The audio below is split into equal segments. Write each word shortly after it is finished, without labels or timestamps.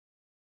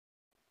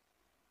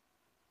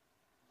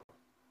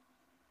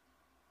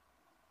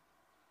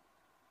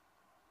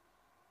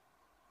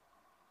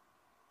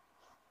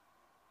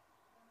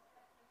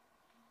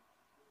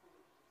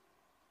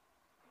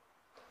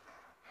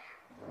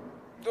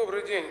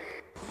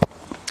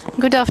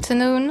Good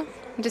afternoon,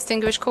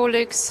 distinguished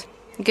colleagues,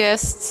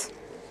 guests.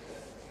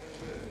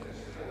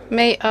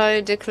 May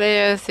I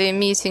declare the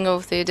meeting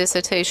of the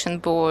Dissertation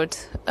Board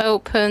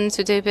open.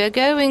 Today we are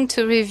going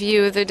to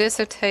review the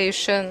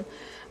dissertation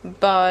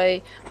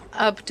by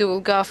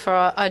Abdul,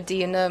 Ghafar,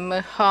 Adina,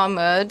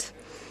 Mohammad,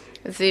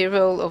 the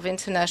role of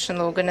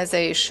international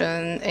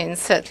organization in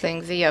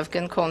settling the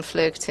Afghan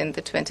conflict in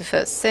the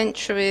 21st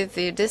century.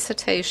 The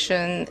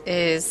dissertation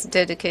is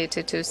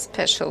dedicated to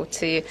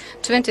specialty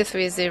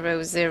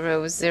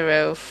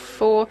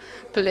 230004,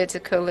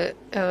 political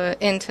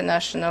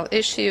international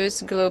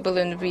issues, global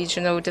and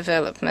regional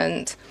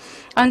development.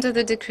 Under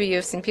the decree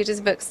of St.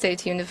 Petersburg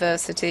State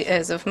University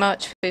as of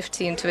March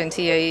 15,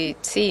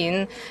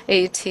 2018,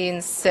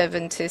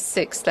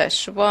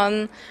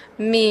 1876/1,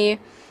 me,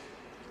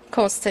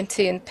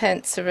 Konstantin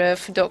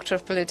Pentsarev, Doctor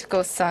of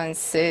Political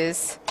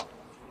Sciences,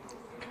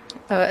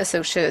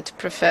 Associate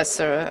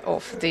Professor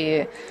of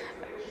the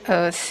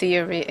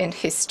Theory and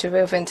History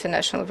of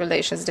International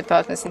Relations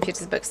Department in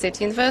Petersburg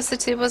State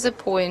University, was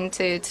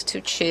appointed to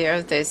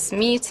chair this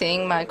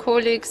meeting. My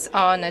colleagues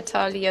are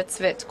Natalia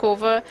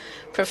Tsvetkova,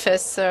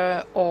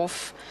 Professor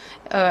of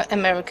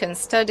American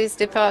Studies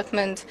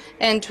Department,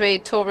 Andrei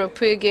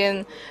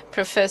Toropygin,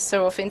 Professor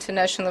of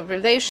International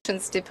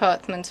Relations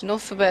Department,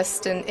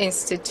 Northwestern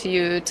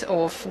Institute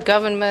of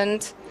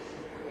Government,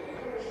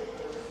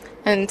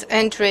 and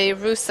Andrei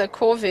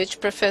Rusakovich,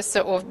 Professor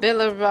of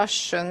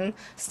Belarusian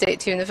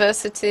State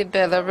University.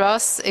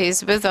 Belarus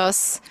is with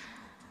us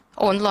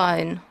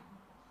online.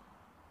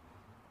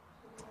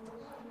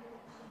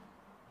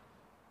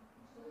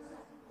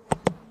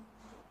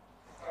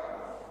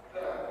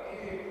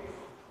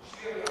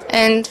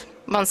 And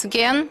once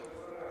again,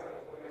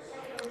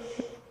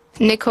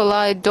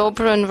 Nikolai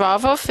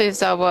Dobronravov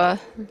is our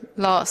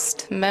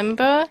last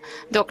member,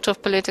 Doctor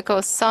of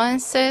Political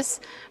Sciences,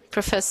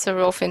 Professor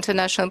of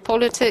International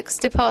Politics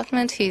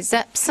Department. He's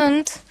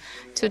absent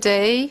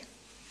today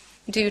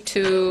due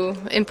to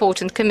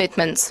important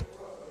commitments.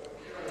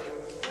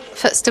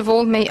 First of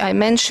all, may I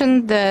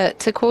mention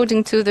that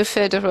according to the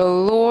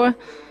federal law,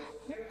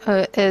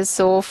 as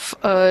of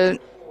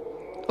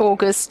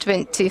August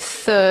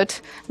 23rd,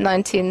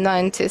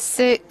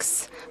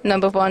 1996,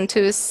 number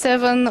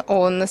 127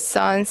 on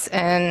science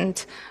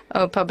and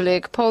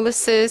public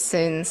policies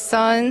in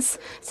science,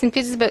 St.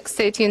 Petersburg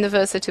State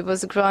University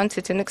was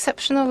granted an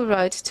exceptional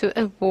right to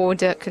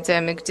award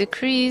academic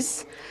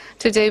degrees.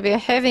 Today we are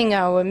having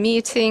our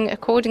meeting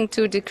according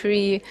to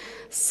Decree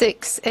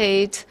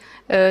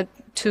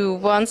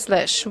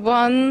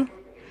 6821/1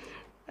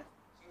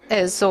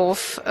 as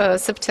of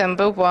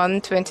September 1,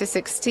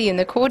 2016.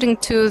 According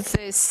to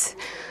this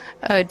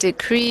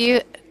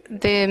decree,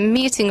 the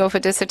meeting of a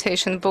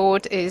dissertation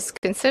board is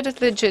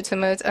considered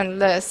legitimate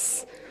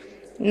unless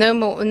no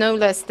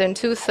less than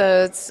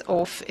 2/3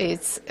 of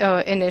its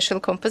initial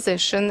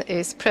composition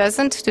is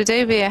present.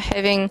 Today we are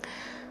having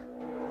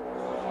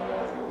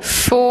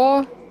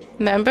 4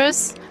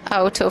 members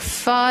out of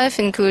 5,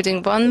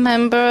 including 1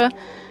 member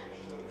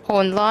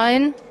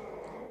online.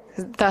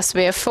 Thus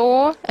we are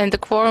 4, and the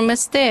quorum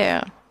is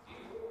there.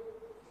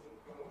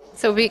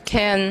 So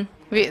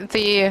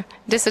the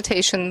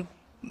dissertation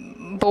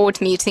board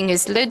meeting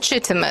is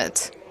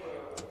legitimate.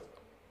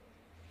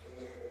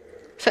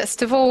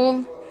 First of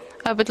all,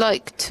 I would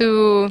like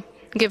to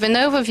give an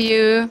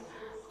overview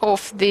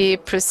of the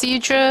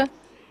procedure.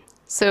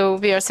 So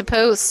we are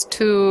supposed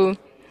to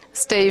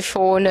stay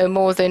for no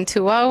more than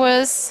 2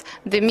 hours.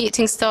 The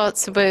meeting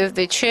starts with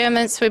the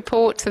chairman's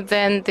report,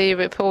 then the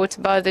report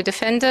by the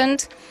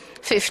defendant,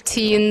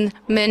 15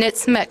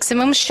 minutes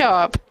maximum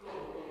sharp.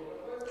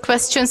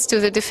 Questions to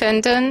the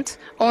defendant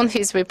on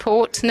his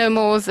report, no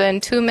more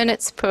than 2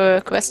 minutes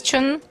per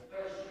question.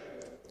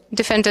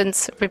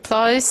 Defendant's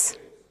replies.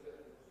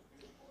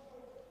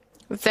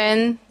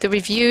 Then the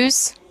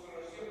reviews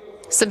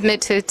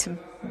submitted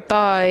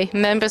by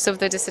members of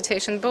the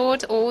dissertation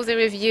board. All the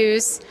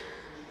reviews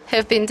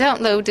have been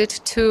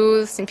downloaded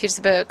to St.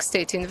 Petersburg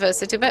State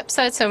University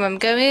website, so I'm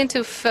going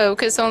to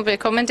focus on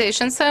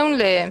recommendations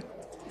only.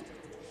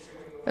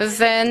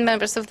 Then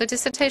members of the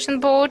dissertation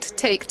board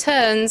take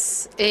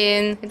turns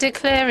in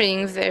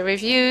declaring their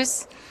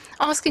reviews,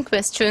 asking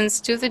questions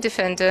to the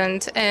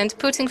defendant, and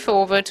putting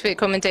forward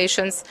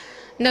recommendations,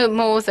 no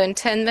more than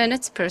 10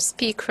 minutes per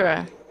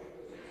speaker.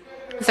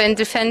 Then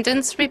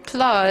defendant's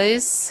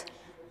replies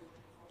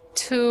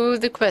to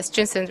the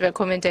questions and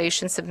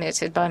recommendations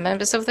submitted by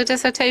members of the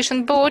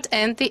dissertation board,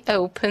 and the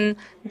open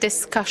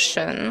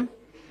discussion.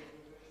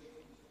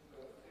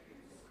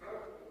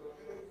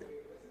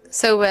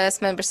 So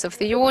as members of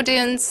the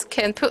audience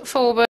can put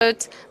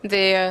forward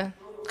their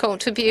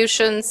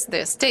contributions,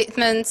 their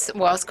statements,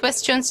 or ask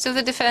questions to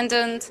the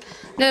defendant.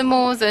 No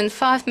more than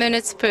 5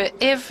 minutes per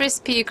every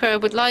speaker. I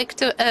would like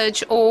to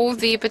urge all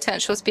the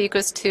potential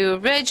speakers to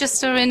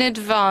register in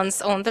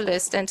advance on the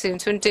list and to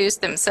introduce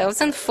themselves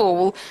in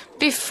full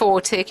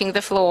before taking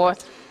the floor.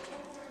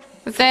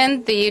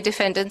 Then the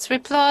defendant's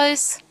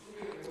replies,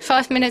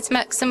 5 minutes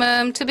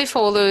maximum, to be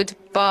followed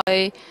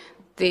by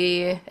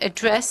the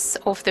address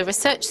of the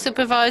research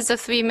supervisor,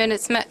 3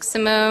 minutes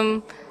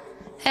maximum,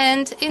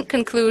 and in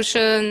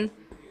conclusion,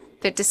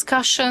 the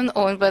discussion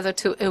on whether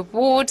to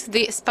award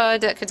the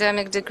aspired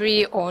academic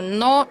degree or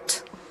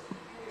not.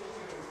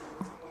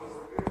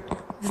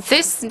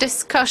 This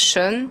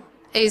discussion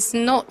is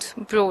not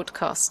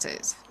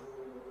broadcasted.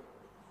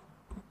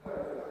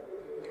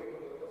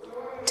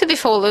 To be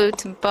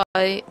followed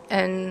by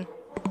an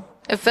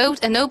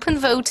open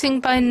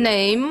voting by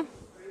name,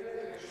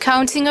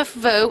 counting of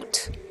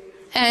vote,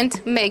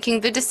 and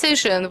making the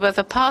decision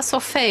whether pass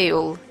or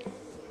fail.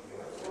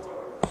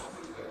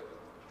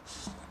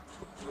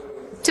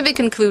 To be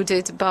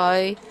concluded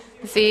by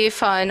the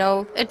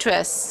final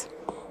address.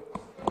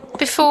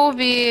 Before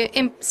we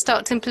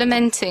start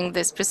implementing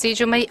this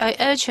procedure, may I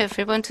urge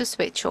everyone to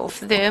switch off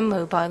their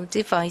mobile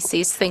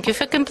devices. Thank you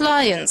for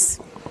compliance.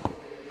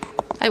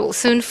 I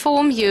also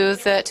inform you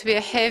that we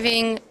are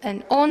having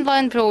an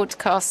online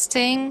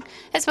broadcasting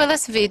as well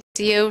as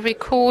video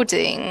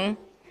recording.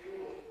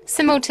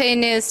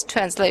 Simultaneous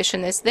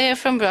translation is there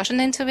from Russian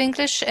into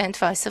English and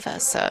vice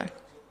versa.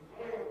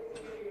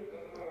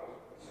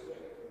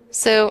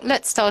 So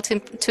let's start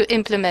to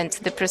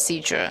implement the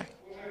procedure.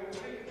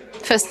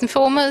 First and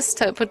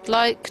foremost, I would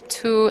like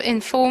to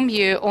inform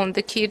you on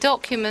the key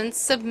documents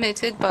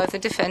submitted by the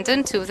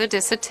defendant to the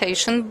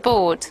dissertation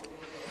board.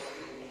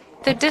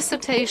 The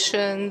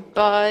dissertation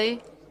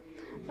by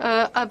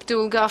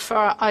Abdul,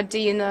 Ghafar,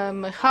 Adina,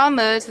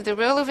 Mohammad, the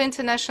role of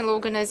international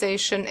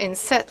organization in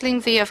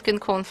settling the Afghan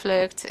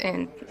conflict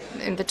in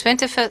the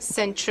 21st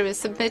century,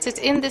 submitted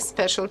in this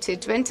specialty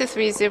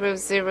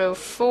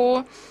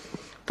 23004,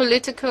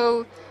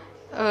 Political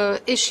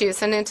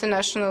Issues and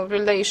International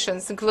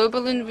Relations,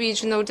 Global and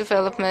Regional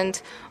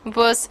Development,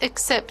 was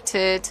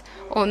accepted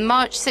on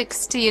March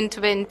 16,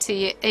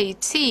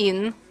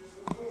 2018,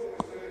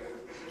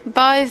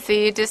 by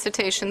the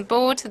dissertation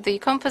board. The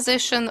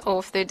composition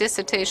of the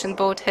dissertation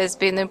board has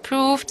been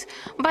approved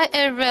by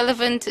a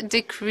relevant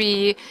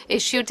decree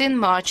issued in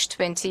March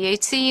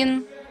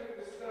 2018.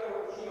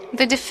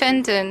 The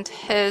defendant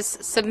has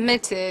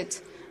submitted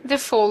the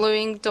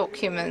following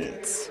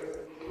documents.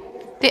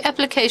 The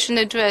application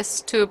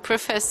addressed to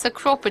Professor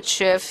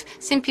Kropotchev,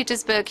 St.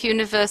 Petersburg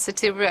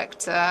University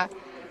Rector,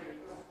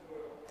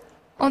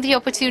 on the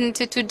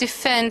opportunity to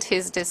defend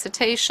his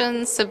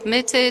dissertation,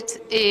 submitted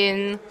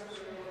in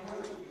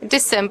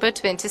December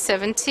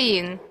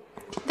 2017.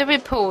 The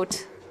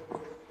report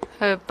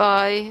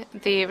by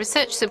the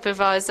research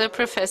supervisor,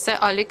 Professor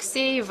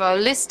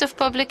Alexeyeva, list of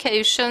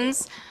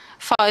publications,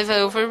 5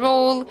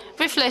 overall,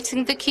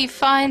 reflecting the key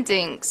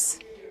findings.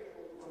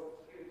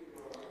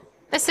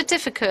 A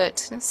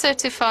certificate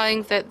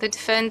certifying that the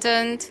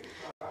defendant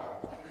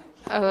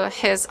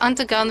has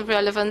undergone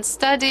relevant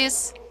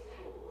studies,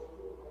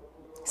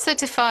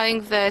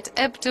 certifying that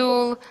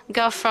Abdul,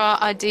 Ghafar,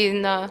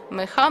 Adina,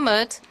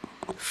 Mohammad,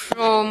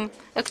 from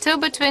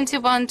October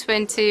 21,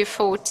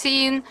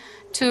 2014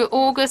 to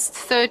August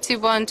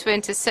 31,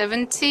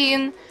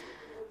 2017,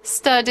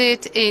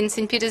 studied in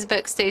St.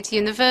 Petersburg State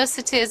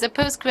University as a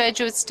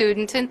postgraduate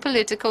student in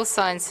political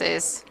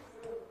sciences.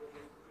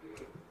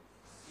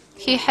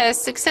 He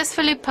has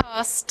successfully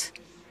passed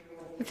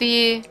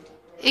the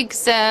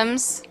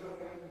exams,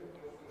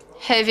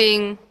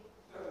 having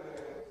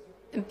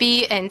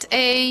B and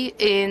A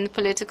in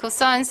political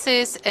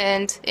sciences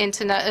and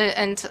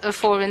a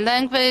foreign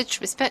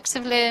language,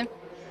 respectively.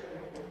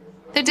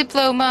 The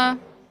diploma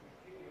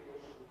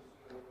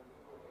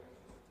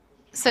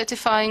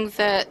certifying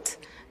that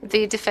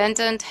the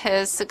defendant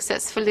has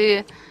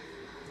successfully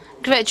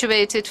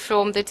graduated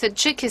from the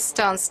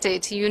Tajikistan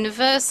State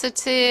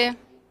University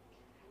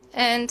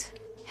and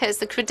has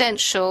the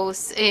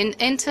credentials in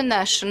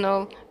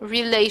international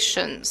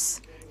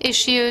relations,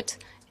 issued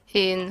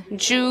in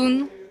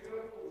June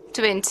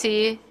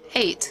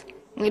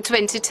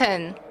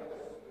 2010.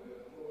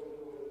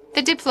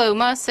 The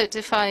diploma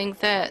certifying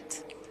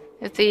that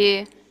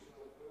the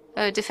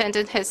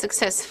defendant has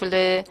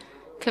successfully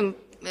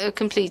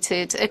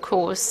completed a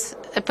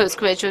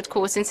postgraduate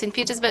course in St.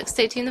 Petersburg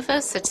State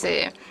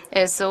University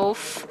as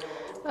of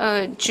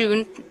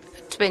June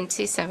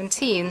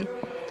 2017,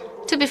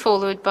 to be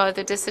followed by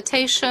the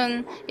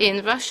dissertation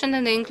in Russian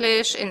and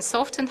English in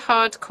soft and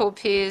hard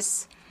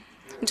copies,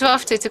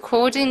 drafted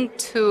according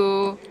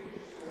to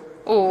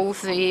all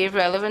the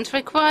relevant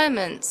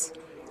requirements.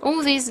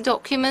 All these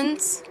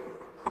documents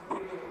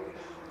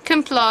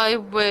comply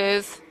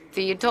with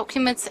the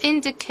documents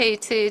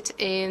indicated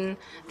in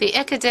the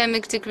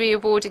academic degree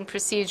awarding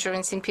procedure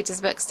in St.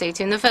 Petersburg State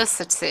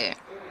University.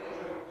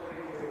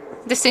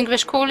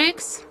 Distinguished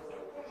colleagues,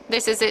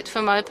 this is it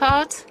for my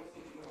part.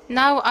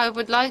 Now I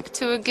would like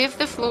to give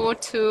the floor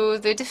to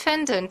the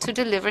defendant to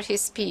deliver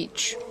his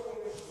speech.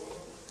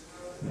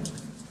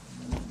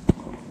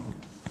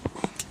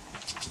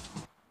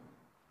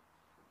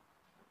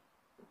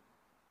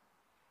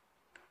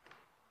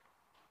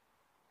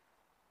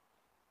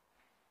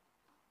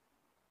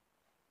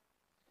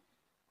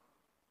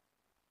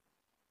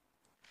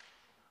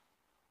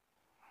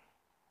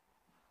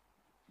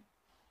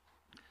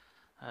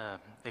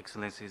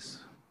 Excellencies,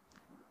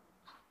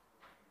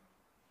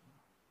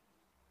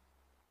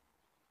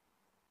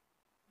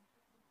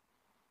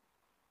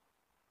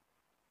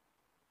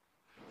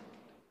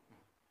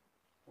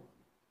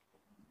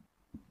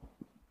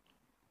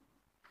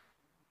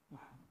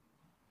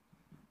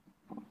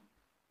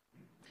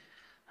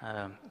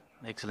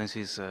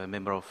 Excellencies,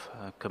 Member of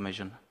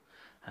Commission,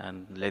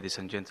 and ladies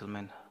and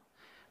gentlemen,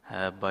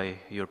 by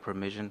your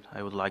permission,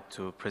 I would like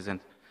to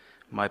present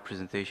my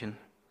presentation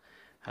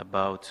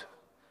about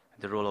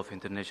the role of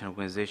international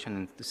organization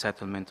in the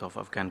settlement of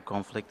Afghan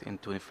conflict in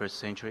 21st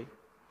century,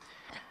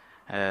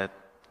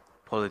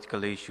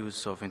 political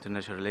issues of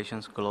international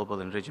relations,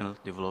 global and regional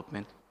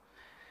development,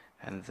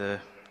 and the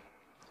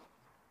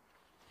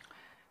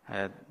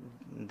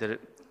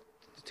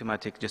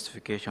thematic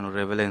justification or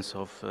relevance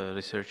of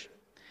research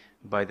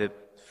by the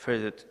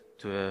further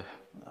to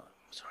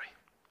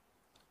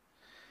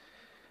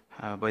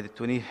by the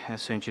 20th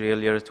century,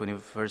 earlier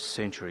 21st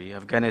century,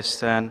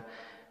 Afghanistan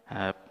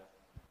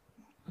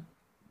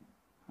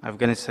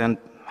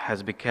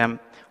has become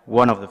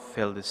one of the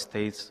failed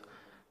states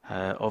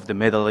of the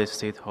Middle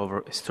East over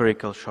a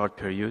historical short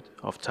period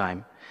of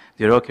time.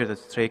 They occurred at the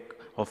streak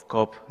of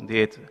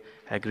COP-8,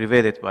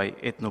 aggravated by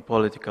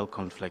ethno-political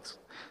conflicts,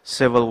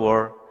 civil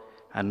war,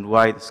 and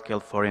wide-scale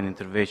foreign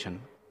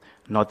intervention,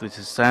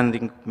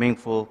 notwithstanding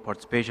meaningful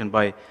participation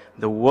by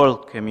the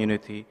world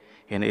community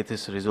in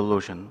its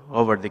resolution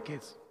over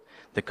decades.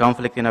 The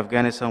conflict in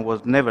Afghanistan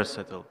was never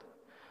settled.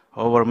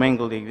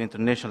 Overmingling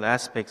international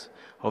aspects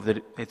of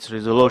its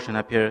resolution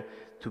appear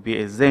to be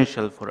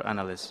essential for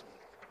analysis.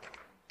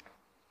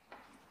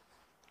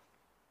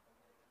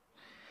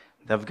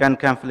 The Afghan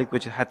conflict,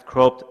 which had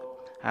cropped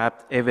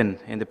up even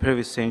in the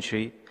previous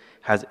century,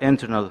 has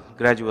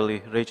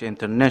gradually reached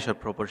international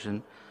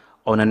proportion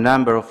on a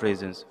number of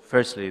reasons.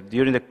 Firstly,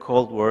 during the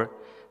Cold War,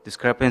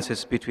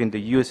 discrepancies between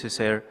the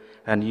USSR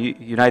and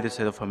United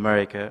States of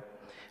America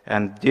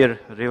and their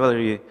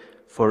rivalry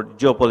for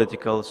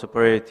geopolitical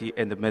superiority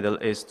in the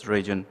Middle East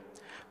region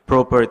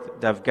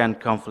propelled the Afghan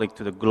conflict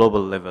to the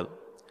global level.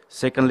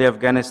 Secondly,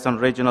 Afghanistan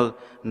regional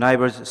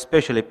neighbors,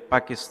 especially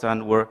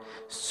Pakistan, were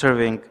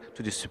serving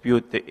to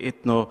dispute the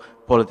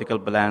ethno-political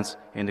balance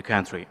in the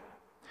country.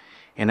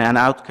 In an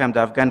outcome, the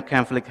Afghan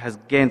conflict has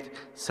gained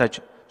such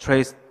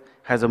trace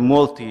as a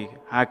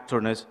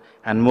multi-actorness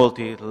and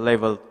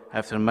multi-level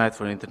aftermath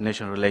for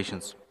international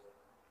relations.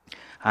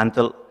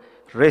 Until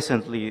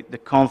recently, the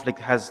conflict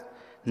has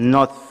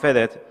not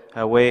faded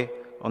away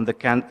on the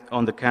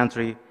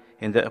country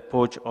in the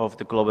approach of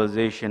the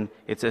globalization.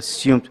 It's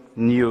assumed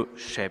new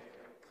shape.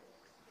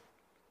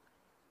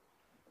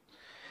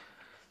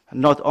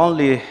 Not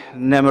only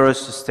numerous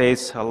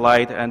states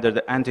allied under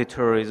the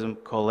anti-terrorism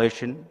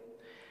coalition,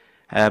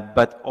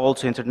 but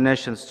also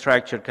international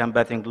structure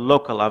combating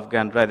local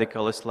Afghan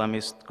radical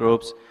Islamist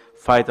groups,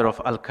 fighter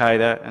of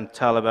Al-Qaeda and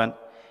Taliban,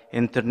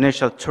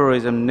 international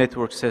terrorism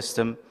network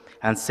system,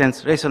 and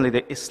since recently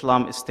the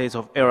Islam states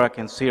of Iraq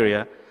and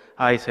Syria,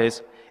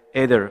 ISIS,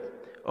 either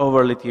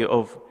overtly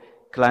or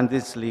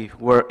clandestinely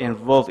were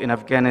involved in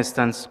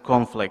Afghanistan's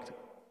conflict.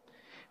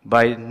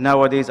 By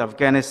nowadays,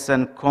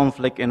 Afghanistan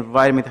conflict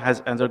environment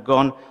has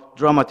undergone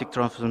dramatic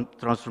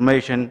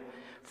transformation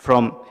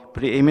from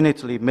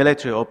preeminently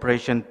military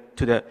operation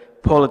to the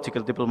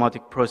political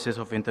diplomatic process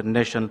of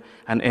international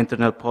and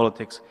internal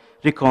politics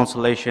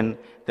reconciliation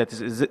that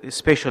is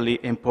especially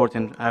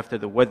important after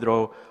the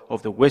withdrawal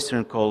of the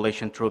Western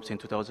coalition troops in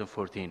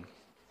 2014.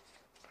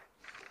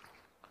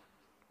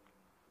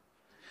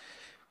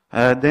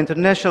 The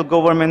international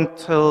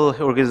governmental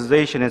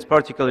organizations,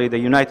 particularly the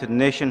United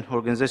Nations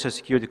Organization of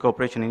Security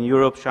Cooperation in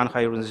Europe,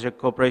 Shanghai Organization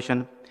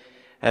Cooperation,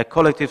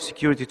 Collective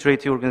Security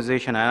Treaty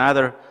Organization, and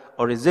other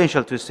are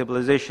essential to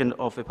stabilization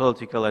of a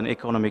political and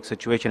economic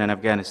situation in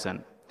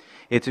Afghanistan.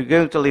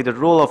 Evidently, the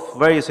role of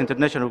various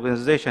international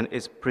organizations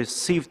is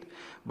perceived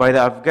by the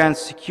Afghan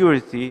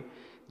security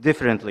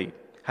differently.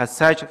 As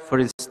such, for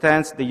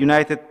instance, the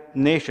United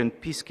Nations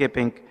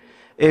peacekeeping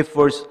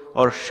efforts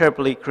are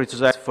sharply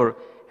criticized for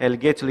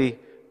allegedly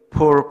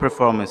poor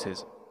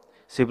performances.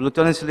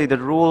 Simultaneously, the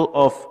role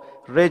of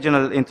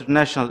regional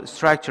international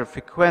structure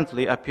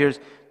frequently appears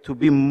to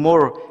be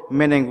more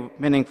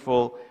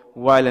meaningful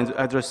while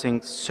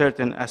addressing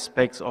certain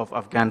aspects of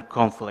Afghan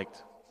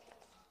conflict.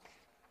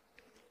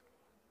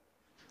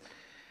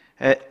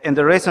 In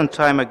the recent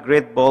time, a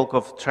great bulk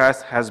of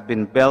trust has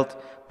been built,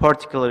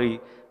 particularly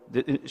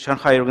the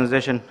Shanghai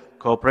Organization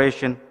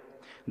Cooperation,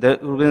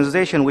 the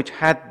organization which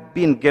had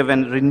been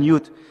given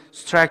renewed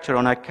structure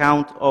on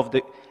account of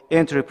the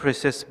entry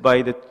process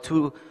by the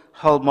two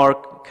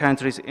hallmark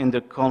countries in the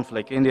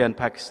conflict, India and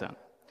Pakistan.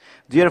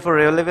 Therefore,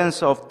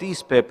 relevance of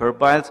this paper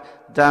boils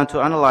down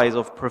to analyze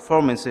of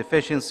performance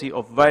efficiency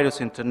of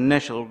various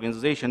international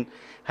organizations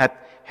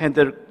at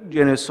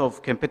heterogeneous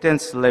of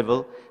competence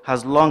level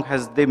as long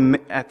as they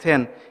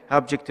attain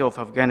objective of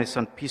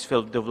Afghanistan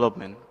peaceful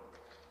development.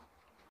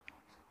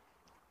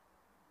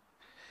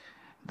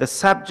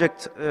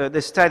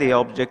 The study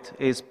object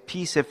is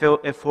peace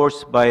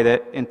efforts by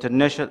the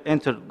international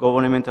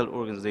intergovernmental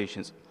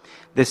organizations.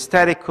 The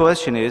study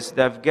question is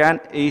the Afghan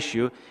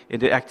issue in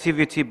the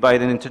activity by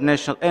the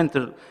international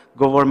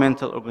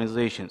intergovernmental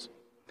organizations.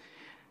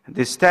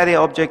 The study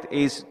object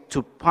is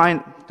to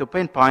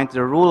pinpoint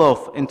the role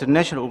of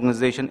international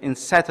organization in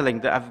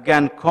settling the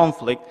Afghan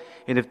conflict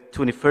in the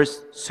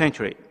 21st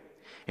century.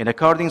 In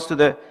accordance to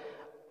the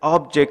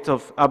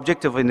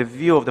objective in the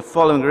view of the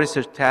following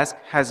research task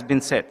has been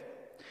set: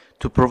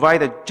 to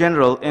provide a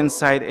general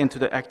insight into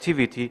the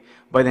activity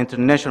by the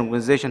international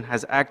organization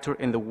as actor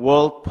in the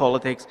world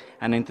politics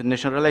and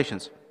international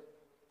relations,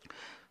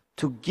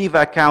 to give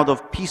account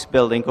of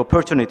peace-building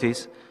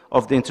opportunities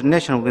of the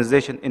international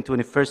organization in the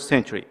 21st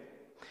century,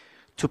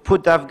 to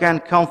put the Afghan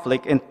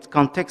conflict in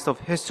context of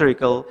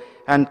historical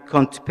and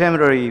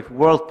contemporary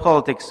world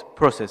politics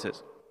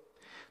processes,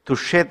 to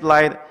shed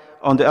light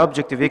on the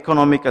objective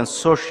economic and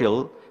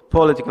social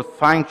political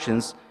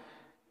functions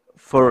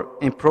for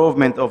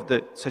improvement of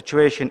the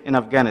situation in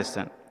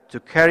Afghanistan, to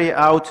carry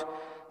out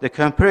the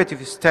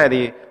comparative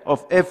study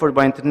of effort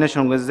by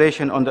international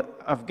organization on the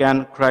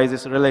Afghan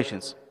crisis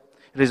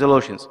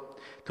resolutions,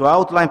 to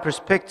outline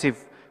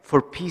perspective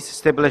for peace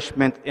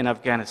establishment in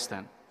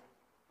Afghanistan.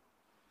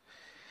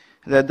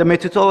 The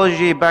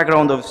methodology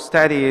background of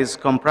study is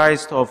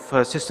comprised of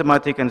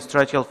systematic and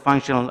strategical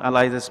functional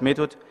analysis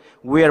method,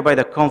 whereby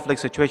the conflict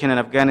situation in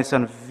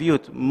Afghanistan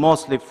viewed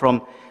mostly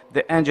from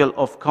the angle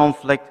of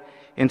conflict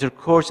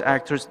intercourse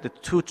actors, the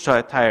two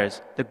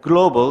tiers, the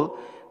global,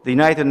 the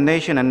United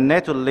Nations and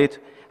NATO-led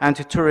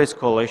anti-terrorist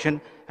coalition,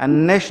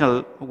 and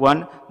national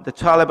one, the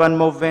Taliban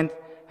movement,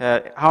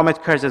 Mohammad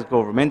Karzai's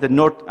government, the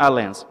North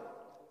Alliance.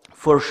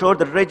 For sure,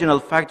 the regional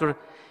factor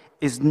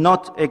is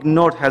not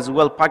ignored as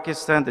well.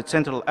 Pakistan, the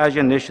Central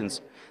Asian nations.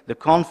 The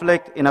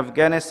conflict in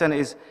Afghanistan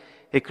is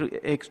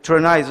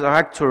externalized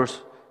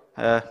actors,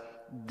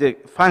 the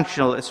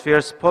functional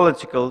spheres,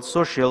 political,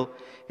 social,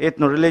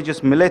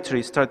 ethno-religious,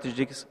 military,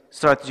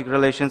 strategic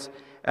relations,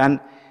 and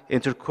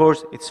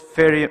intercourse, its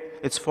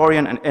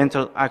foreign and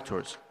internal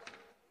actors.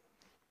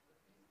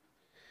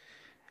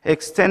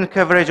 Extended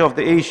coverage of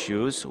the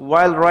issues.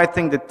 While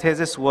writing the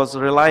thesis was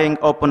relying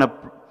upon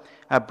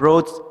a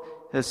broad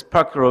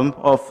spectrum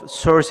of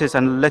sources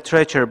and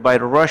literature by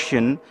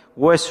Russian,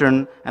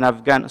 Western, and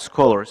Afghan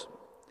scholars.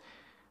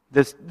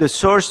 The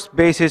source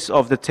basis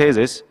of the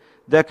thesis,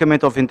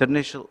 document of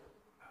international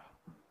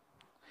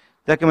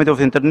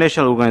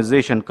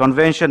organization,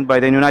 convention by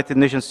the United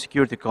Nations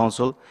Security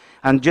Council,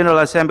 and General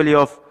Assembly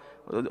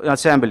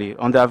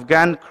on the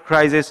Afghan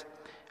crisis,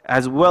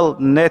 as well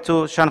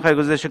NATO, Shanghai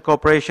Organization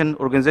Cooperation,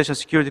 Organization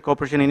Security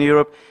Cooperation in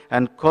Europe,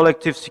 and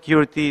Collective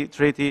Security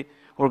Treaty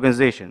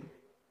Organization.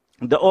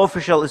 The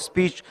official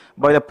speech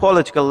by the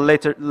political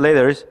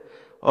leaders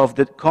of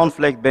the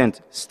conflict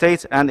bent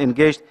states and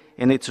engaged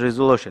in its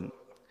resolution.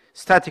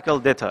 Statistical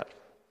data.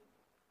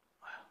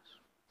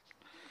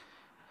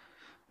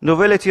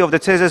 Novelty of the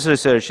thesis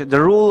research. The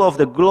role of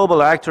the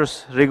global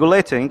actors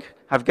regulating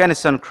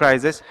Afghanistan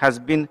crisis has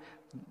been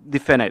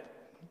defined.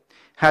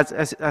 Has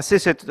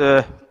assessed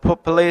the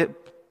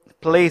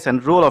place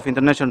and role of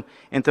international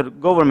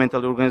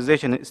intergovernmental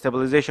organization in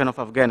stabilization of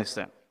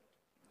Afghanistan.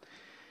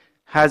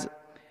 Has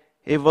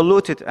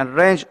evaluated a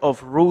range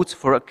of routes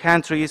for a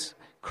country's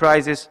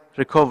crisis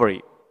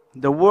recovery.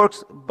 The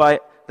works by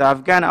the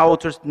Afghan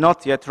authors,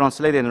 not yet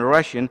translated in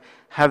Russian,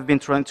 have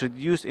been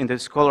introduced in the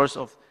scholars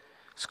of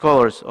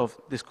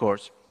this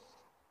course.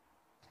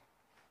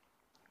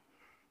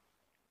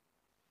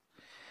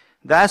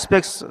 The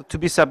aspects to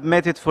be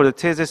submitted for the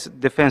thesis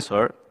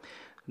defensor.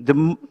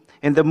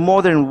 In the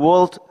modern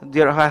world,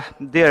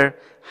 there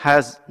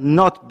has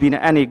not been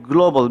any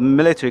global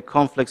military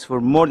conflicts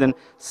for more than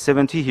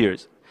 70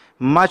 years.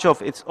 Much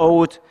of it's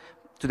owed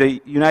to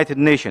the United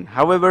Nations.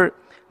 However,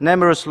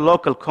 numerous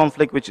local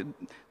conflicts which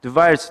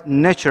diverse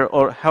nature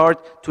are hard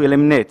to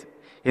eliminate.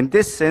 In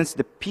this sense,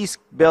 the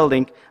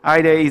peace-building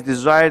idea is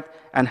desired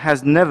and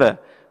has never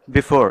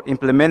before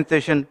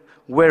implementation,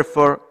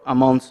 wherefore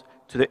amounts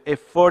to the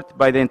effort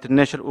by the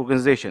international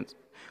organizations,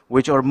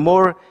 which are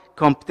more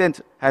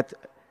competent at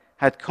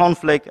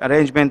conflict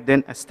arrangement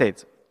than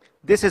states.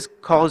 This is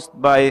caused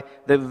by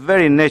the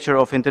very nature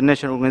of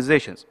international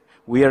organizations,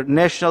 where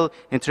national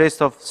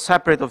interests of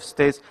separate of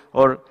states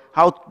are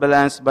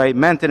outbalanced by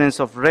maintenance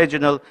of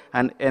regional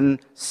and, in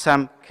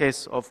some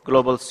cases, of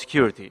global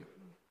security.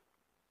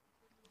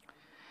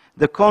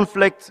 The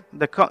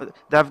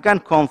Afghan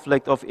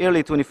conflict of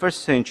early 21st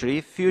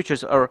century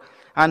features are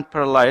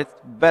unparalleled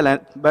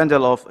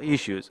bundle of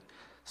issues,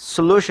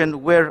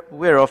 solution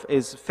whereof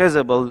is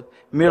feasible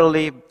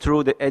merely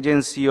through the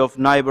agency of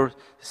neighbor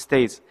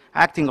states,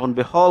 acting on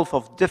behalf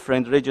of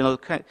different regional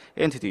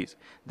entities.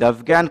 The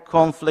Afghan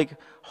conflict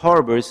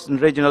harbors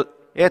regional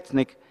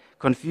ethnic,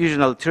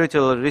 confusional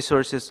territorial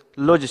resources,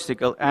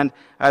 logistical, and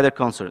other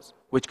concerns,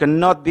 which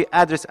cannot be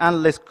addressed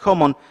unless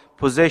common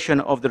possession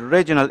of the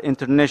regional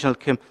international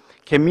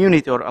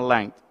community are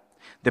aligned.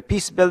 The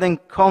peace-building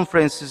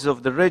conferences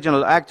of the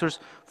regional actors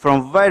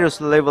from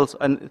various levels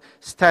and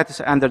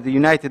status under the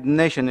United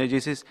Nations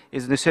agencies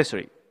is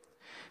necessary.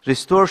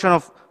 Restoration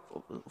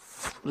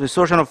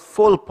of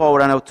full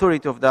power and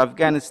authority of the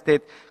Afghan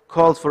state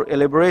calls for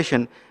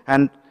elaboration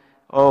and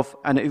of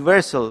an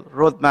universal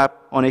roadmap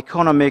on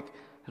economic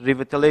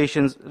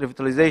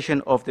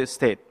revitalization of the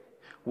state,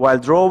 while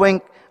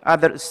drawing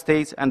other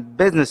states and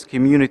business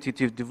community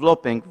to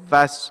developing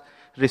vast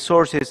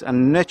resources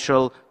and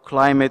natural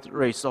climate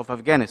race of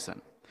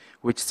Afghanistan,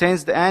 which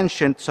since the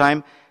ancient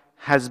time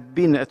has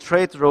been a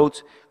trade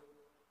route,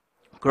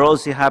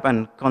 crossing hub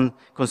and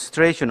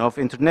concentration of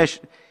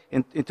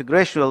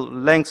integrational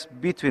links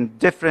between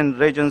different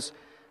regions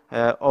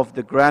of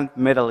the Grand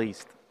Middle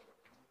East.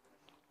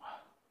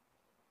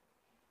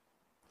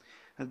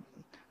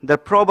 The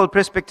probable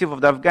perspective of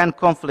the Afghan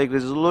conflict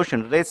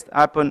resolution rests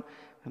upon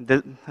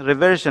the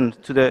reversion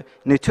to the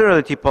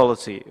neutrality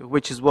policy,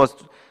 which was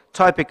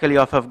typically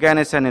of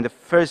Afghanistan in the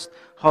first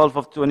half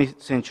of the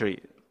 20th century.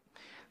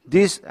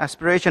 This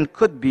aspiration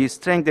could be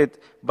strengthened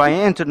by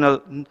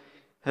internal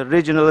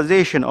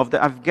regionalization of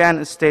the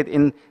Afghan state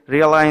in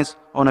reliance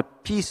on a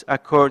peace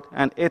accord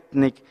and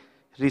ethnic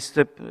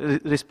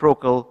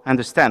reciprocal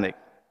understanding.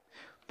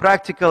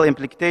 Practical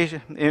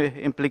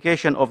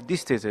implication of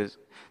this thesis: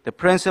 the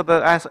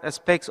principal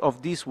aspects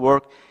of this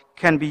work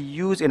can be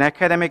used in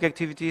academic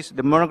activities.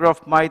 The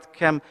monograph might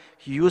become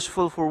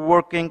useful for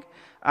working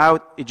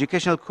out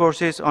educational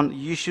courses on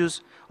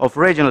issues of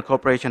regional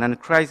cooperation and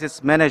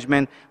crisis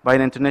management by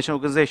international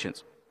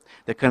organizations.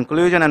 The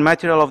conclusion and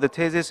material of the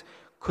thesis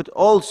could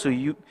also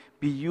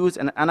be used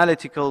an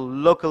analytical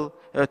local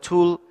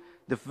tool,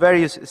 the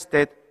various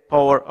state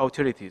power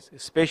authorities,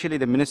 especially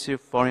the Ministry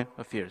of Foreign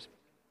Affairs.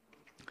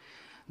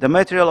 The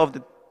material of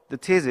the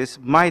thesis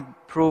might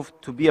prove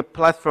to be a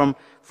platform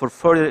for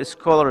further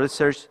scholarly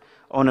research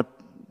on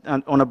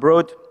a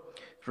broad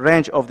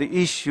range of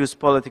the issues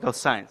political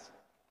science.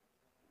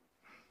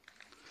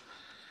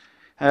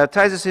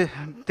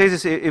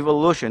 Thesis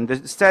evolution.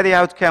 The study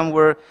outcome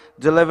were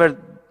delivered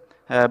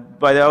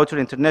by the author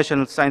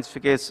international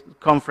scientific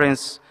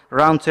conference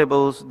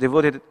roundtables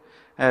devoted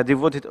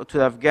to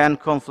the Afghan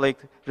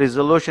conflict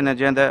resolution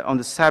agenda. On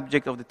the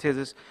subject of the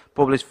thesis,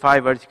 published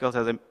 5 articles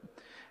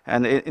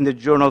and in the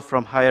journal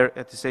from Higher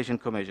Attestation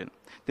Commission.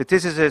 The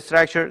thesis is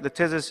structure. The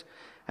thesis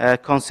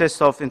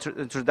consists of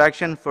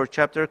introduction, 4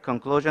 chapter,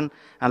 conclusion,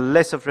 and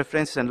list of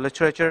references and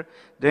literature.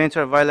 The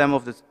entire volume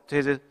of the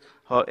thesis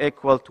are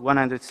equal to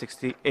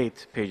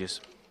 168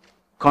 pages.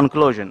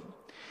 Conclusion.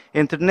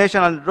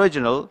 International and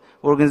regional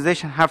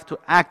organizations have to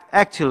act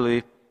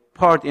actively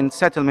part in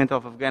settlement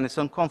of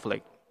Afghanistan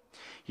conflict.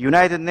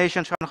 United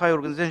Nations, Shanghai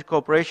Organization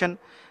Cooperation,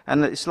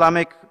 and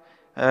Islamic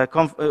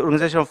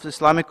Organization of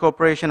Islamic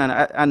Cooperation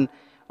and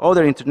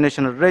other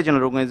international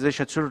regional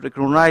organizations should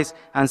recognize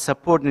and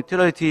support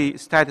neutrality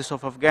status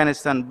of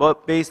Afghanistan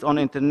based on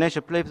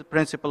international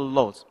principle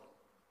laws.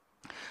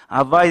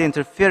 Avoid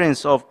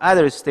interference of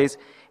other states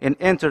in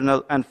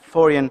internal and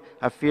foreign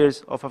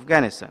affairs of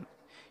Afghanistan.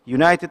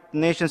 United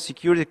Nations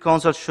Security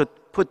Council should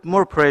put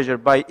more pressure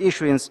by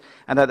issuance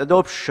and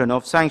adoption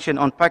of sanctions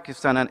on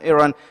Pakistan and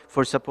Iran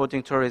for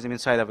supporting terrorism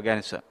inside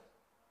Afghanistan.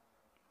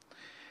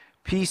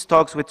 Peace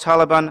talks with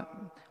Taliban,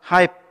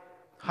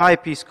 High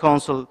Peace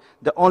Council,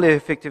 the only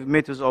effective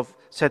method of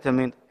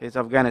settlement is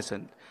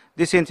Afghanistan.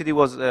 This entity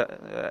was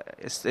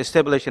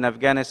established in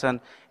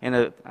Afghanistan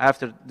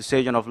after the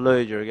decision of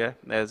Loya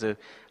as an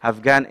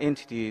Afghan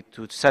entity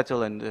to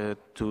settle and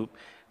to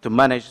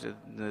manage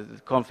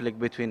the conflict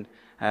between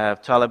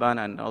Taliban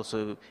and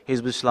also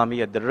Hizb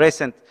Islami. The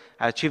recent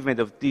achievement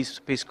of this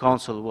Peace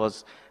Council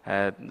was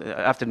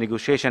after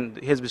negotiation,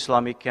 Hizb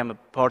Islami became a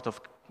part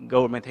of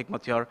government.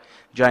 Hikmatyar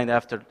joined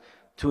after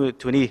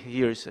 20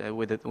 years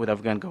with the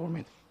Afghan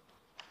government.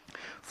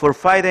 For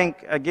fighting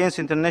against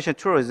international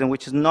terrorism,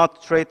 which is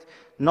not threat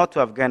not to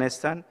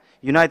Afghanistan,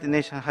 United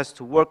Nations has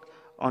to work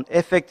on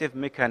effective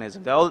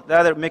mechanisms. The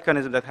other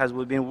mechanism that has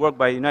been worked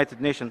by United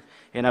Nations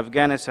in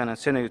Afghanistan and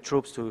sending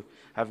troops to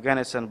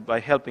Afghanistan by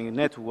helping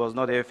NATO was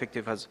not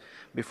effective as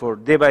before.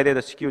 Day by day,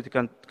 the security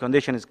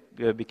condition is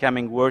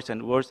becoming worse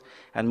and worse,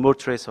 and more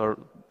threats are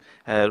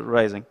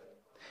rising.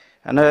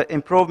 And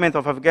improvement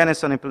of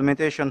Afghanistan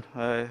implementation,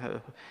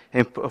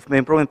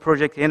 improvement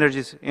project,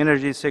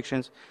 energy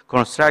sections,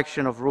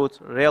 construction of roads,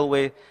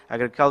 railway,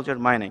 agriculture,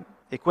 mining,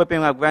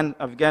 equipping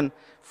Afghan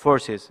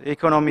forces,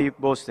 economy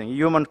boosting,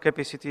 human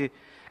capacity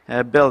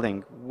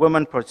building,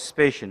 women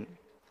participation.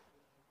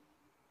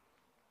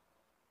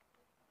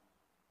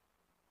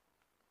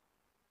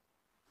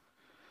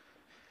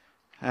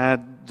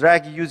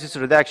 Drug uses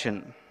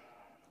reduction.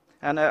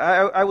 And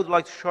I would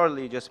like to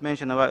shortly just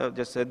mention about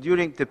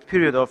during the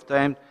period of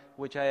time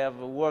which I have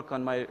worked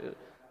on my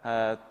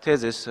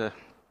thesis.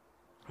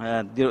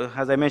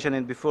 As I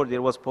mentioned before,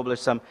 there was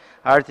published some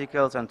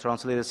articles and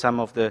translated some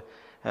of the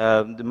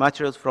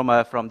materials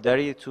from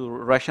Dari to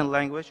Russian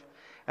language.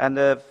 And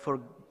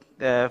for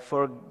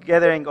for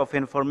gathering of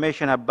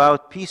information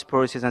about peace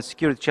process and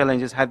security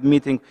challenges, had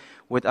meeting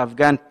with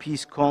Afghan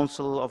Peace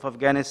Council of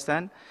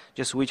Afghanistan,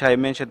 just which I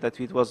mentioned that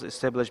it was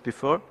established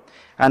before.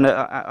 And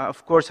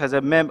of course, as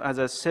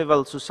a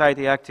civil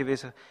society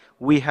activist,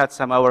 we had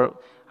some our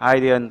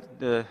idea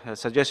and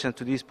suggestion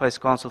to this Peace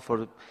Council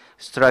for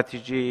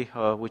strategy,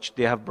 which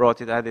they have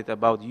brought it added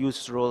about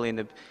youth's role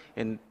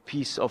in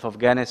peace of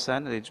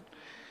Afghanistan.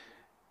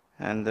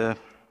 And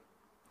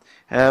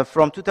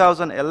from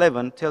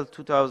 2011 till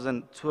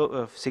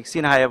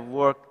 2016, I have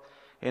worked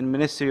in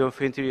Ministry of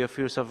Interior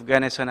Affairs of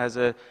Afghanistan as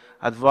an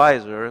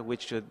advisor,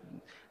 which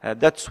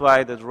that's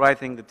why the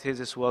writing the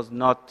thesis was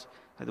not,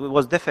 it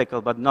was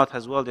difficult, but not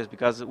as well, just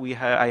because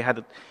I had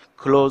a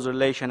close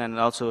relation and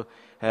also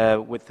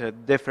with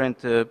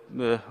different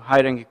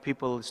hiring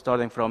people,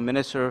 starting from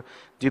minister,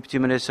 deputy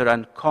minister,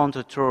 and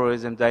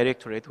counter-terrorism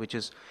directorate, which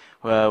is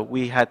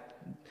we had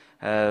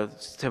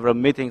several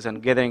meetings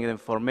and gathering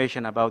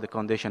information about the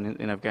condition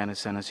in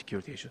Afghanistan and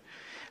security issues.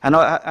 And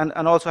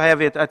also I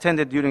have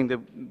attended during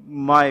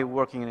my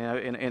working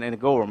in the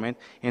government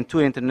in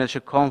 2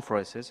 international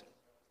conferences.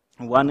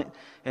 One,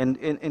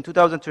 in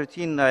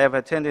 2013, I have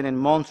attended in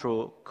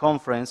Montreux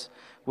conference,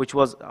 which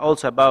was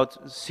also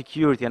about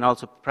security and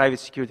also private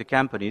security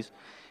companies.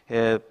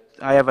 I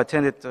have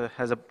attended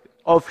as an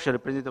official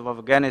representative of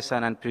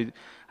Afghanistan,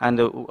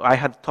 and I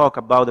had talked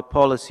about the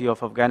policy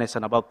of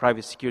Afghanistan about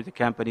private security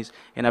companies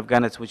in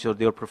Afghanistan, which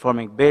they were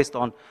performing based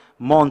on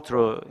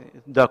Montreux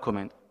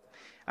document.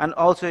 And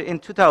also in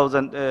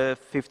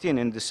 2015,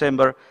 in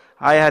December,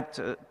 I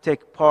had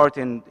take part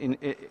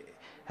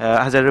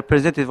as a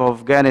representative of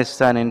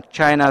Afghanistan in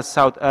China,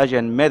 South Asia,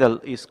 and Middle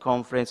East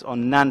Conference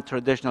on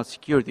non-traditional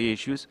security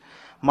issues.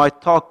 My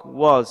talk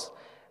was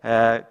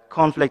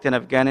conflict in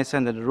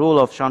Afghanistan and the role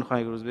of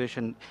Shanghai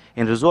Organization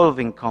in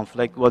resolving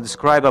conflict, was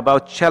described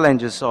about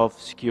challenges of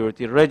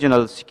security,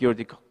 regional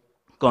security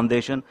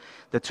condition,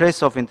 the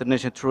threats of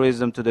international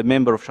terrorism to the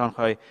member of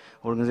Shanghai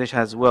Organization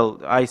as well,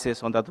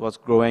 ISIS, and that was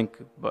growing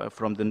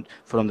from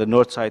the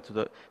north side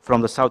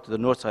from the south to the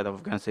north side of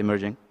Afghanistan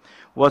emerging.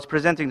 Was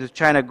presenting to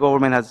China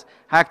government as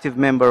active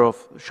member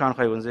of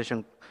Shanghai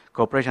Organization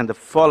Cooperation. The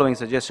following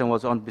suggestion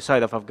was on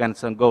beside of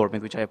Afghanistan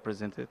government, which I have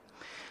presented.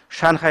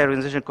 Shanghai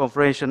Organization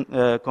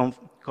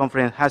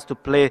Conference has to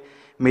play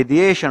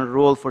mediation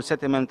role for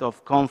settlement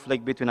of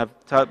conflict between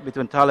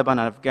Taliban and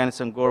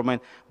Afghanistan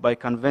government by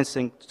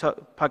convincing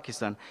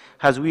Pakistan.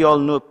 As we all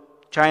know,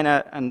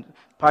 China and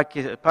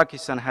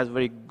Pakistan has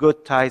very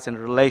good ties and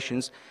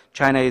relations.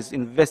 China is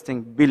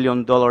investing $1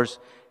 billion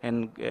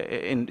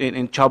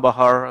in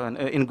Chabahar and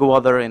in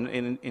Gwadar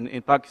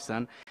in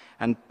Pakistan,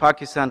 and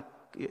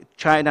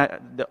China,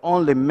 the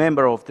only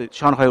member of the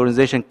Shanghai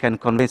Organization, can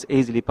convince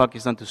easily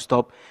Pakistan to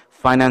stop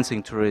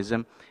financing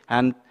terrorism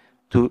and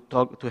to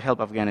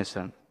help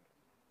Afghanistan.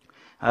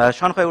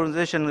 Shanghai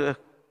Organization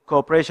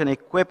cooperation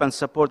equip and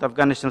support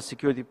Afghanistan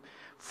security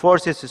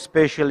forces,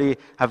 especially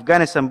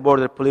Afghanistan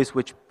border police,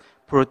 which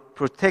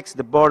protects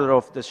the border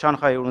of the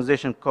Shanghai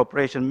Organization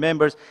cooperation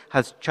members,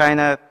 has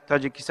China,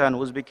 Tajikistan,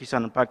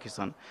 Uzbekistan, and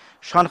Pakistan.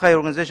 Shanghai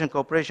Organization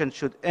cooperation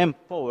should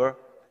empower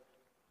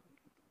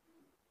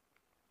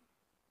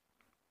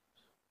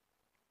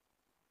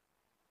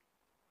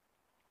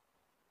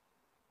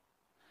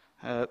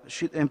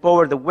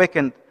the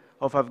weakened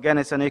of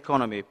Afghanistan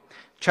economy.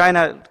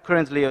 China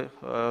currently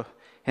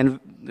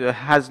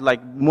has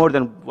like more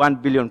than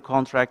 $1 billion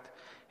contract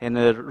in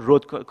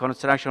road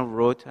construction of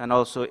road, and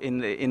also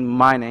in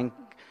mining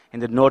in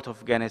the north of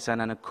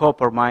Afghanistan, and a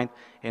copper mine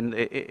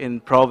in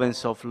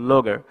province of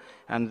Logar.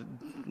 And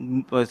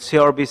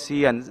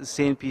CRBC and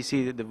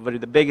CNPC,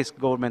 the biggest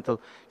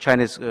governmental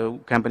Chinese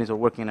companies, are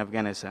working in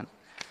Afghanistan.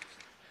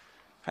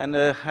 And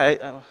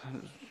I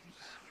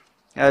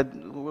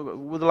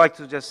would like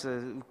to just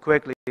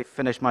quickly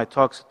finish my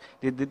talks.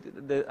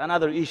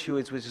 Another issue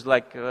which is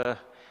like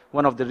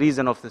one of the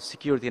reasons of the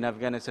security in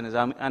Afghanistan is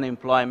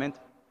unemployment.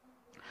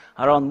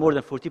 Around more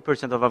than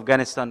 40% of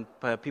Afghanistan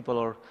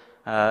people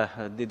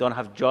they don't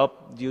have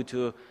job due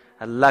to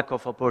a lack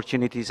of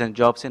opportunities and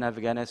jobs in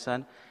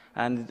Afghanistan,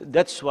 and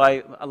that's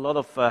why a lot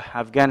of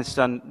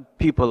Afghanistan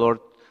people are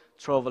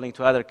traveling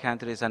to other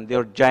countries, and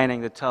they're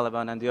joining the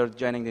Taliban, and they're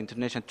joining the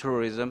international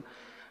terrorism,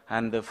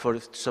 and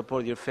to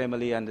support your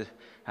family, and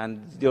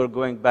they're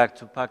going back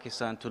to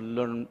Pakistan to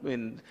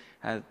learn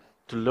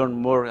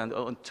more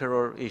on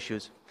terror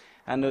issues.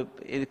 And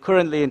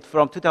currently,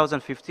 from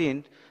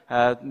 2015,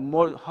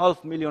 more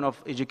 500,000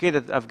 of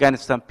educated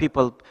Afghanistan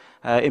people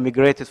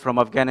immigrated from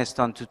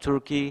Afghanistan to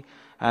Turkey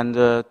and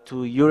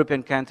to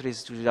European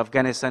countries.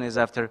 Afghanistan is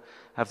after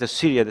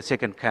Syria, the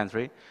second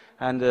country,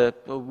 and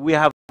we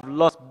have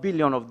lost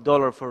billions of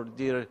dollars for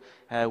their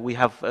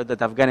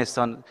that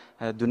Afghanistan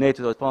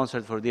donated or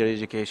sponsored for their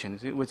education.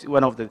 It's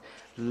one of the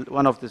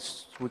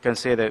we can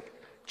say the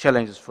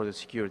challenges for the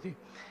security.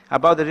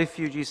 About the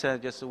refugees,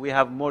 we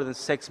have more than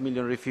 6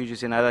 million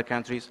refugees in other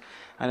countries,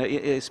 and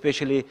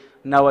especially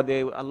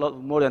nowadays,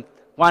 more than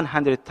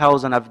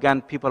 100,000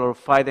 Afghan people are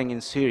fighting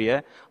in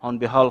Syria on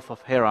behalf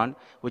of Iran,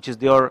 which is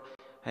they are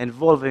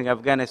involving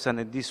Afghanistan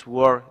in this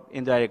war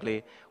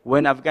indirectly.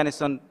 When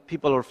Afghanistan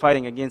people are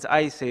fighting against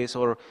ISIS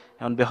or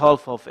on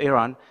behalf of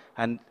Iran,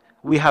 and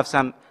we have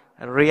some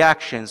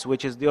reactions,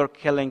 which is they are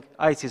killing,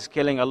 ISIS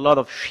killing a lot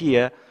of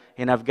Shia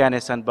in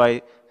Afghanistan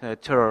by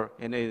terror.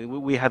 And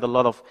we had a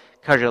lot of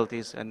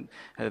casualties. And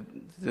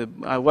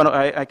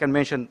I can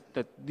mention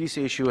that this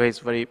issue is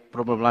very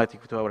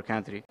problematic to our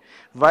country.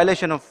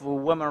 Violation of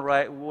women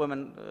rights,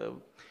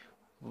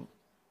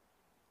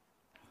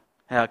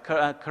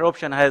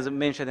 corruption has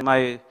mentioned in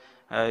my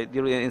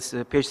it's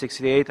page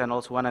 68 and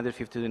also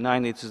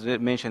 159. It's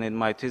mentioned in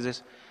my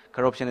thesis.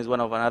 Corruption is one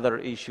of another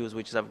issues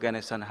which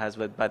Afghanistan has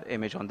a bad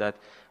image on that,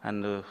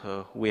 and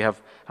we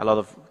have a lot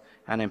of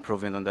an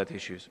improvement on that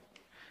issues.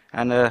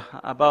 And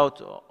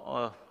about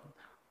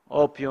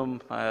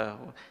opium,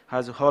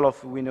 as a whole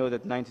of, we know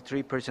that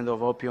 93%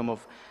 of opium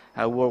of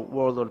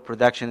world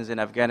production is in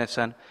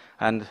Afghanistan,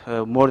 and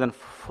more than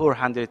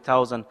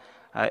 400,000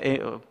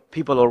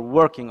 people are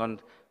working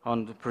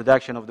on the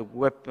production of the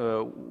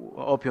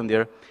opium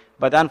there.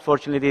 But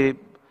unfortunately,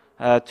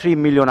 3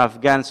 million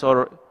Afghans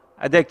are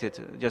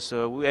addicted. Just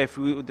if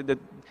we,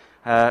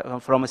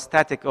 from a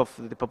static of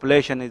the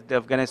population in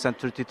Afghanistan,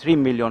 33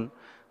 million,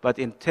 but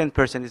in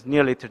 10% is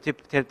nearly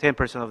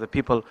 10% of the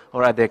people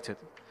are addicted.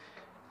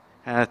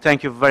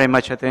 Thank you very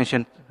much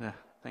attention.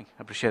 Thank you,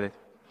 I appreciate it.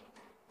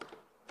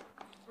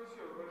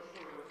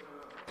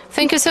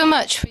 Thank you so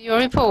much for your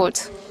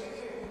report.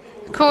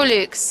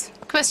 Colleagues,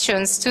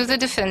 questions to the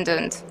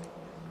defendant.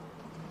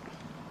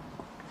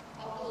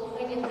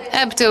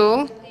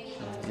 Abdul.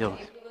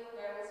 Okay.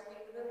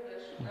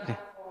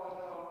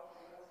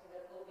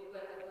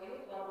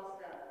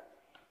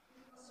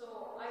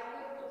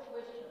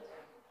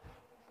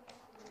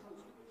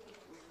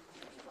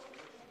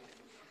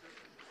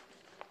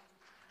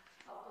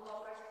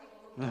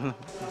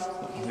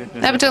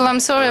 Abdul, I'm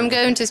sorry, I'm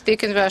going to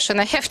speak in Russian.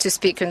 I have to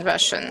speak in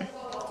Russian.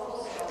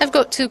 I've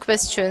got two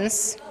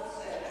questions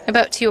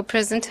about your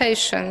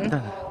presentation.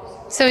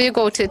 So you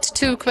got it,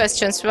 two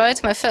questions, right?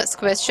 My first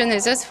question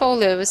is as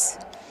follows.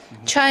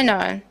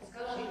 China,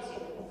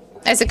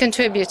 as a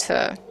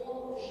contributor.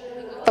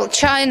 Well,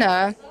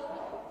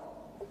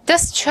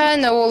 does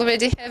China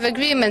already have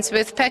agreements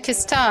with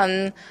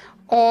Pakistan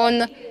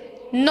on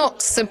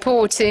not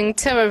supporting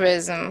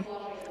terrorism?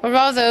 Or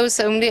are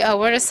those only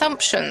our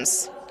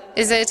assumptions?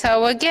 Is it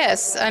our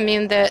guess? I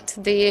mean that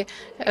the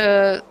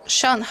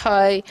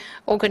Shanghai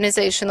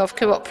Organization of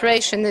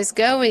Cooperation is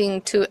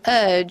going to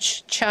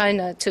urge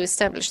China to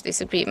establish this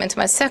agreement.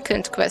 My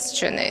second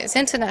question is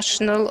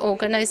international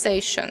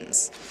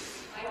organizations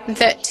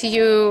that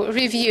you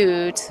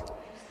reviewed.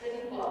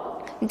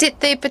 Did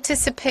they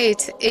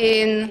participate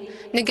in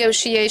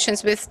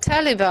negotiations with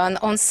Taliban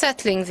on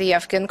settling the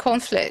Afghan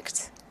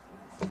conflict?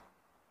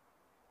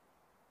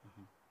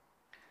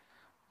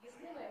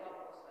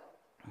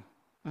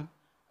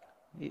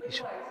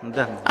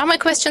 Are my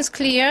questions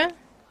clear?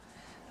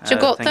 You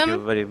got them? Thank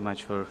you very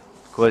much for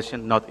the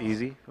question. Not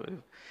easy.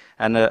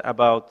 And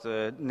about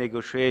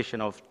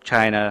negotiation of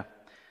China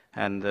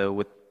and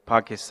with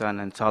Pakistan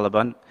and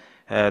Taliban,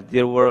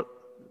 there were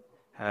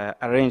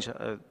arranged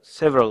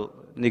several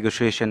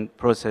negotiation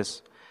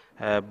process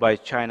by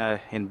China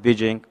in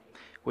Beijing,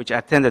 which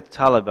attended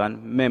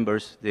Taliban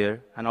members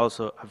there, and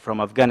also from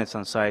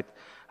Afghanistan side,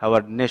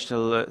 our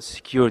National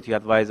Security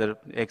Advisor,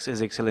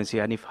 His Excellency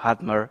Hanif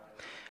Hatmer,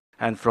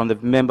 and from the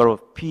member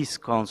of Peace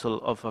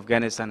Council of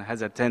Afghanistan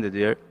has attended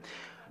there.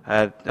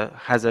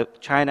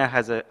 China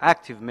has an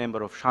active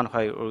member of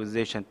Shanghai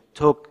Organization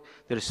took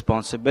the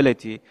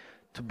responsibility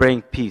to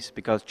bring peace,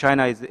 because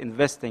China is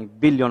investing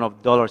billions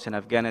of dollars in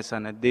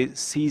Afghanistan, and they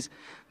seize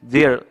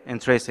their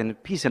interest in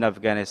peace in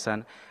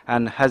Afghanistan.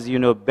 And as you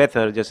know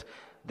better, just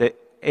the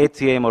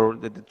ATM or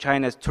the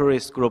China's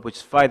terrorist group which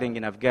is fighting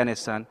in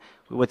Afghanistan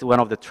with one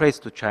of the threats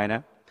to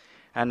China.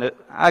 And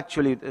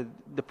actually,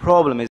 the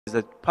problem is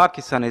that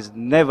Pakistan is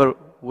never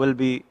will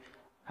be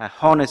a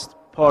honest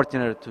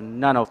partner to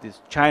none of this,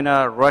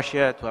 China,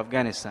 Russia, to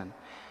Afghanistan.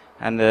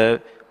 And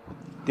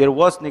there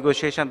was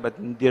negotiation, but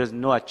there is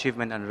no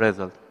achievement and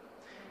result.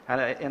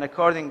 And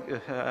according,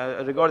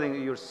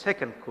 regarding your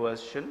second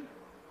question,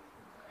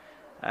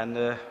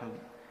 and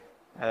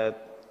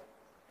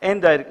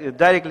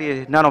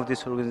directly, none of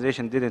this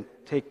organization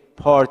didn't take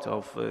part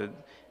of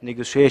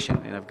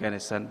negotiation in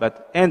Afghanistan,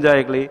 but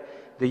indirectly,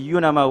 the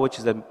UNAMA,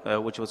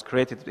 which was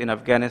created in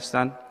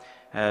Afghanistan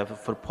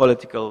for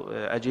political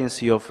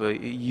agency of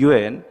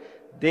UN,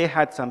 they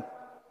had some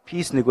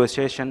peace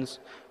negotiations,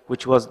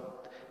 which was,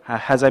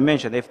 as I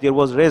mentioned, if there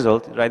was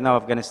result, right now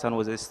Afghanistan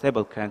was a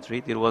stable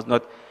country, there was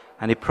not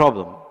any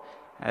problem.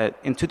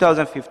 In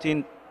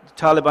 2015, the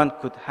Taliban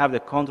could have the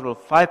control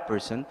of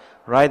 5%.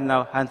 Right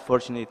now,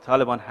 unfortunately,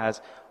 Taliban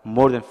has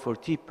more than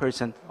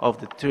 40% of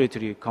the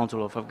territory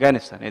control of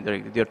Afghanistan, and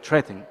they're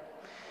threatening.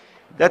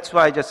 That's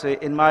why just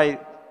in my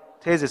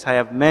thesis I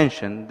have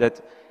mentioned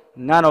that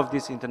none of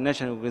this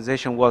international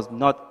organization was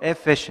not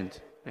efficient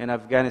in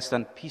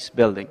Afghanistan peace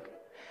building.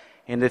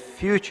 In the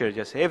future,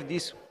 just if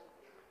this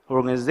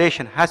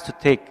organization has to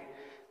take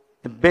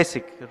the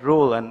basic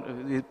role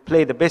and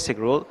play the basic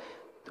role,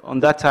 on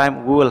that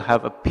time we will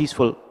have a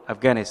peaceful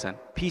Afghanistan.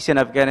 Peace in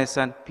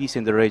Afghanistan, peace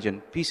in the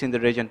region, peace in the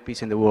region,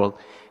 peace in the world.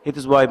 It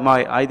is why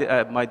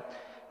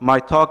my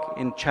talk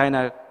in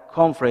China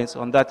conference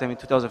on that time in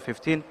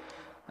 2015,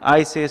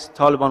 ISIS,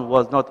 Taliban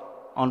was not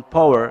on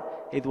power,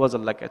 it was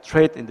like a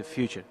threat in the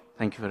future.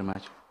 Thank you very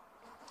much.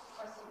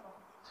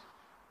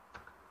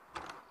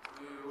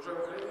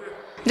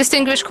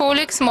 Distinguished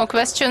colleagues, more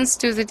questions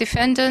to the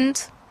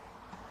defendant?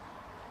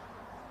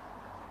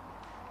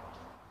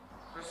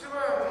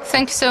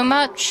 Thank you so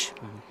much.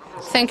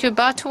 Thank you,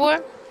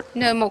 Batur.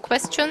 No more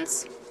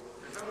questions.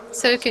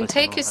 So you can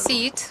take a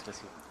seat.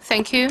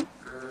 Thank you.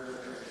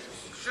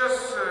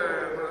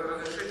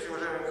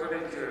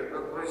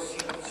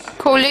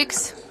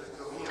 Colleagues,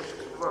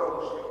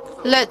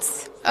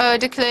 let's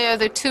declare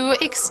the two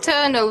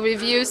external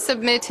reviews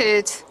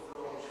submitted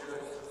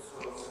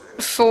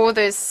for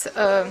this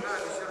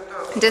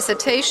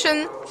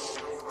dissertation.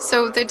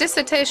 So the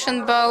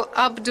dissertation by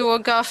Abdul,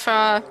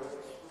 Ghafar,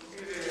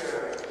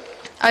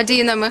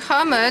 Adina,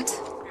 Mohammad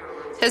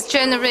has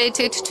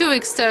generated two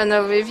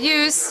external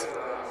reviews.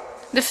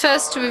 The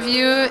first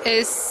review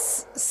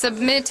is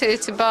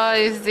submitted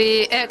by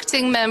the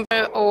acting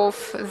member of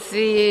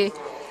the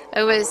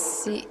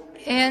OSCE,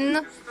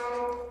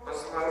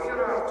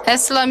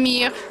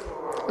 Eslamir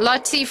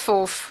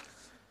Latifov.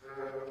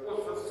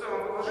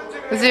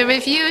 The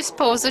review is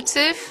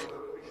positive.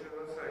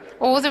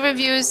 All the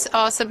reviews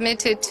are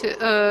submitted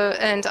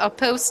and are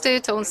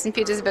posted on St.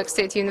 Petersburg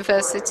State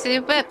University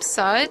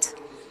website.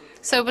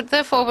 So, but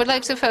therefore, we'd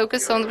like to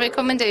focus on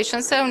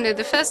recommendations only.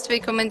 The first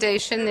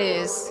recommendation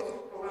is,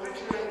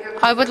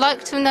 I would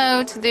like to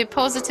note the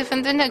positive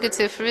and the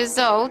negative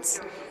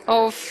results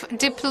of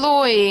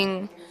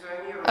deploying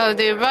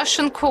the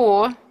Russian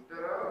Corps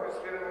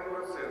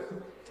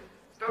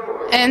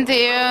and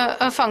their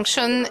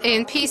function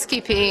in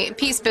peacekeeping,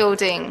 peace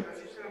building.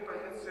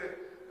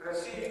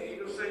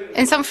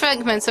 In some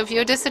fragments of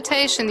your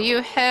dissertation,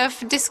 you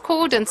have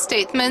discordant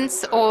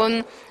statements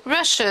on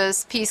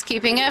Russia's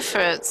peacekeeping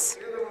efforts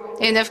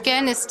in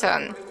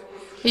Afghanistan.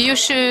 You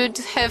should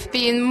have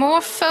been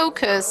more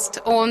focused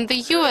on the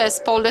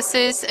U.S.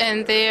 policies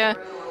and the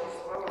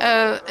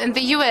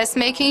U.S.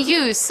 making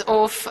use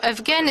of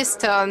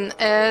Afghanistan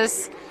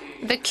as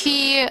the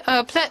key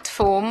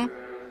platform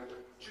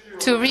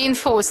to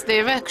reinforce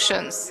their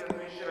actions.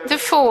 The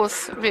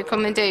fourth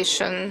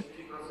recommendation,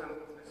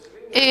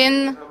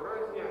 in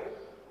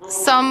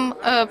some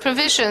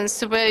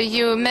provisions where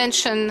you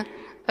mention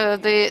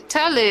the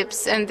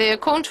Talibs and their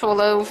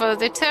control over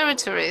the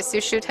territories,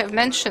 you should have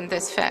mentioned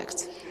this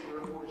fact.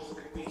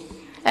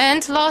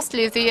 And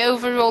lastly, the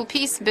overall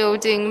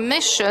peace-building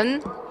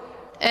mission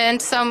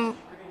and some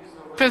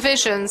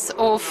provisions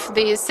of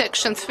the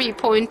Section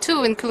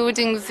 3.2,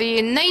 including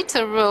the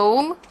NATO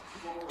role,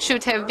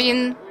 should have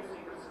been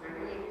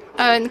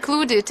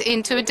included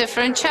into a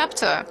different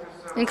chapter,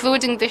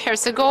 including the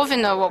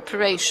Herzegovina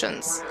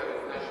operations.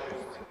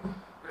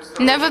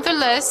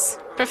 Nevertheless,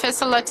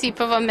 Professor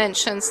Latifova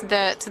mentions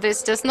that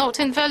this does not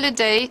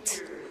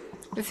invalidate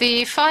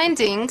the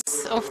findings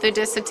of the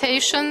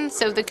dissertation,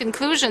 so the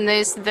conclusion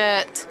is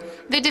that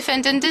the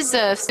defendant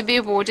deserves to be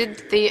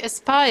awarded the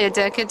aspired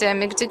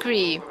academic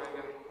degree.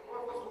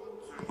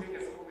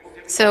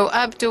 So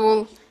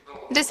Abdul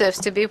deserves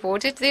to be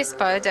awarded the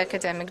aspired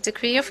academic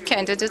degree of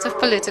candidate of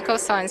political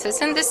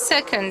sciences. And the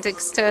second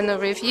external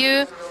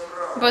review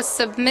was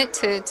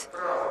submitted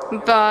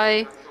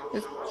by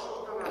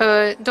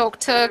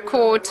Dr.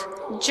 Cord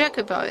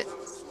Jacobite.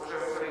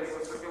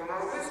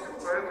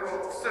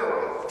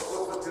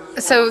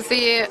 So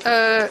the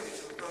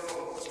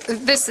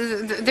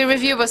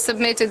review was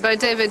submitted by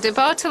David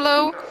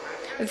DeBartolo,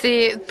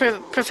 the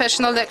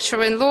professional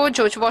lecturer in law,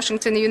 George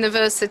Washington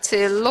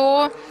University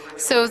Law.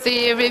 So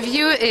the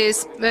review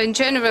is in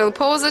general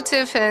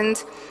positive,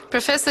 and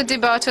Professor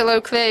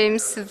DeBartolo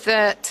claims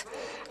that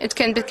it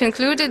can be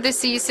concluded the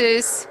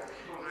thesis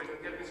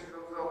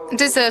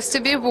deserves to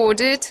be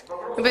awarded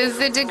with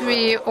the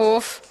degree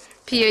of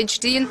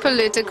PhD in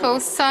political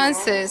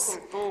sciences.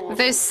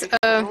 This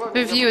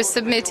review is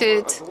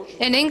submitted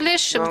in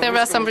English. There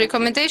are some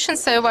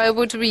recommendations, so I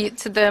would read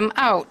them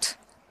out.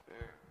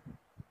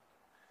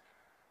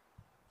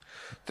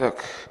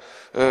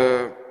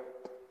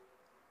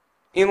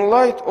 In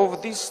light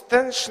of these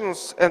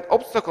tensions and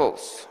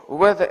obstacles,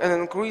 whether an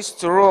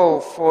increased role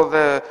for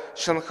the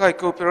Shanghai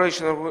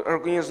Cooperation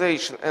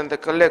Organization and the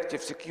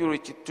Collective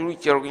Security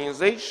Treaty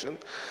Organization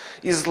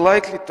is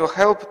likely to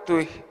help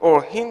to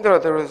or hinder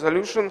the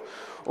resolution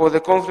of the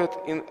conflict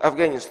in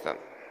Afghanistan.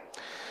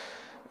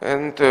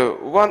 And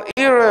one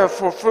area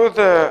for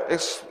further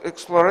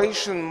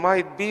exploration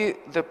might be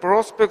the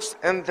prospects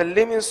and the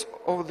limits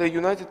of the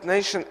United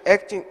Nations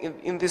acting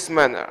in this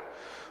manner.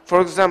 For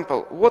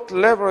example, what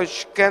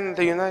leverage can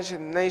the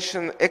United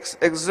Nations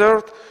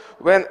exert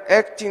when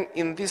acting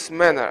in this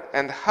manner,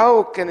 and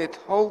how can it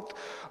hold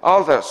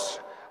other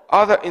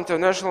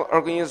international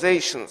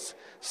organizations,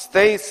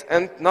 states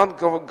and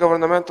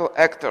non-governmental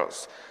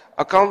actors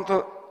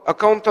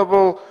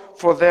accountable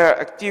for their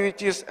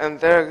activities and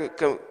their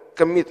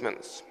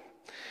commitments.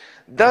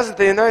 Does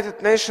the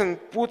United Nations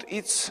put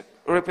its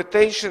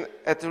reputation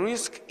at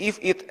risk if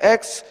it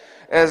acts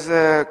as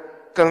a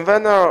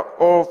convener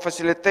or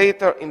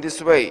facilitator in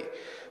this way,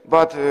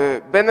 but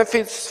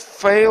benefits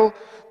fail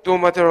to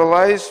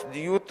materialize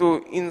due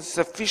to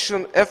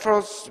insufficient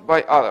efforts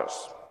by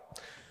others?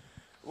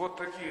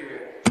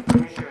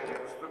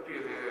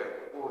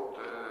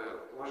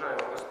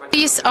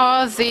 These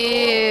are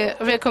the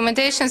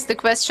recommendations, the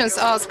questions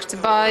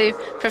asked by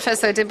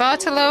Professor De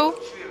Bartolo.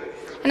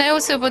 And I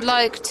also would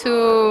like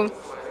to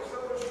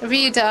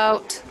read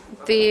out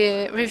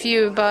the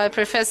review by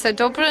Professor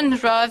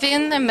Dobran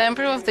Ravin, a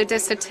member of the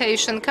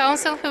Dissertation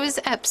Council, who is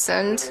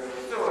absent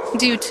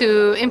due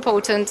to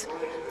important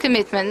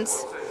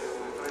commitments.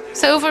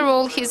 So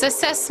overall, his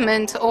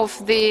assessment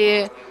of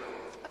the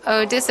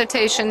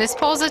dissertation is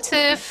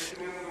positive,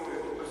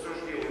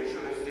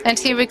 and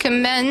he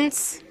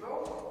recommends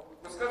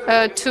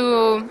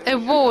to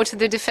award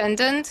the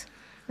defendant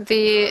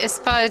the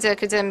aspired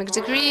academic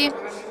degree.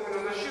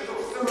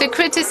 The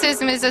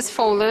criticism is as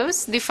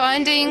follows. The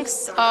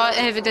findings are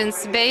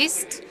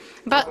evidence-based,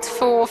 but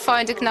for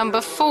finding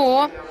number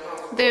 4,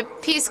 the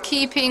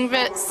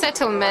peacekeeping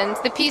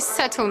settlement, the peace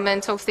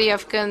settlement of the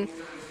Afghan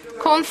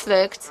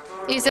conflict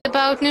is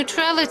about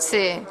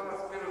neutrality,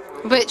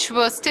 which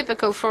was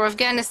typical for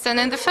Afghanistan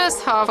in the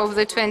first half of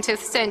the 20th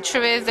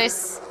century.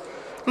 This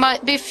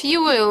might be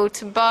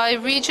fueled by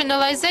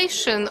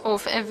regionalization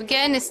of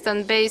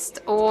Afghanistan based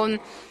on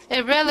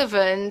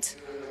irrelevant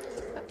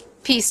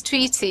peace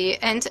treaty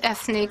and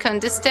ethnic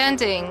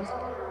understanding.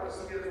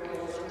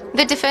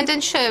 The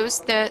defendant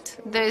shows that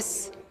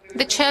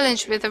the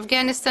challenge with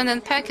Afghanistan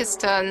and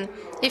Pakistan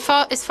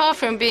is far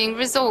from being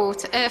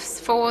resolved. As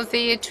for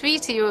the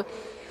treaty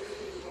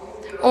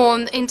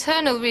on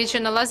internal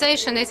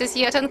regionalization, it is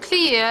yet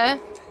unclear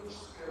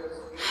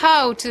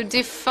how to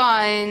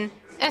define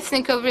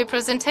ethnical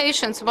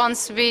representations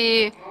once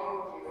we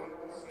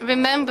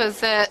remember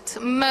that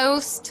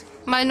most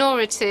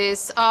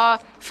minorities are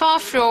far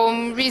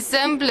from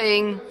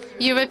resembling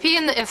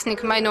European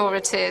ethnic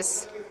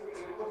minorities.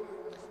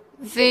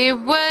 The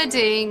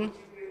wording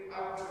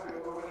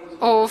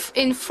of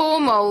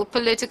informal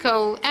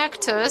political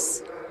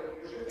actors,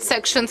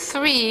 Section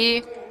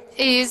 3,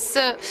 is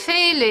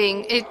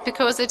failing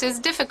because it is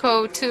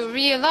difficult to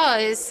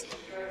realize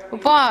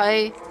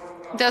why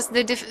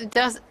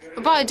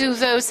do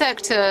those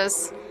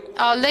actors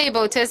are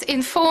labeled as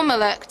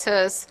informal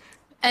actors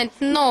and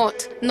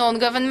not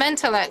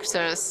non-governmental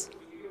actors.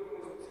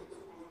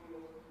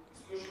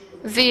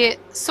 The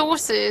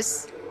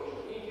sources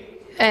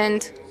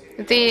and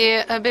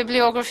the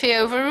bibliography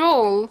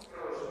overall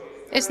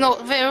is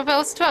not very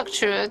well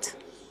structured.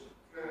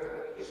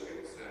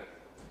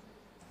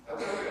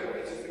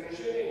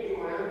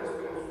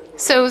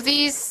 So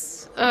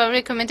these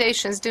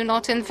recommendations do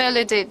not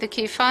invalidate the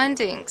key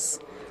findings.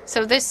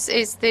 So this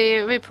is the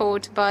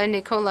report by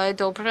Nikolai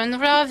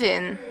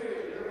Dobran-Ravin.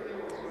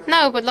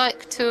 Now I would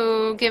like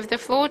to give the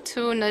floor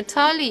to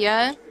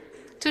Natalia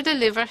to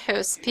deliver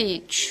her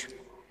speech.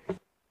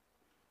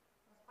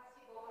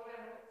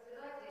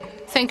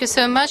 Thank you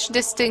so much,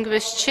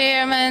 distinguished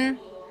Chairman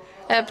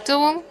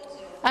Abdul.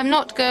 I'm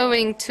not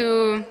going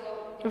to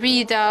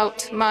read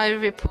out my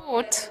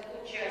report,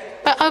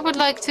 but I would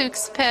like to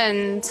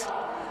expand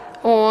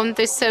on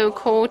the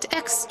so-called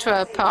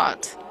extra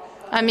part.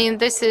 I mean,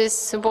 this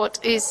is what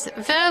is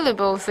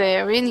valuable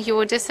there in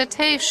your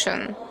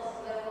dissertation.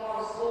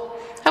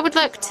 I would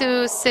like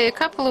to say a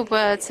couple of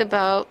words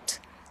about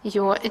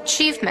your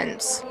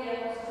achievements.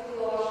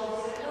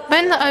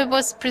 When I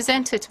was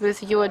presented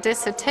with your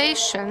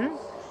dissertation,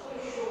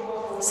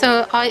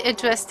 so I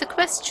addressed the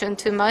question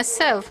to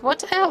myself,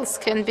 what else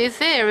can be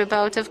there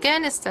about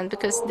Afghanistan?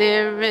 Because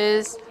there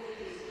is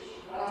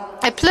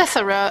a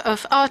plethora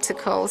of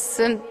articles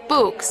and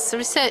books,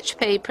 research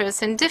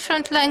papers in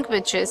different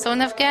languages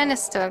on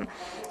Afghanistan.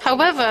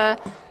 However,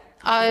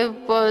 I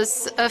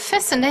was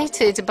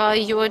fascinated by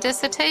your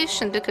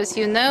dissertation because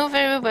you know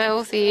very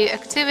well the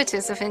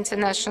activities of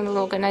international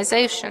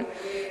organizations,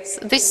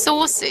 the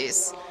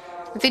sources,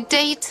 the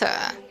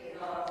data.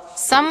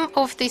 Some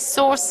of these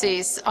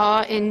sources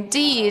are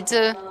indeed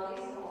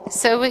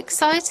so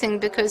exciting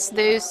because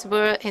those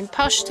were in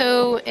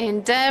Pashto,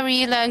 in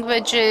Dari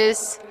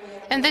languages,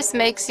 and this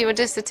makes your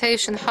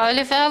dissertation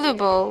highly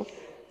valuable.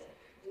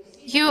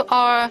 You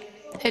are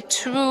a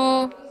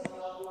true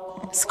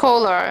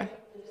scholar.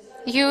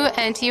 You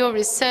and your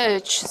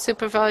research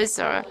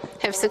supervisor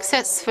have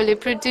successfully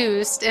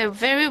produced a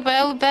very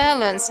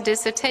well-balanced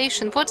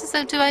dissertation. What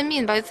do I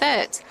mean by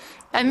that?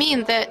 I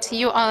mean that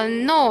you are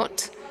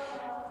not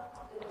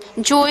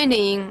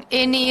joining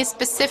any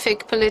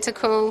specific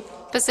political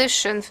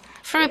position.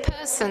 For a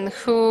person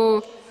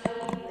who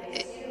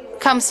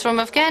comes from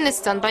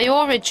Afghanistan by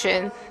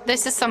origin,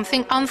 this is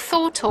something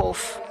unthought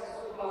of.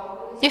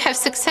 You have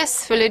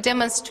successfully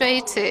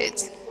demonstrated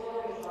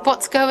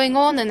what's going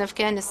on in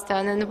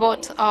Afghanistan and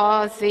what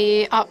are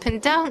the up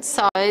and down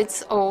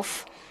sides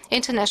of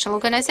international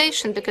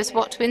organization, because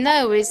what we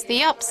know is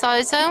the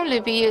upsides only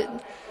be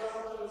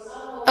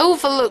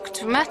overlooked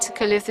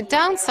dramatically the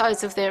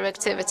downsides of their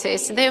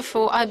activities.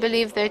 Therefore, I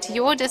believe that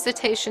your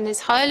dissertation is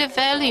highly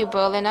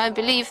valuable, and I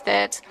believe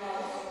that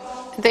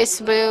this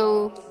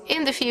will,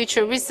 in the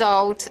future,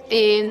 result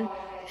in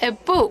a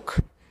book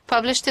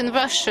published in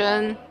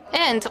Russian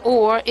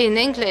and/or in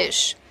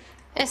English.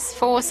 As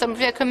for some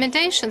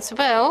recommendations,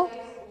 well,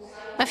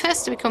 my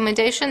first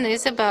recommendation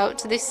is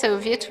about the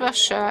Soviet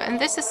Russia, and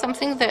this is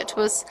something that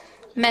was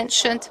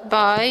mentioned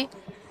by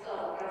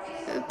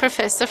a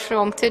professor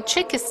from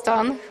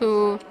Tajikistan,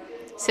 who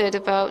said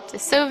about the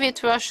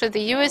Soviet Russia,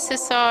 the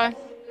USSR.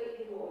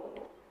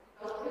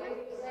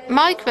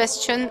 My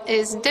question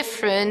is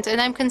different, and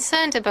I'm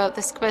concerned about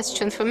this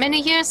question for many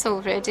years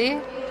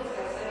already.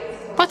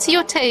 What's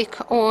your take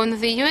on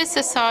the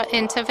USSR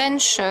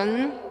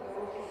intervention?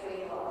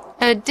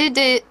 Did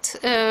it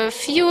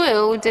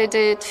fuel, did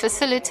it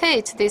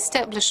facilitate the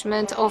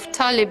establishment of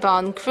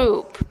Taliban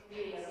group?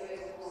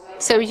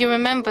 So you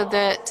remember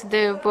that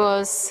there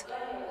was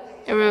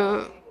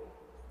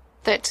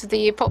that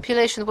the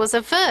population was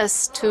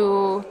averse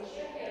to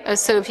a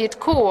Soviet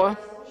core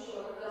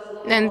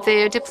and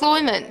their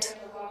deployment.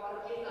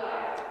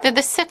 Then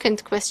the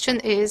second question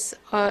is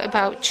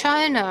about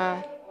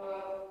China.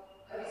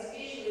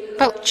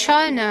 Well,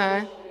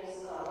 China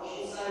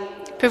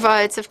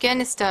provides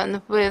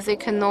Afghanistan with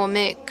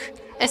economic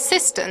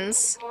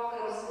assistance.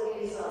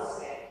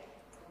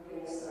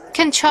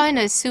 Can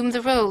China assume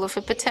the role of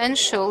a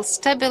potential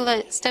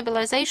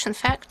stabilization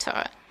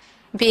factor,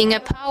 being a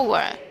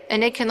power,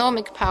 an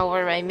economic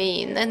power, I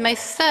mean? And my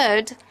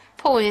third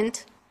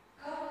point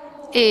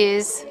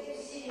is,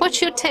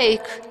 what's your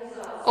take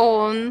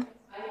on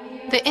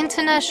the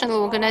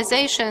international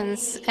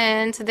organizations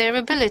and their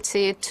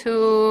ability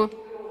to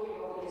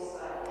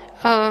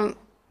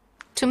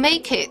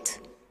make it,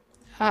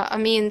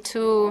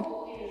 to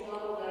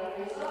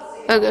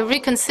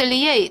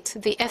reconciliate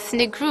the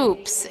ethnic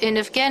groups in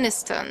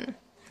Afghanistan?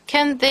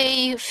 Can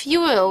they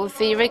fuel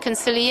the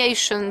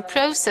reconciliation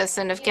process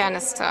in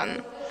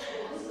Afghanistan?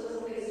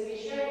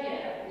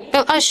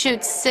 Well, I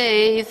should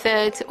say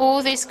that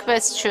all these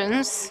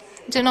questions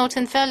do not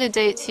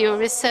invalidate your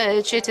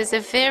research. It is a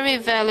very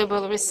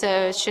valuable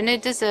research, and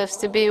it deserves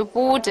to be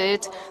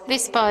awarded,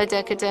 despite the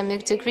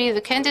academic degree,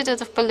 the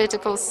candidate of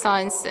political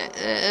sciences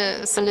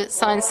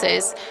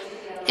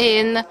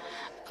in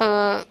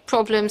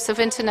problems of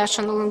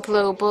international and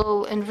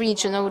global and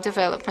regional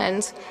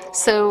development.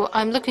 So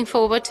I'm looking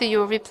forward to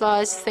your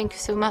replies. Thank you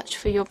so much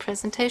for your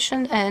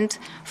presentation and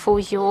for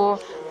your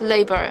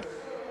labor.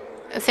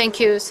 Thank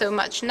you so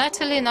much,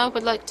 Natalie. Now I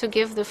would like to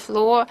give the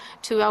floor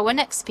to our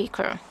next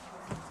speaker.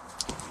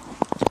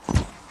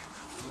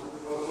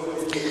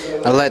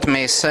 Let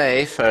me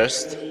say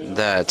first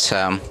that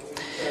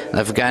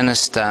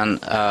Afghanistan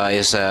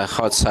is a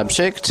hot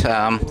subject,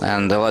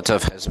 and a lot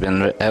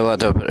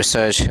of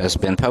research has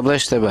been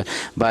published.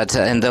 But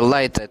in the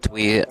light that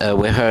we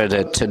heard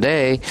it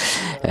today,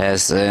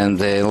 as in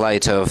the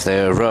light of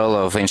the role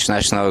of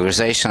international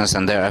organizations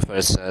and their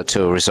efforts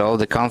to resolve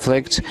the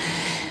conflict,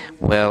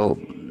 well,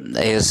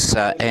 is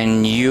a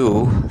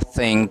new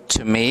thing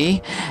to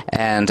me,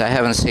 and I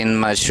haven't seen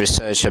much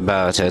research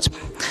about it.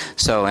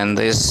 So in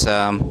this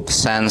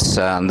sense,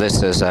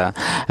 this is a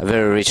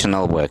very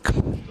original work.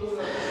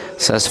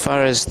 So as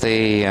far as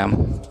the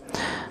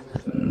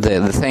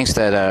things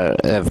that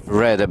I've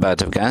read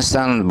about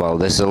Afghanistan, well,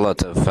 there's a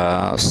lot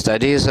of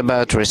studies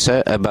about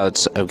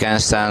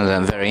Afghanistan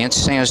and very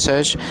interesting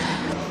research.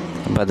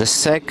 But the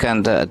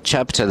second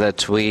chapter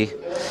that we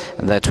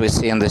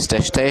see in this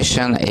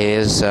dissertation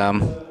is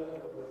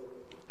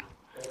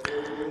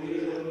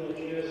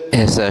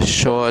a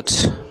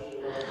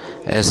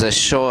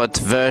short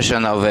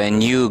version of a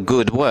new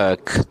good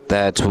work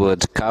that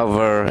would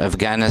cover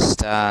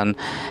Afghanistan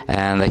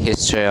and the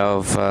history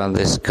of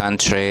this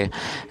country,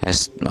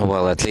 as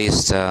well, at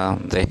least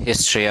the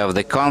history of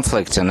the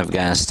conflict in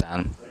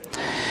Afghanistan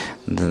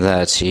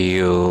that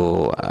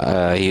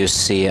you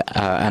see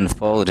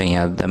unfolding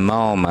at the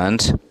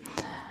moment,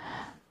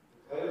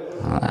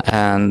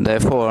 and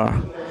therefore,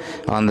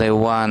 on the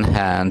one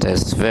hand,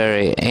 it's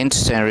very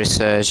interesting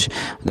research,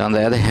 but on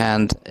the other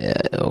hand,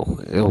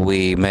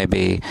 we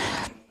maybe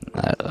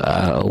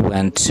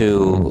went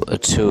too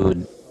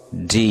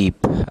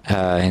deep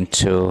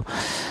into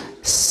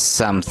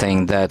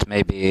something that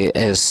maybe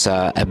is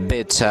a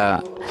bit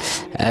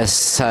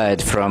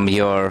aside from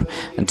your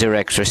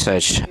direct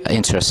research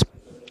interests.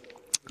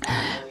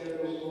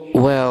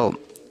 Well,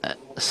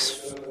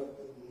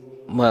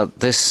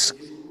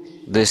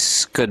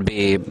 this could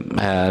be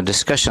a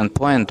discussion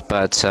point,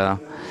 but I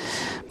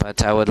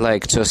would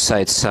like to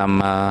cite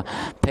some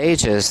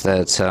pages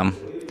that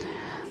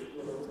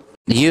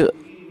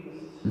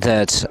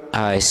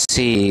I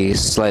see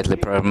slightly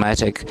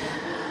problematic.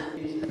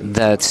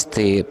 That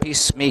the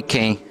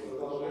peacemaking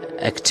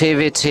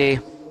activity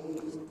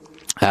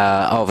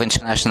of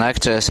international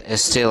actors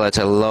is still at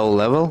a low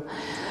level,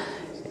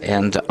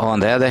 and on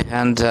the other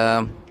hand,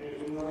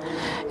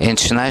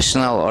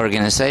 international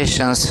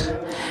organizations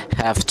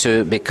have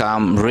to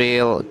become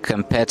real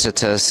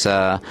competitors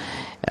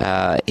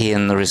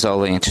in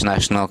resolving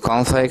international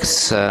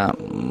conflicts.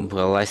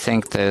 Well, I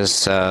think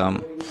there's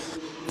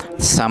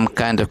some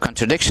kind of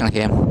contradiction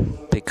here,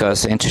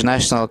 because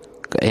international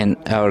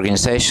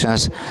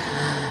organizations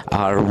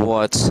are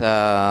what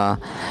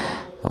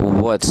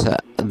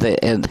they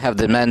have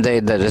the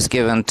mandate that is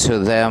given to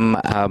them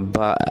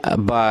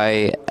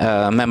by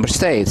member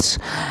states,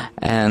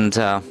 and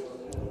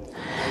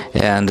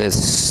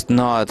it's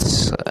not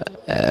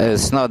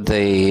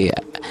the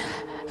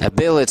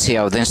ability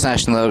of the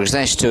international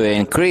organization to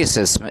increase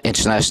its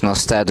international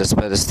status,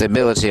 but it's the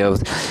ability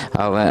of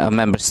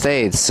member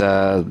states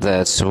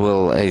that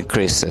will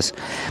increase this.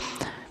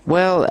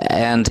 Well,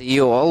 and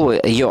you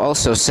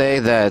also say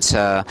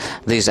that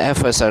these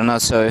efforts are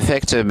not so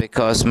effective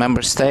because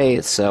member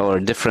states or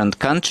different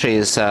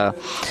countries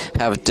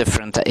have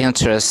different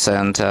interests,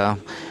 and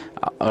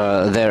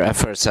their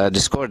efforts are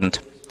discordant.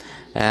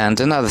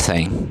 And another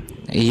thing,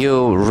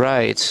 you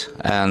write,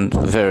 and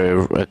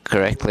very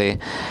correctly,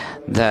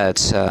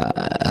 that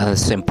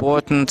it's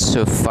important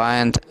to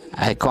find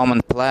a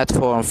common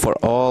platform for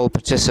all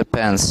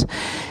participants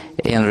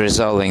in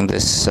resolving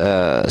this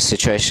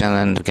situation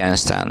in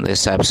Afghanistan.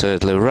 This is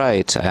absolutely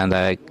right, and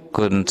I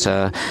couldn't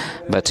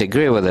but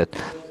agree with it.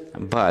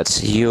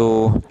 But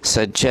you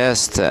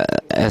suggest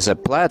as a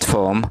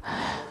platform,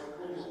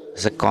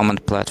 as a common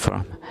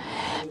platform,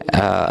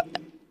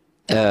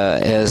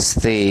 is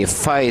the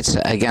fight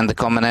against the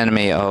common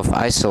enemy of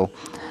ISIL,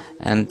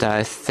 and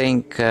I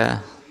think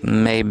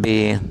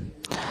maybe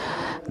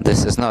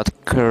this is not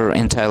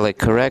entirely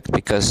correct,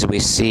 because we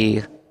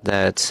see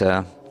that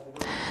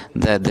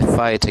that the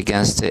fight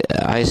against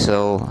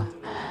ISIL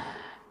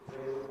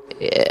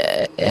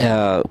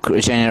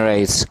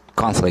generates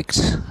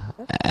conflict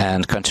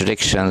and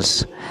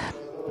contradictions,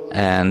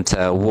 and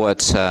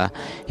what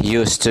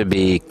used to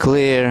be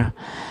clear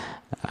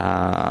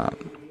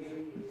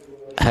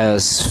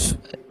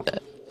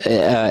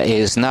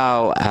is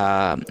now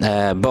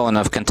a bone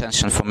of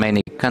contention for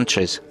many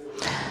countries.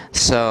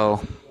 So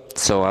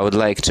I would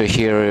like to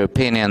hear your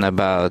opinion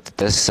about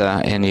this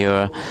in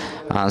your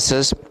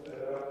answers.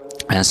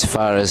 As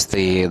far as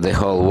the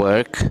whole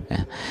work,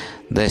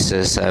 this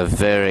is a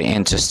very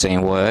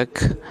interesting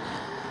work,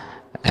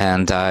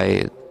 and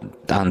I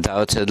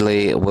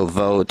undoubtedly will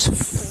vote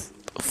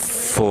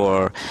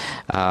for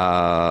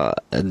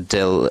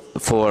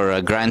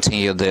granting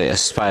you the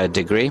aspired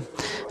degree.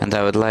 And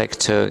I would like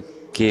to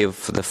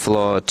give the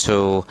floor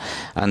to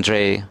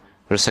Andrei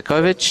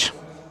Rusakovich,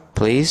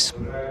 please.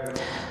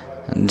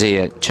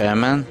 Dear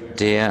Chairman,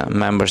 dear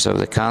members of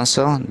the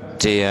Council,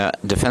 dear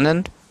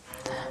defendant,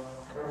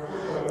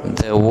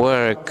 the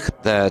work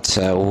that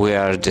we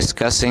are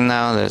discussing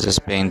now, that is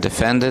being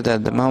defended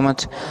at the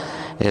moment,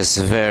 is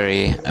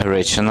very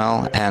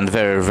original and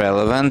very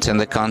relevant in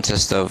the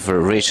context of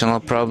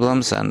regional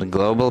problems and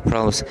global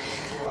problems,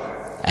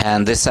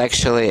 and it's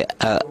actually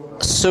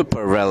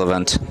super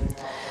relevant.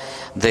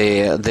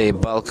 The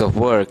bulk of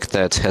work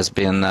that has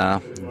been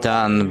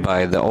done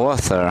by the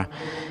author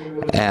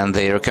and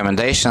the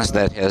recommendations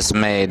that he has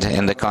made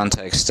in the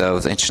context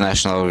of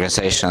international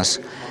organizations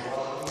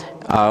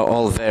are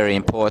all very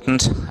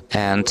important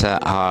and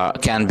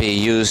can be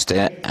used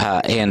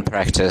in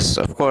practice.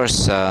 Of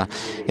course,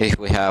 if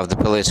we have the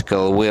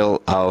political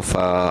will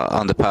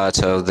on the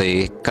part of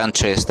the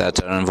countries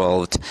that are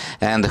involved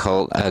and the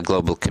whole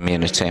global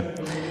community.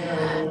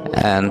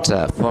 And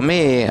for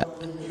me,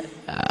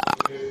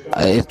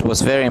 it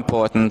was very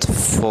important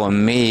for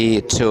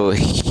me to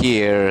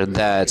hear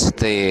that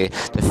the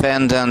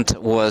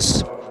defendant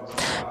was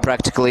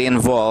practically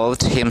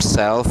involved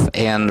himself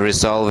in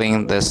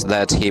resolving this,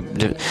 that he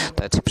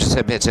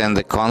participated in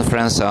the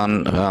conference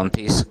on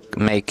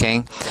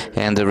peacemaking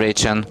in the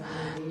region,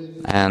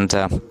 and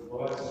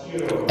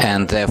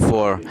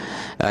therefore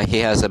he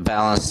has a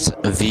balanced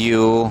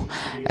view,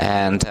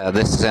 and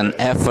this is an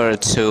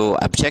effort to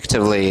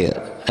objectively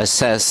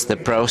assess the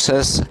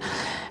process,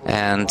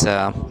 and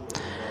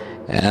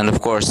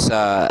of course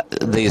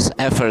these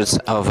efforts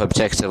of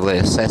objectively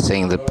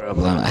assessing the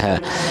problem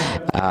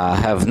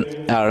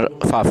are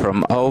far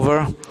from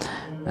over.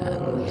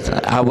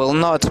 I will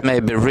not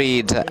maybe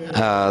read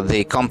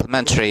the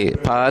complementary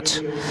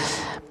part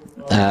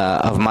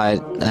of my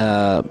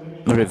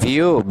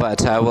review,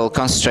 but I will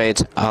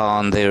concentrate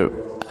on the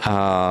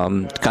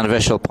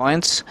controversial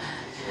points.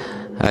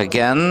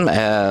 Again,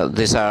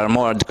 these are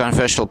more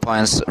controversial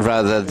points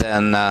rather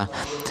than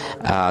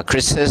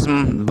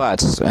criticism,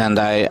 and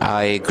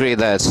I agree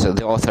that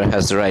the author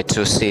has the right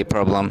to see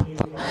problem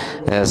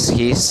as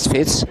he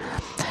fits.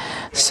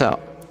 So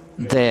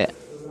the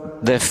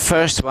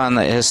first one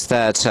is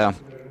that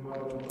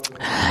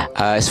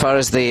as far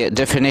as the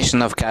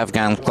definition of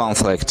Afghan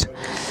conflict,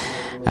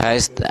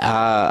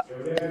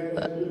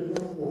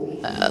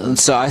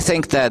 so I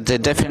think that the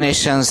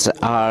definitions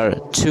are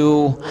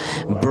too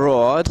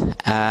broad,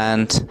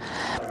 and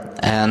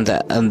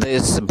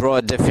these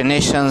broad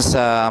definitions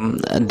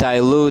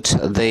dilute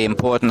the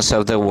importance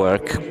of the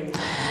work.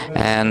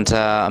 and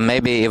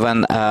maybe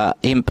even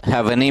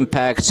have an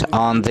impact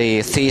on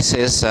the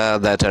theses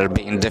that are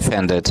being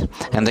defended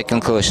and the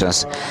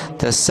conclusions.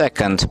 The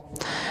second,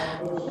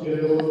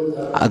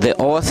 the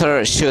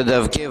author should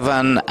have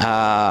given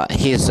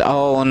his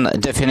own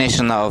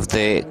definition of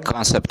the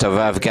concept of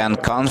Afghan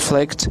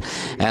conflict,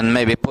 and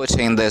maybe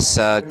putting this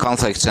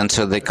conflict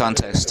into the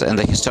context, in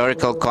the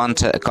historical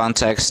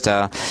context,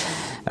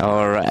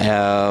 or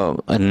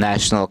a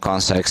national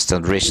context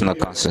and regional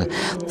context.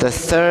 The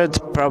third,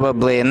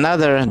 probably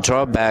another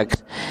drawback,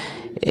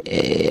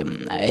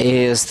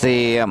 is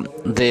the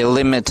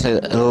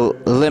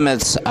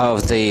limits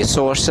of the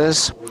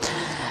sources,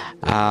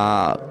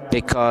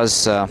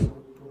 because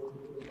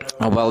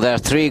well, there are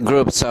three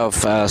groups of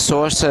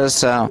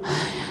sources.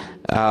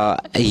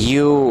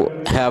 You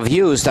have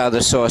used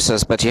other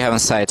sources, but you haven't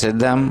cited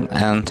them,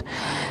 and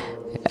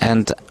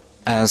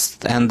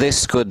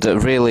this could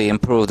really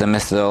improve the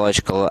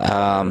methodological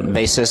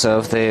basis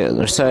of the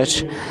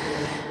research.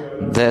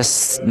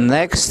 This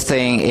next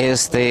thing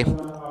is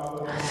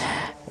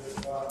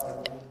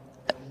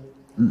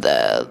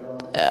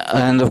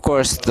and of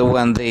course,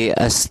 when the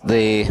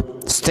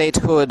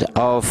statehood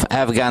of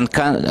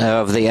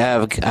the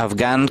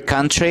Afghan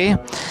country,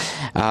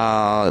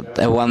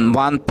 when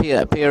one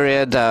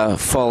period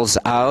falls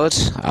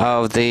out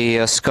of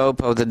the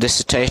scope of the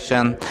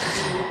dissertation,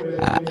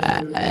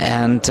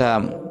 and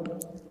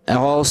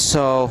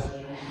also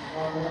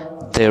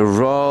the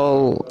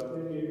role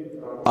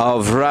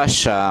of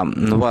Russia.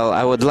 Well,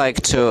 I would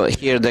like to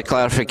hear the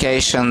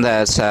clarification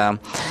that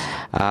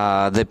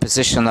the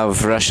position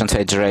of Russian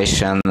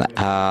Federation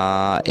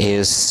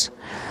is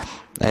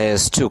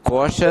too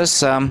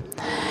cautious, and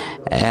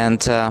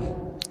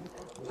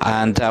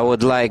I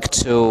would like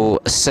to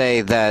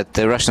say that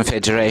the Russian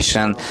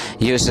Federation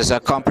uses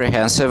a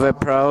comprehensive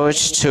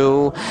approach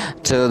to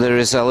the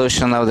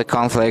resolution of the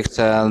conflict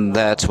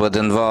that would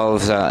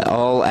involve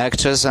all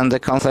actors in the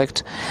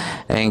conflict.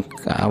 And,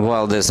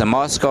 well, there's a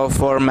Moscow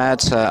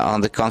format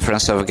on the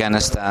Conference of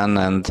Afghanistan,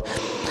 and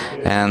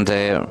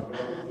the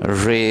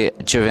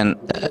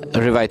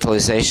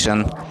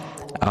revitalization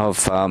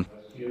of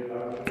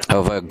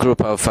a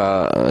group of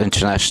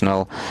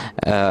international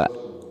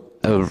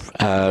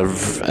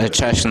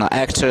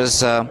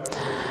actors,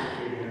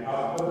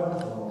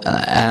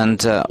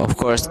 and of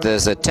course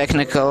there's a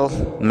technical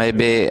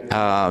maybe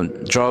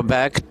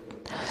drawback.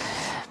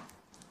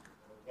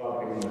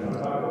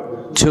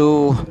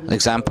 Two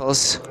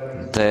examples,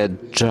 the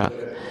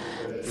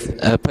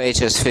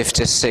pages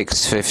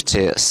 56,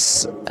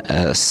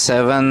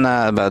 57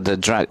 about the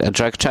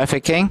drug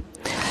trafficking,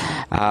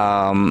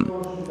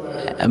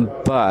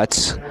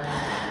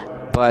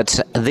 but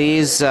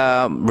these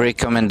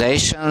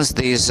recommendations,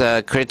 these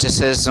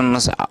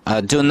criticisms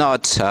do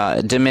not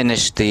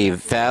diminish the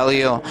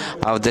value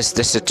of this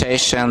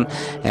dissertation,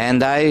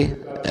 and I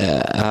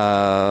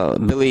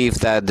believe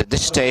that the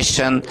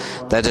dissertation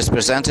that is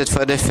presented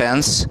for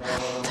defense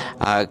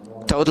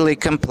totally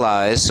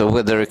complies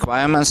with the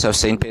requirements of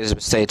St.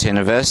 Petersburg State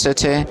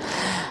University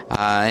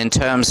in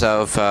terms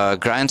of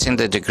granting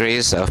the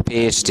degrees of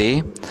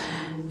PhD,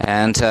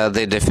 and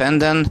the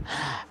defendant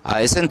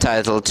is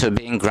entitled to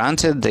being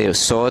granted the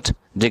sought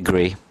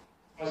degree.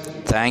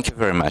 Thank you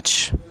very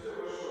much.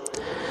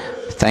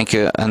 Thank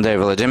you, Andrei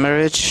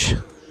Vladimirovich.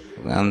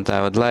 And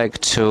I would like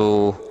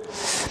to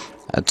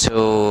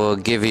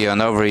give you an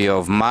overview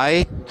of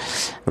my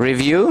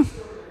review.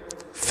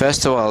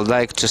 First of all, I'd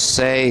like to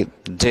say,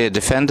 dear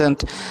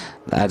defendant,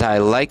 that I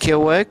like your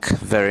work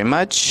very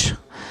much,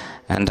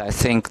 and I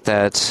think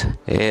that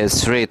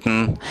it's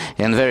written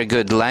in very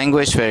good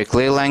language, very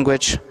clear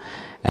language,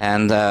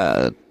 and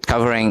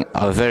covering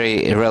a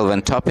very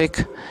relevant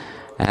topic,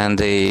 and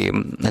the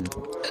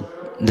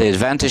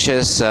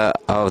advantages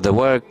of the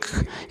work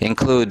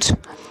include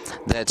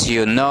that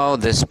you know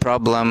this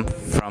problem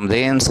from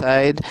the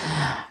inside,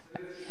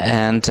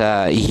 and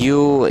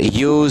you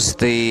use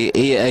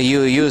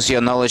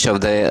your knowledge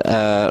of the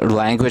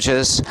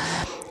languages,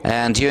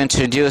 and you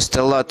introduced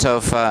a lot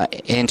of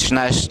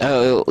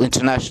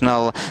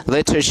international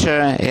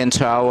literature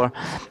into our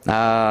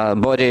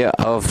body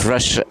of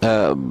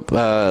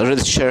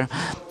literature.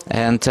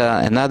 And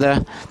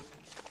another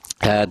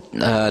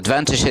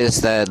advantage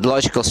is the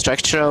logical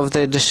structure of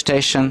the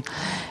dissertation,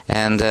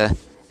 and the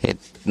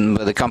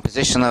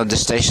composition of the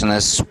dissertation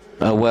is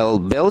well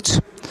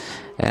built.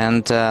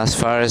 And as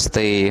far as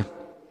the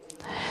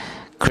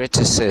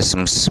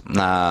criticisms,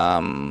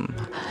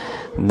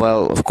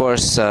 well, of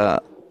course,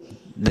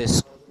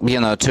 this,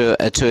 to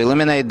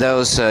eliminate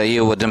those,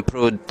 you would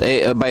improve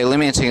by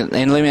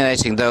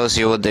eliminating those,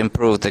 you would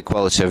improve the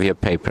quality of your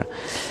paper.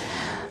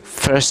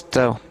 First,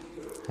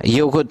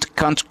 you would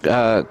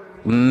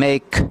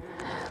make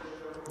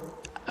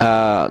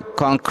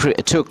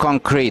too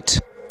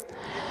concrete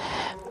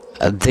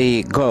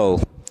the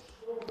goal.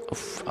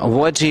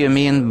 What do you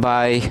mean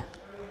by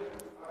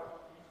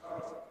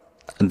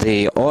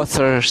the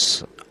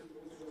authors?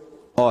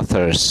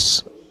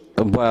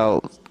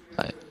 Well,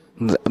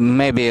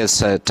 maybe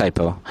it's a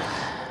typo.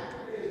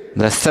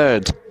 The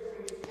third,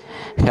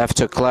 have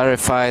to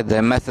clarify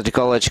the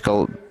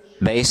methodological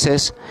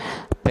basis.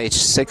 Page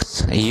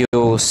 6, you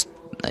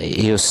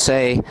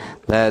say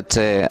that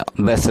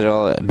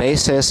methodological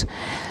basis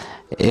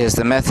is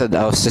the method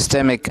of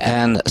systemic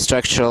and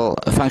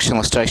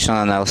functional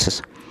structural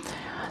analysis.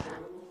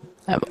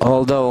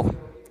 Although,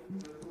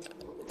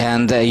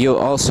 and you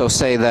also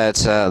say that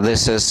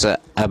this is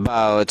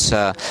about,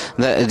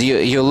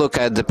 you look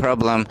at the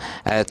problem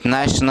at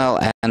national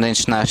and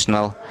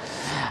international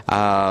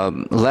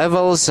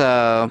levels,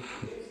 and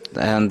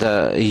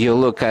you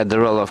look at the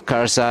role of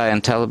Karzai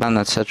and Taliban,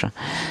 etc.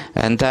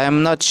 And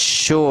I'm not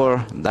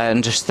sure I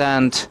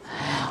understand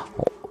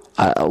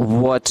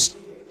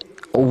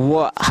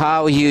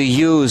how you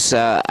use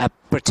a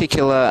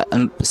particular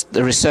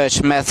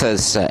research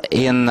methods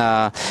in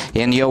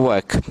your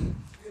work.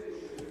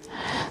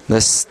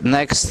 This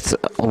next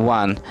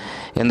one,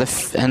 in the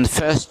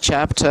first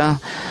chapter,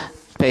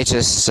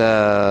 pages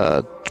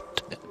 12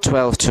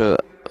 to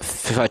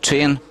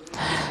 14,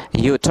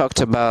 you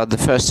talked about the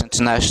first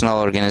international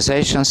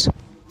organizations,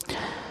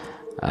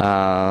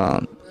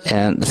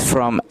 and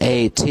from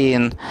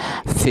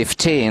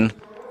 1815,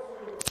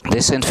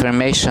 this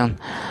information,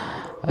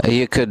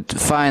 you could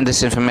find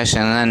this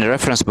information in any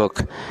reference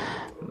book.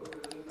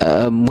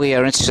 We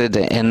are interested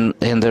in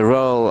the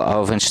role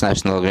of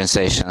international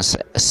organizations.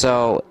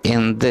 So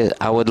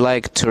I would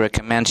like to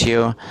recommend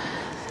you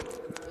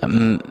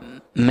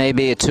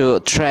maybe to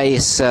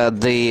trace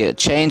the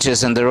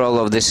changes in the role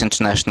of these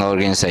international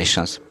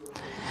organizations,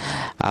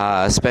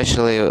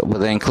 especially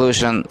with the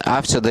inclusion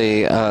after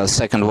the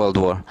Second World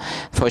War.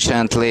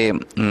 Fortunately,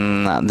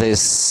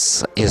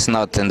 this is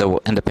not in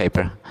the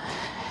paper,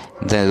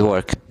 the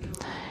work.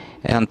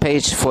 On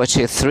page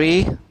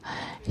 43,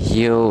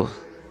 you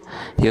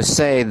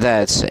say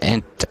that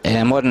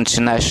in modern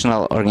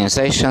international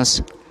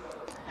organizations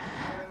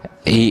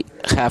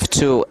have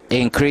to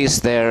increase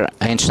their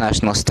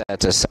international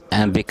status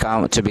and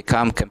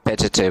become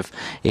competitive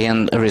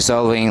in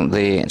resolving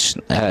the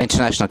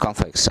international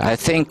conflicts. I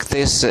think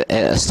this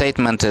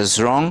statement is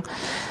wrong,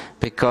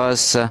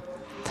 because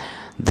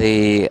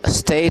the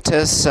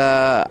status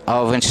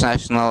of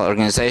international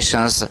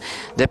organizations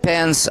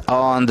depends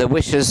on the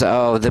wishes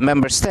of the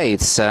member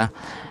states.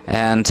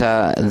 And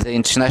the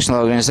international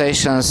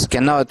organizations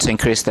cannot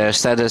increase their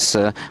status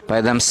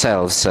by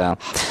themselves.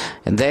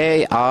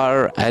 They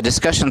are a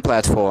discussion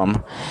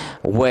platform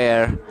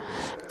where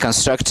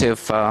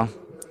constructive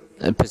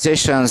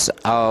positions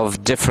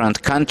of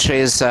different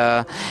countries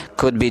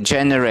could be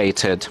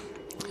generated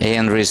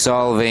in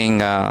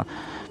resolving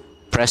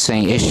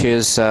pressing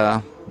issues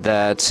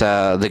that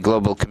the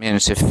global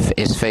community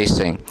is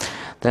facing.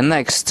 The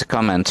next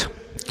comment.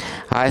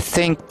 I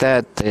think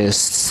that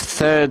this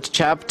third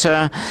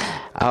chapter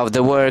of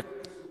the work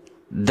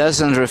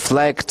doesn't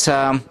reflect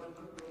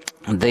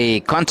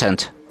the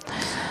content,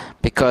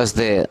 because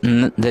the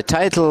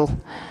title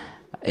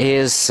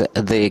is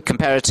the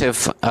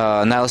comparative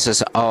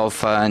analysis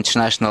of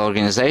international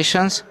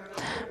organizations,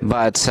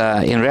 but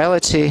in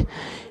reality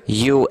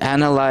you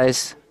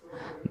analyze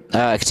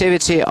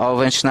activity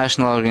of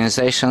international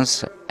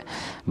organizations,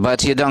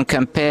 but you don't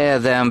compare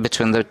them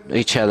between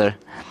each other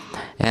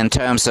in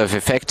terms of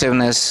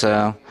effectiveness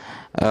of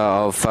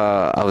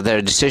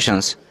their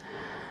decisions.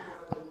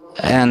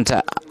 And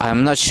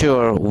I'm not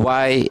sure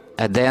why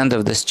at the end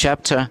of this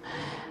chapter,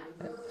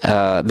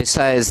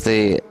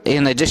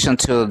 in addition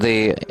to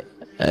the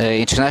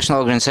international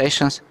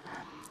organizations,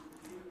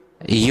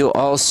 you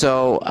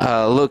also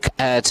look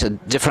at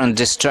different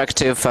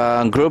destructive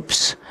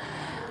groups.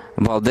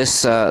 Well,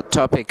 this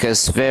topic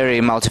is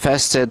very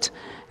multifaceted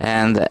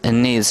and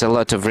needs a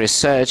lot of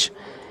research,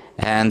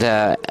 and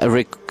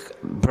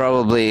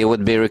probably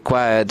would be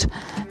required,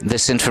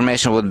 this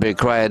information would be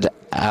required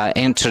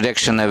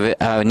introduction of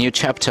a new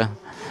chapter,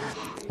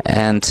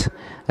 and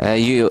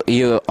you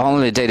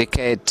only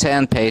dedicate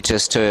 10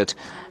 pages to it,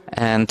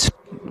 and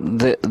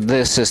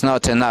this is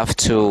not enough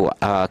to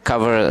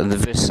cover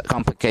this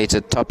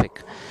complicated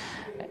topic.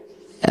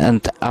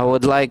 And I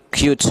would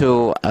like you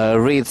to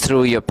read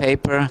through your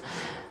paper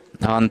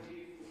on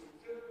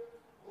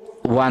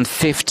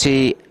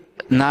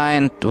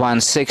 159,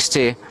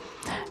 160.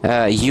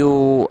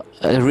 You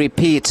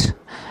repeat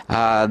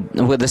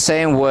with the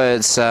same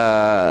words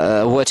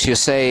what you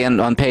say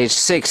on page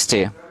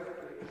 60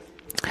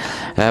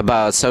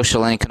 about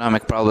social and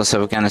economic problems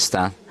of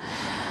Afghanistan.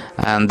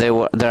 And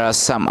there are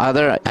some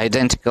other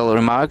identical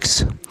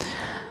remarks,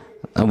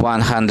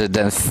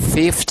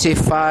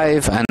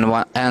 155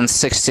 and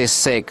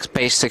 66,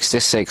 page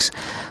 66,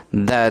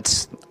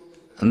 that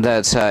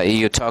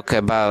you talk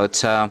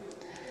about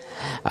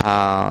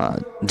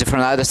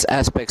different other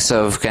aspects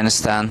of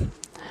Afghanistan.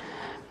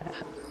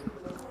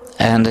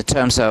 And in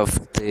terms of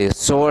the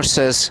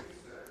sources,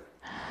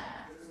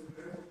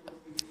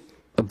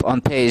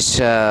 on page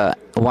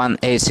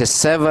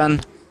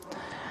 187,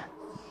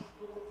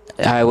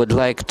 I would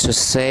like to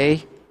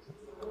say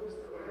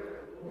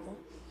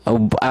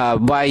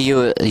why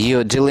you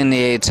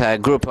delineate a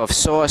group of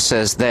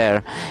sources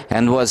there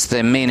and what's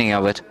the meaning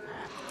of it.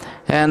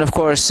 And of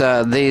course,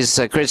 these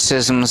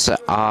criticisms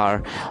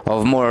are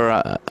of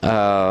more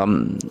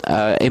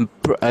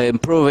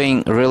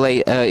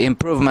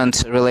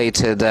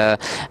improvement-related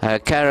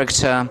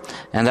character,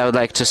 and I would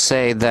like to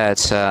say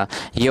that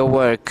your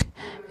work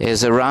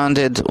is a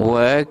rounded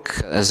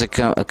work, as a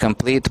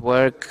complete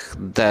work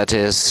that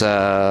is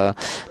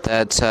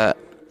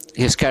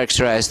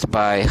characterized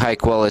by high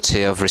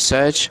quality of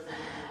research,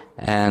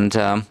 and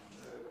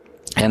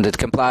it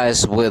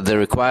complies with the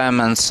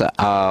requirements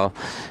of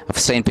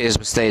St.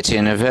 Petersburg State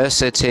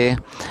University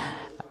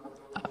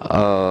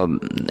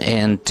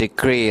in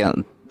Decree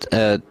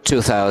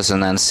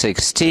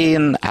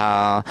 2016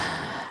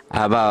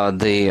 about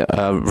the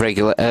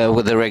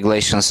with the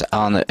regulations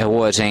on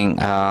awarding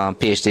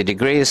PhD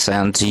degrees,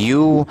 and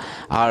you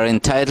are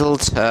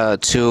entitled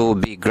to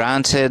be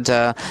granted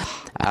a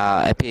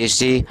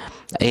PhD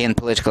in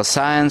political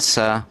science.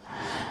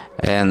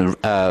 And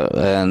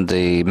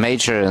the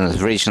major and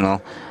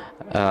regional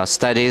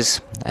studies,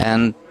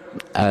 and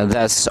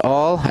that's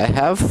all I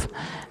have.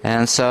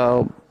 And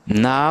so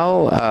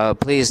now,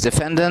 please,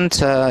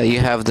 defendant,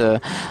 you have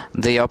the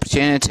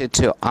opportunity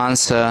to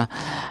answer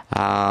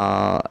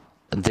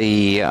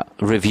the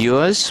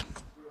reviewers.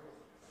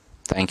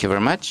 Thank you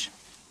very much.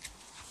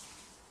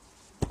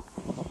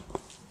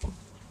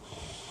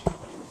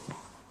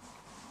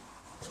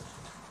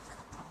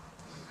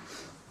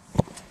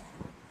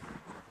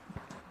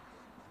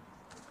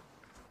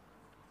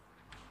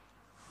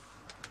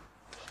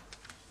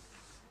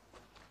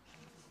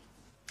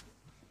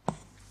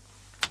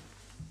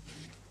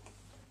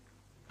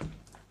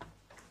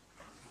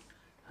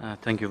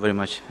 Thank you very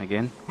much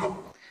again.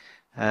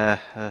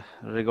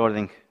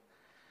 Regarding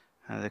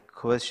the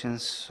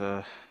questions,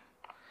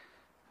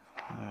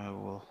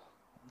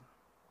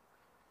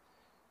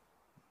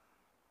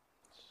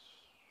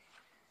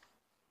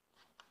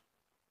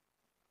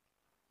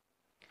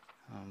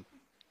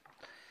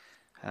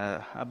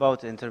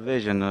 about the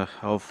intervention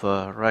of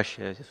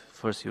Russia,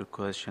 first your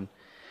question,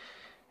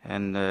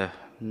 in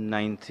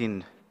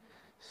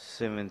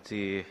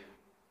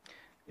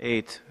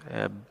 1978,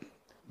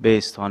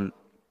 based on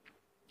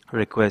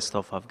request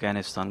of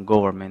Afghanistan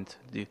government,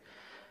 the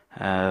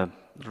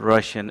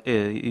Russian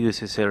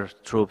USSR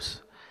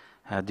troops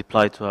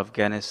deployed to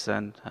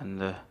Afghanistan,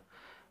 and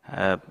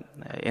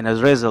in a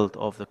result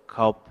of the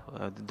coup,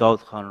 the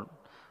Daud Khan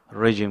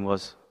regime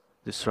was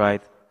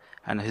destroyed,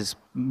 and his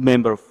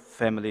member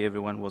family,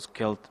 everyone was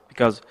killed,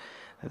 because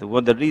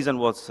what the reason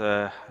was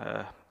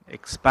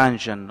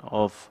expansion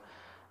of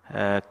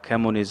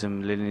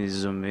communism,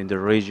 Leninism in the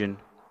region,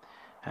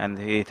 and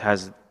it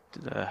has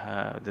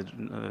the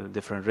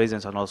different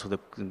reasons, and also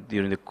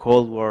during the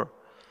Cold War.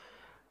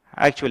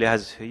 Actually,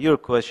 as your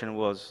question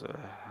was,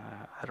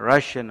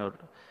 Russian or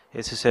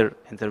USSR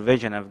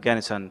intervention in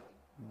Afghanistan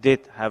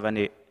did have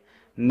any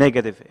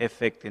negative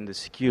effect in the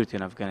security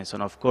in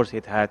Afghanistan. Of course,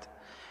 it had.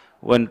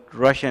 When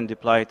Russian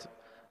deployed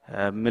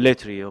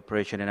military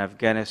operation in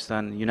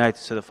Afghanistan, United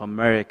States of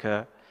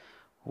America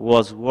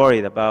was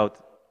worried about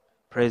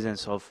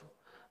presence of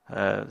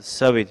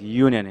Soviet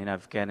Union in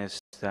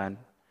Afghanistan,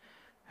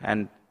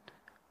 and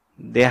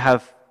they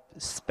have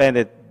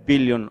spent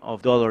billions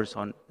of dollars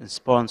on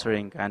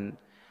sponsoring and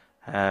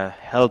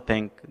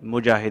helping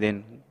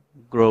Mujahideen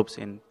groups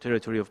in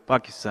territory of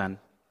Pakistan.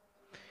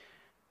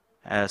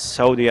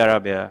 Saudi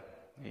Arabia,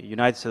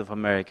 United States of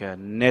America,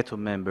 NATO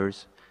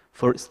members,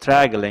 for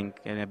struggling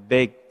in a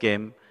big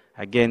game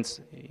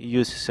against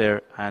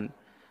USSR and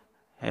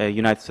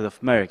United States of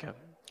America.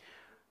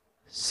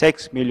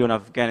 6 million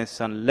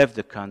Afghanistan left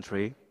the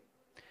country,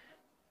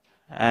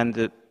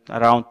 and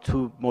around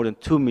more than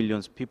 2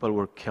 million people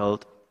were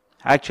killed.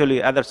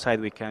 Actually, other side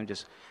we can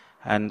just,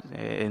 and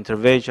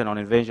intervention on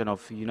invasion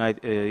of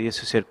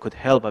USSR could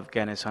help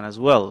Afghanistan as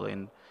well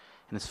in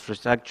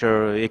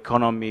infrastructure,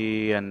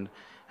 economy, and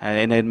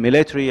in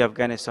military.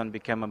 Afghanistan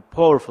became a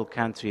powerful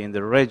country in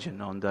the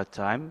region on that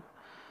time.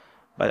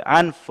 But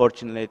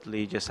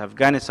unfortunately, just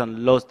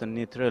Afghanistan lost the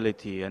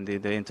neutrality, and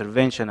the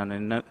intervention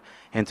and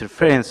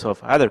interference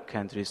of other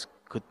countries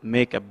could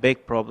make a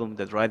big problem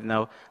that right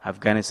now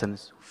Afghanistan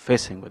is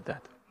facing with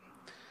that.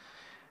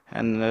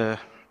 And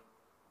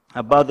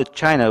about the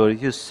China, or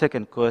your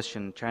second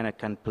question, China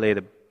can play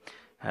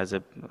as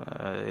a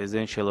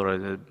essential or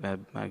a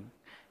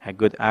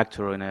good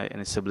actor in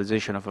a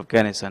stabilization of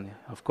Afghanistan.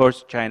 Of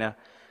course, China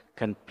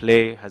can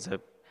play as an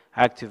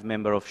active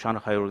member of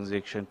Shanghai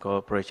Organization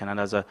Cooperation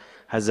and as a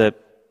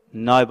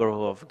neighbor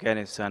of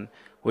Afghanistan,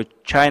 which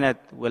China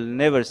will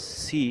never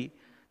see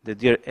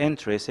their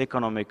interest,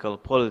 economical,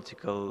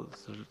 political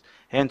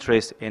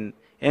interest in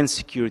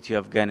insecurity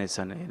of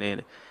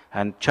Afghanistan.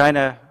 And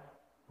China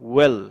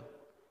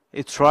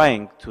is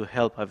trying to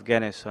help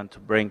Afghanistan to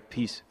bring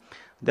peace.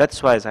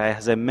 That's why,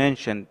 as I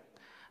mentioned,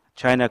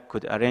 China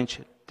could arrange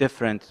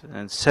different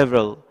and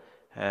several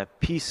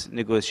peace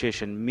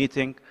negotiation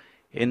meetings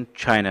in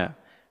China,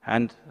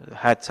 and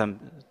had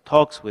some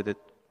talks with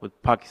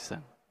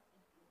Pakistan.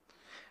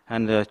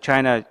 And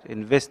China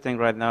investing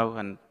right now,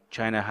 and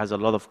China has a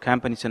lot of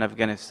companies in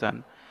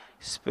Afghanistan.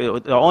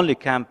 the only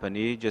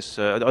company,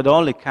 the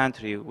only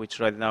country which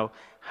right now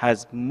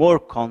has more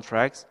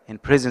contracts in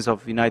presence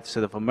of United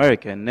States of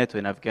America and NATO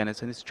in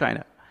Afghanistan is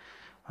China.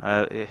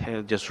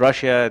 Just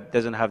Russia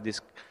doesn't have this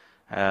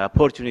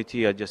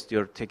opportunity, or just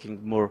you're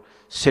taking more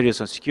serious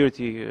on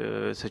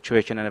security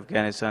situation in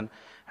Afghanistan,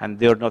 and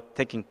they're not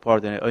taking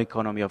part in the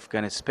economy of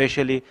Afghanistan,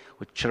 especially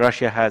which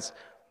Russia has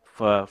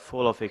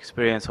full of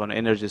experience on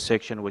energy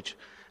section, which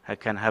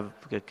can have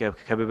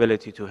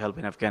capability to help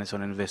in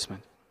Afghanistan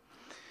investment.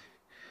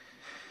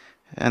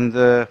 And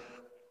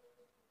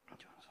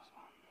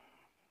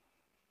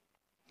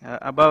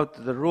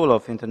about the role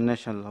of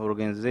international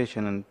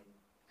organization and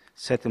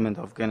settlement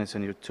of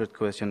Afghanistan, your third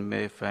question,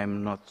 if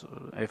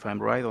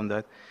I'm right on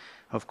that.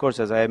 Of course,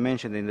 as I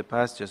mentioned in the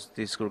past, just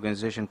this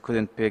organization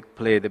couldn't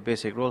play the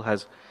basic role.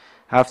 Has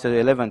after the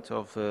 11th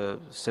of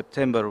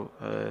September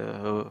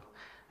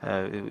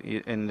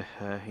in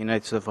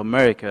United States of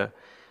America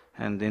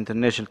and the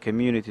international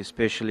community,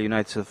 especially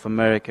United States of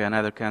America and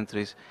other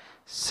countries,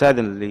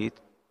 suddenly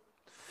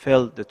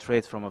felt the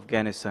threat from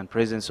Afghanistan,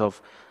 presence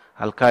of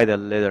Al-Qaeda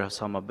leader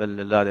Osama bin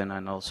Laden,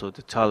 and also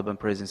the Taliban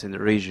presence in the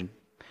region.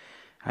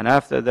 And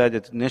after that,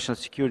 the National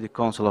Security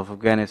Council of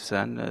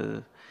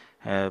Afghanistan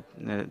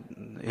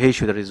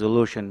issued a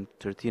resolution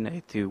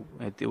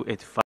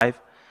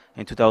 1385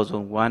 in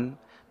 2001,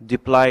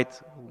 deployed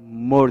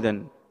more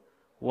than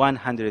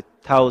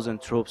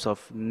 100,000 troops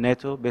of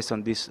NATO based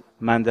on this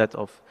mandate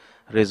of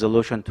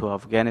resolution to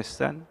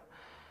Afghanistan.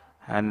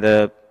 And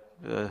the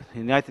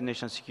United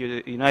Nations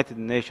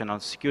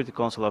Security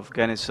Council of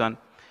Afghanistan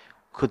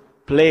could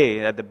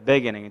play at the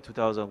beginning in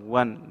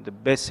 2001 the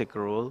basic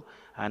role,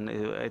 and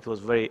it was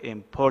very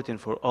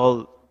important for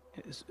all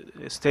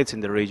states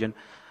in the region.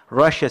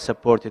 Russia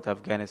supported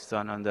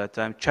Afghanistan at that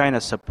time. China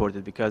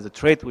supported, because the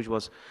threat which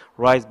was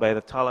raised by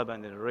the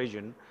Taliban in the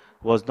region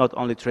was not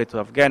only threat to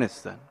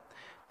Afghanistan.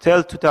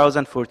 Till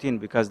 2014,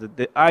 because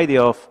the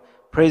idea of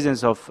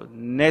presence of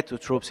NATO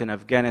troops in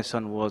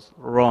Afghanistan was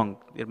wrong.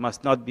 There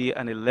must not be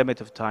any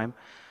limit of time.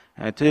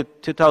 Till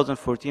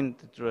 2014,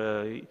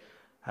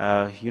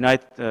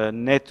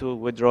 NATO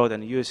withdrew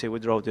and USA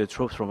withdrew their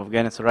troops from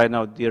Afghanistan. Right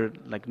now, there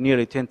like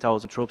nearly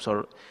 10,000 troops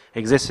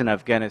exist in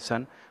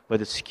Afghanistan, but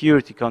the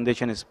security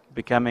condition is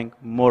becoming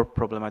more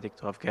problematic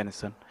to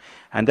Afghanistan.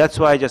 And that's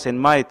why, just in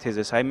my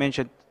thesis, I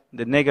mentioned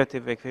the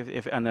negative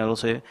and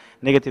also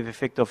negative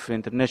effect of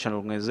international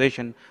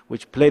organization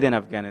which played in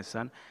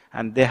Afghanistan,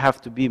 and they have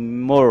to be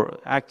more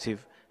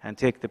active and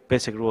take the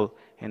basic role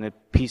in a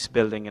peace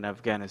building in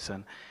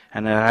Afghanistan.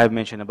 And I have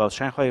mentioned about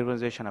Shanghai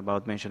Organization,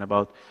 mentioned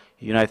about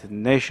United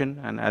Nations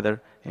and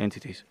other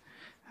entities.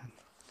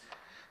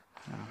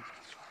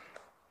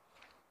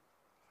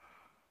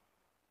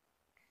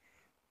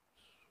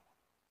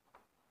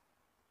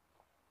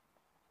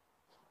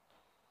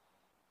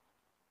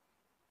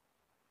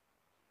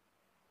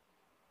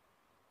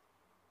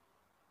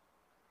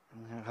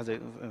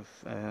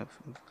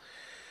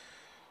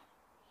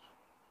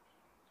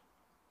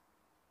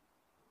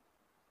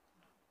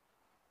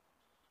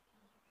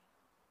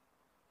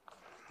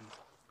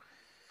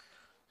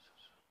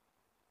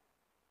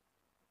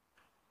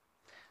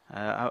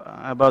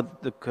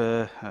 About the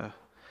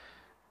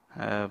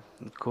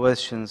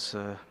questions,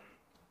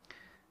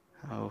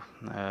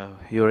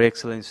 Your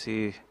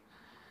Excellency,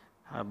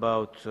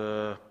 about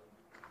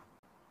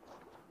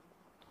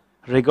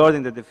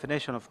regarding the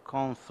definition of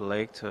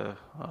conflict,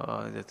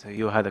 that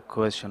you had a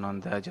question on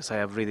that. Just I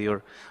have read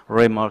your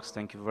remarks.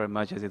 Thank you very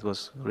much, as it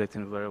was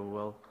written very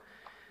well.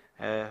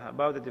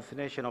 About the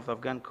definition of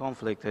Afghan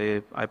conflict,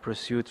 I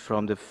pursued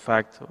from the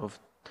fact of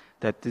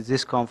that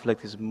this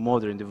conflict is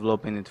modern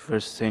development in the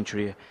first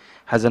century,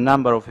 has a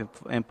number of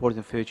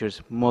important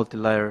features,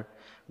 multi-layer,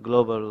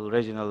 global,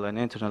 regional, and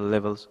internal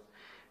levels,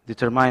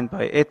 determined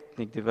by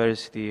ethnic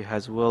diversity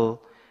as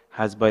well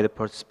as by the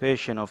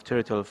participation of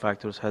territorial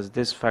factors, as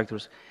these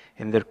factors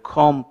in their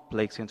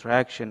complex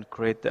interaction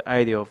create the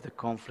idea of the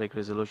conflict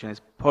resolution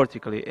is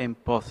particularly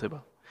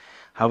impossible.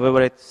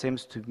 However, it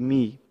seems to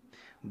me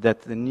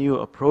that the new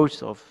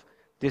approach of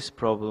this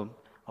problem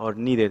are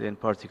needed in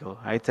particular.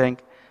 I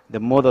think the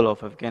model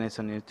of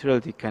Afghanistan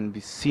neutrality can be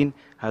seen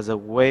as a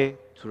way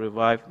to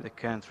revive the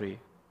country.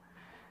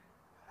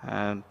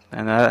 And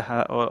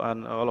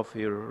all of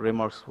your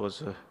remarks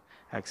was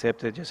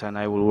accepted, yes, and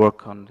I will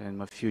work on in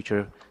my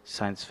future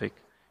scientific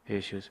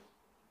issues.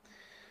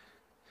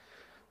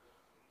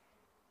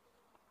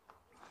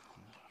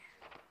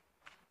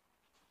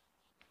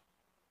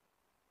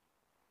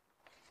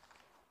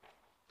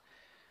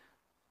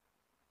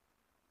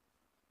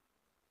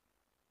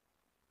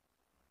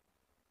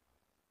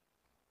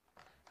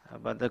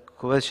 But the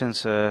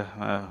questions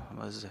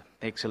was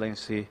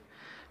Excellency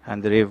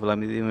Andrei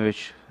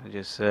Vladimirovich,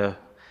 just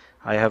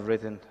I have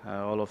written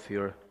all of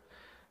your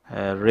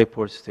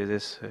reports to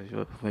this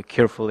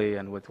carefully,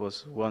 and what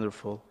was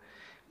wonderful.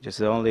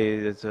 Just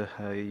only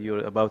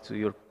about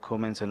your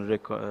comments and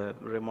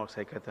remarks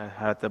I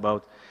had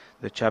about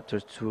the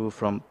chapter 2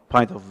 from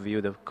point of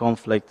view, the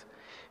conflict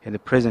in the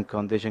present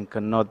condition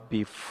cannot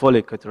be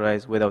fully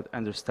categorized without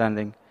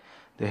understanding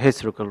the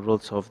historical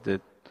roots of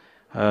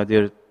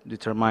they're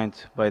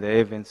determined by the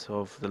events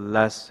of the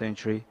last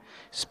century.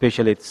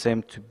 Especially, it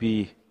seemed to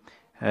be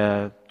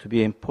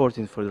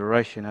important for the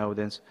Russian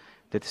audience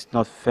that is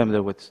not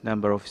familiar with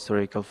number of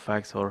historical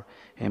facts, or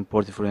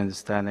important for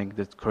understanding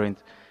the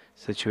current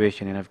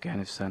situation in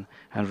Afghanistan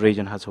and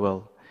region as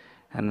well.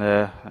 And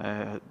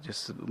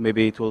just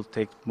maybe it will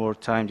take more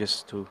time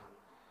just to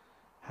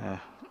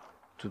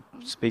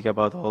speak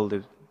about all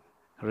the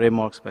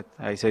remarks, but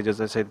I said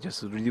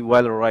just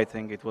while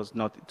writing, it was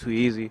not too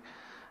easy,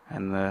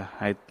 and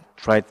I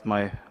tried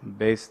my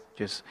best.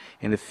 Just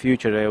in the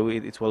future,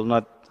 it will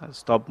not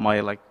stop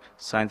my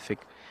scientific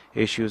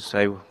issues.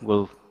 I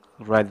will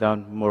write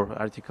down more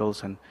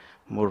articles and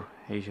more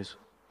issues.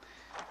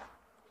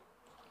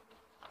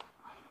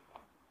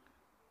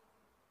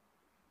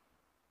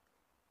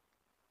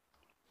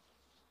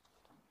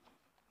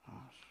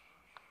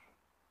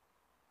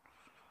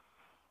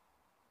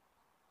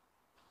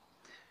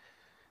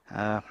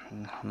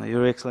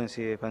 Your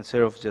Excellency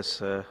Panserov,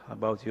 just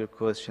about your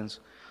questions.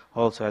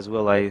 Also, as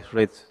well, I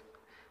read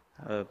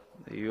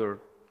your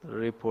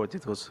report.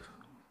 It was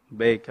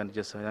big, and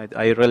just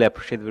I really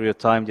appreciate your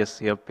time.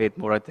 Just you have paid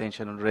more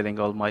attention on reading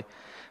all my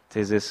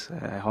thesis.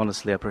 I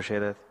honestly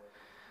appreciate it.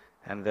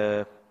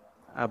 And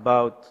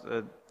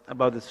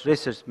about this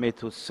research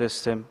method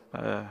system,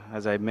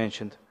 as I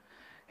mentioned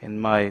in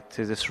my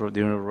thesis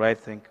during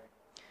writing,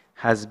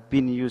 has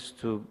been used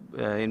to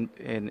in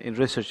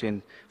research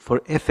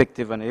for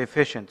effective and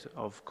efficient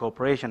of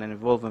cooperation and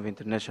involvement of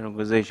international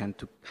organizations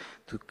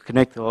to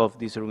connect all of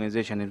these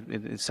organizations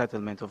in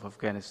settlement of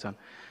Afghanistan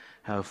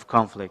of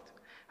conflict,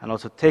 and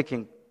also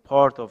taking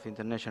part of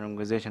international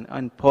organization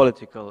and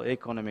political,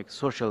 economic,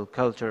 social,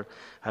 culture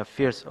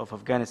affairs of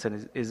Afghanistan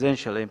is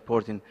essentially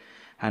important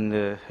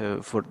and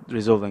for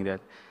resolving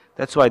that.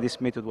 That's why this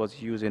method was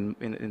used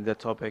in the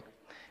topic.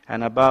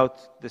 And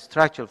about the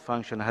structural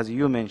function, as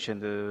you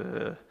mentioned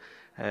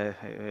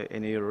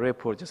in your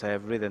report, as I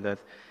have written that,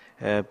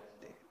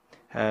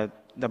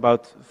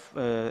 about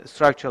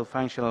structural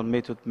functional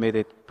method made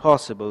it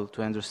possible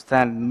to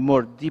understand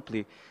more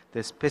deeply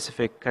the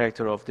specific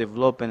character of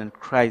development and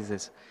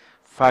crisis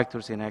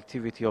factors in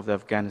activity of the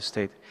Afghan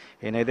state.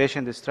 In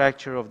addition, the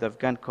structure of the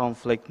Afghan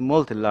conflict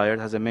multi-layered,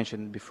 as I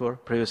mentioned before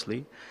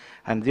previously,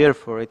 and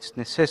therefore it's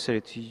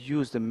necessary to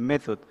use the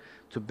method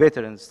to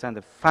better understand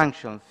the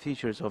functional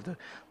features of the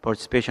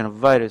participation of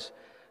various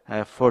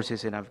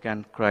forces in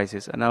Afghan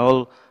crisis. And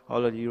all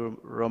of your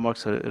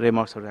remarks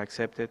are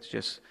accepted.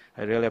 Just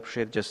I really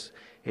appreciate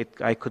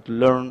I could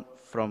learn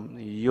from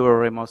your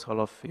remarks,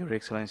 all of your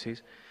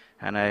excellencies,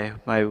 and I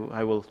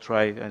will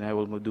try and I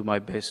will do my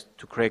best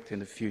to correct in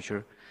the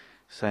future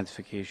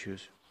scientific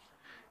issues.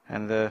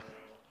 And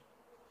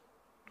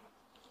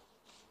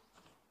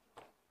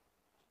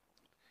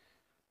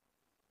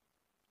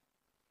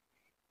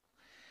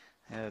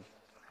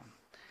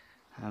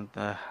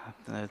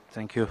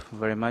thank you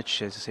very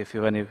much. If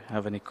you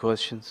have any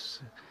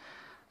questions,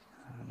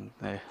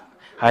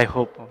 I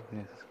hope.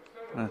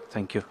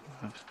 Thank you.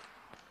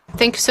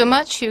 Thank you so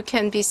much. You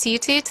can be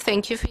seated.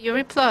 Thank you for your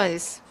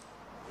replies.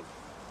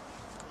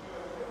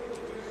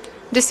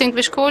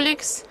 Distinguished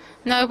colleagues,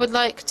 now I would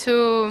like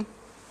to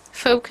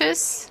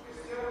focus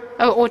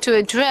or to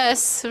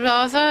address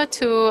rather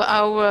to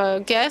our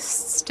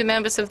guests, to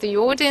members of the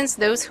audience,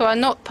 those who are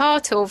not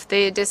part of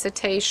the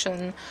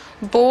dissertation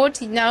board.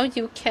 Now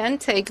you can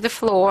take the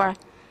floor.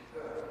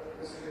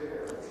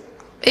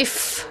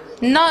 If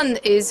none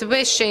is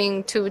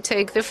wishing to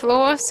take the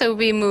floor, so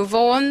we move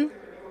on.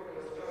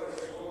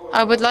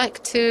 I would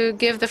like to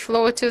give the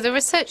floor to the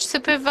research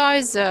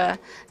supervisor,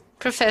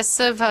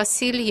 Professor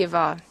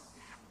Vasilyeva.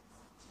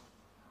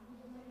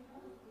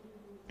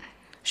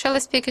 Shall I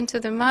speak into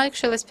the mic?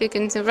 Shall I speak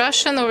into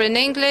Russian or in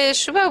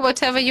English? Well,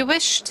 whatever you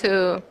wish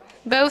to.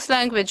 Both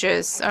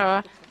languages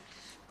are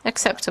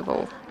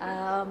acceptable.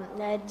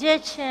 Dear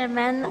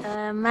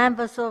Chairman,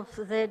 members of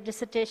the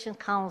Dissertation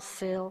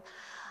Council,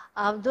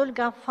 Abdul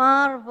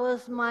Ghafar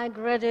was my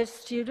graduate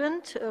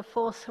student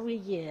for 3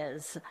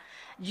 years.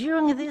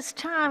 During this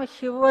time,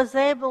 he was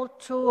able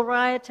to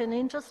write an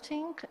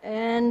interesting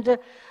and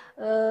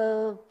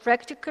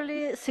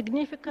practically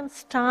significant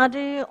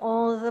study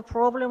on the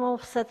problem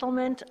of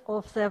settlement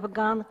of the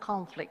Afghan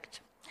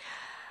conflict.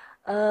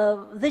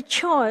 The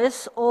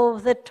choice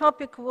of the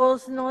topic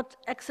was not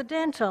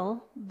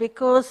accidental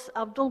because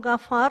Abdul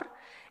Ghafar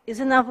is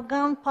an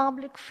Afghan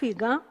public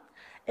figure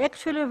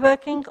actually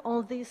working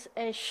on this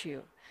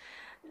issue.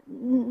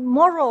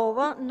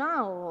 Moreover,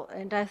 now,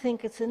 and I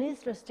think it's an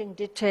interesting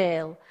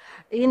detail,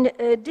 in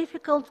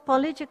difficult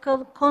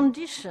political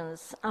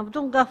conditions,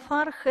 Abdul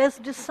Ghafar has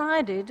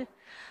decided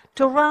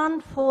to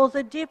run for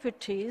the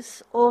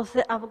deputies of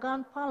the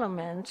Afghan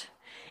parliament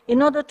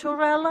in order to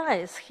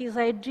realize his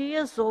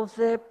ideas of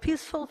the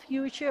peaceful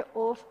future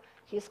of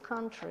his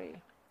country.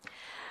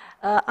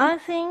 I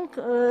think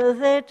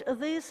that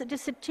this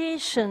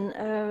dissertation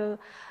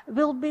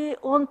will be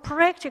on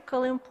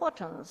practical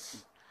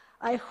importance.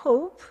 I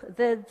hope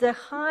that the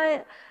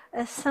High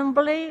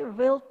Assembly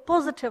will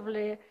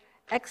positively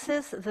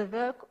access the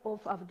work of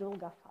Abdul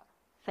Ghafar.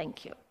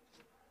 Thank you.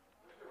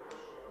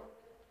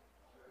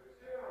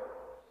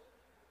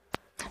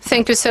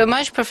 Thank you so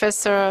much,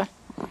 Professor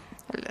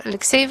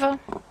Alexeeva.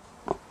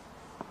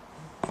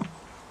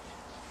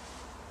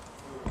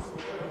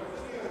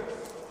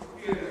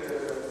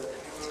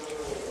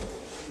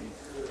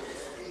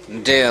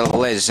 Dear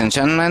ladies and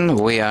gentlemen,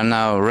 we are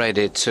now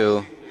ready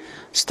to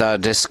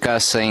start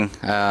discussing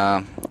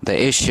the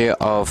issue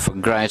of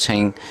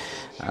granting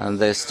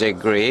this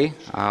degree.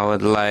 I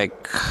would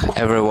like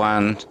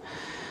everyone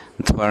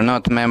who are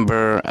not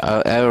member,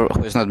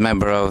 who is not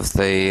member of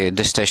the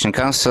Dissertation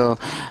Council,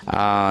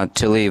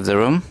 to leave the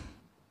room.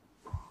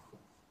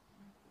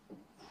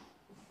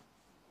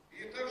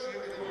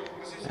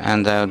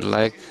 And I would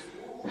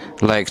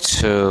like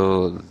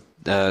to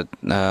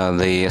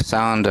the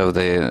sound of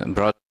the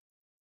broadcast.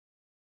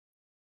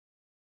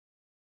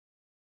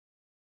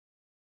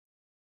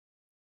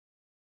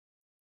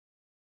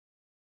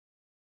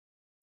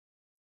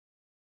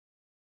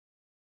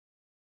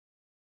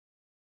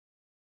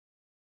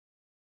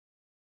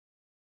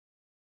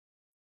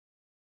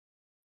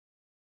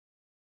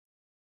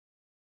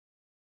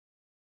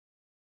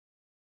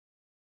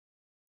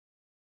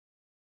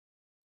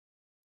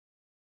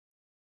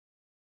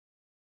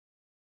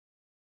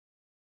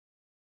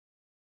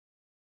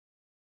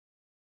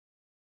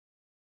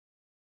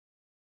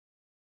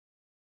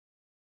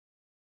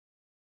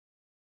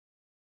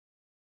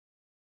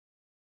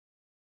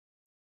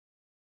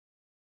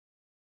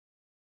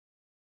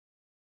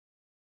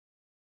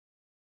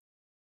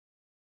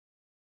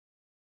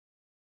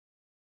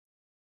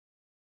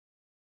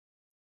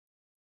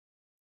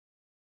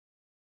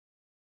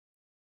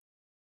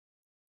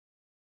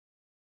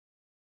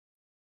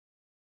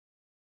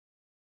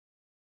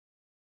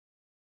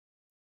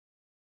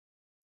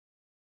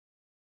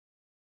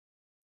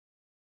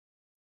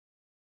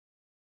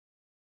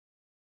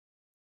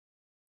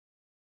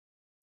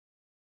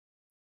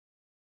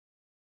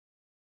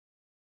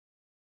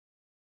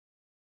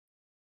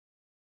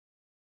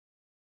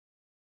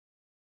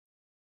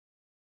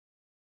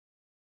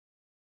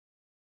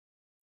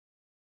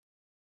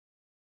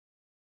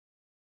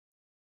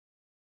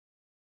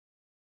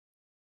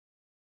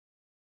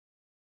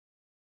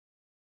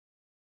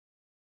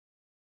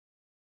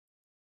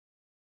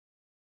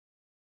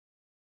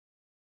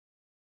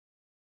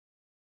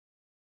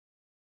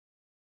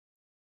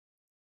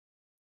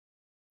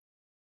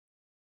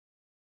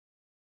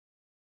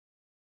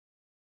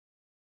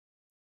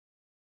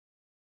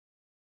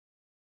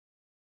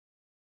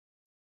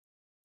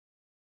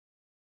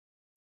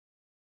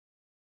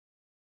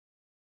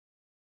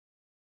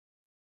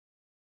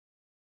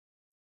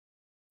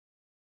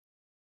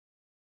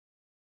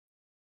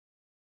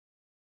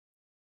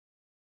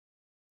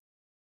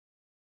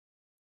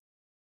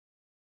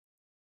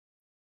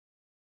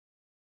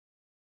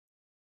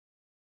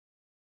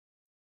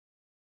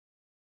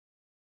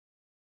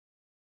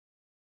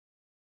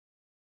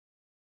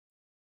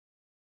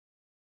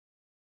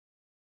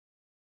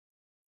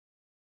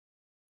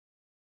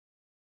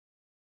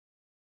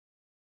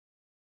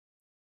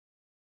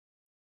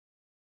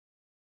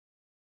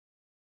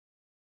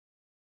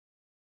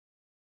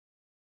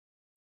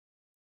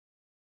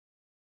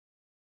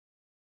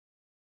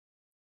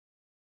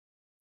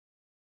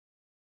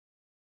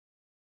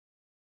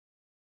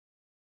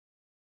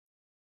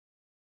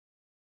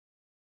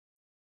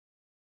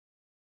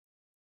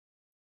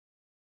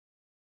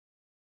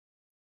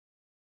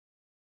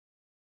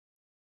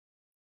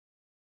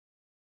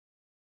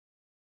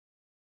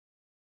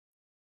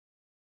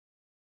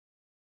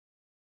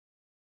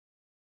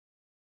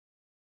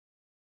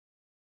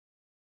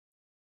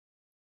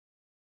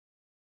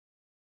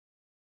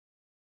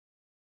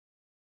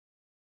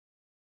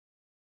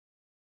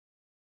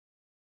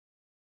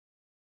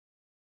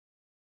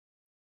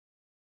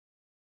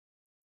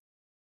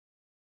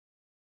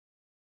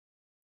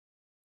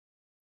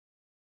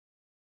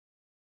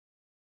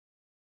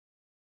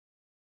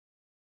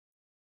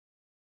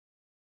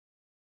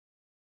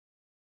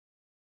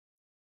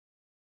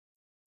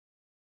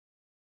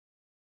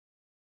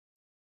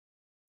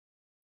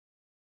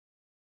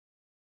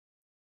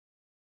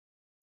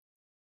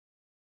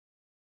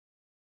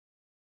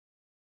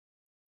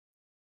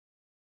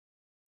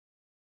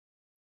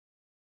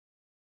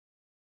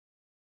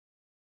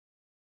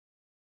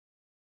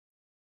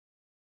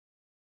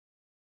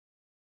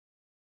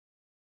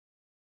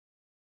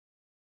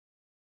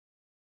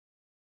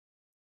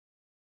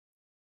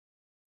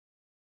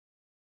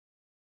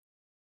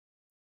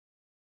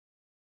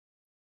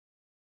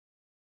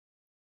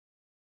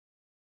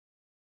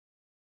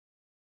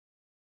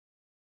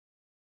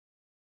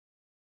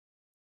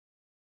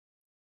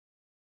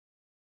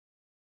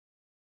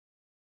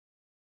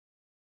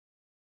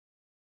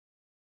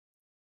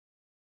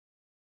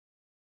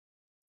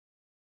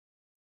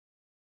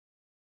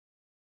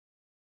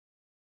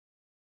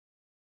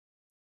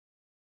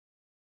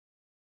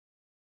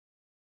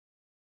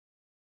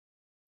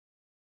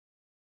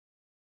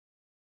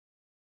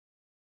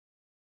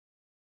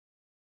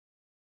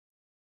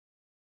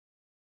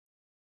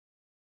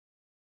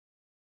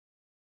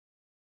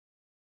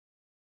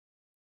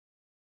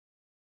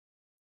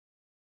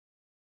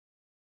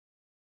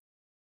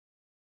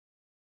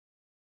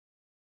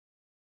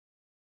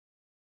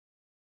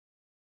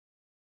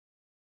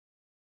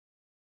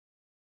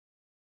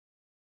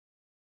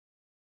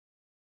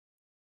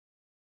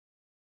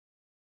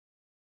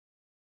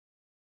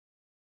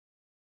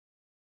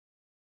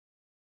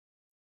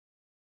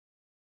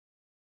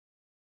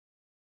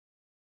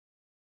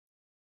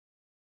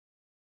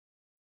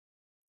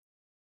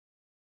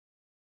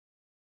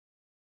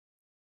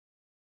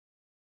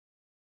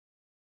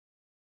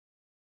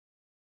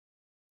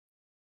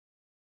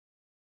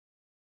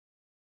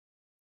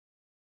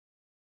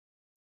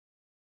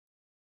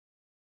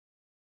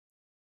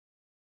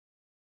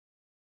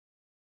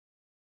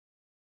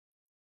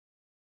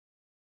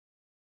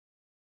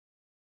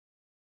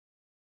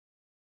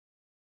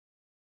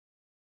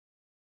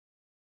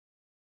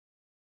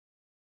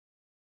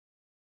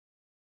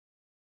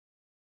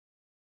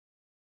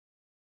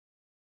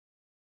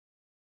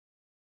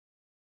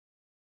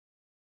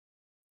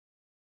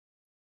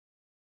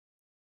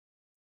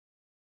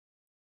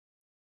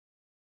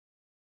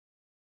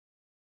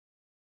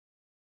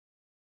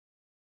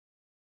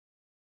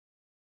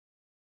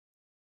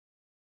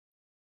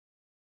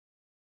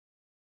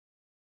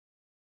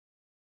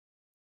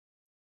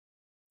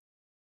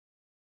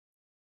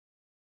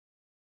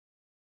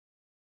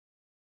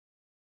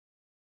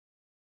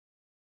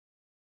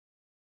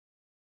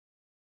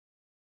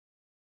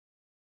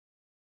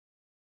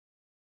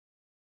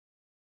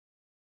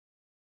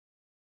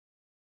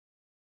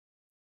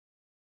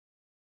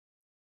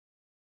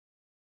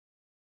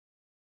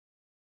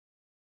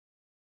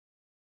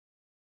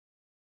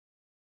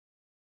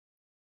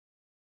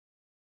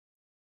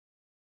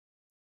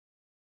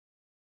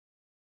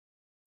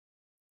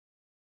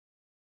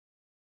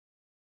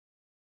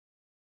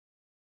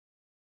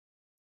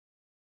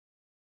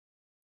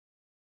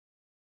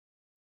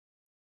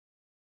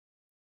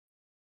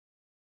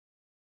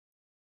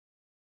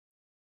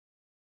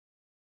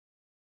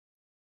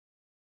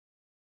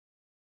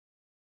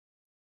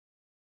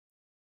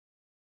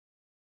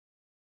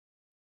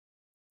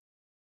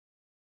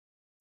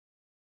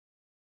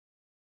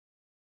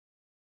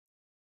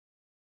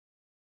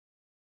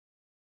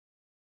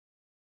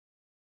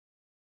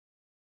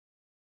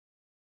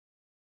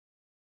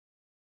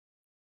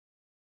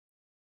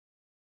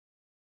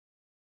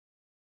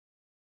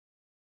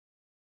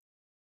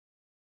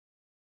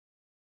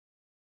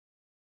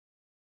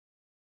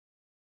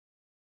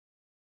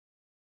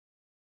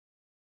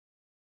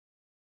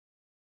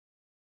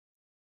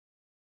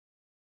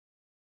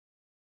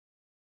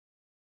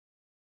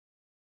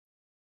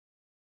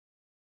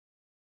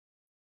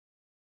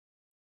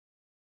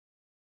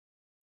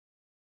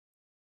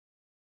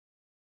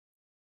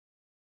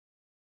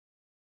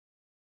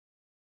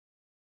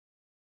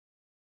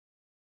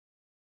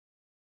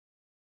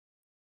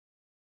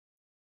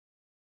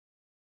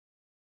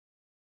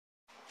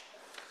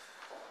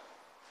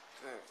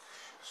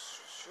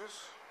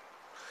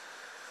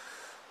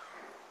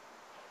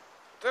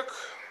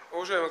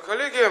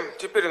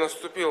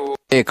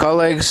 Dear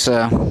colleagues,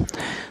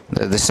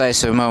 the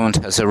decisive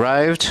moment has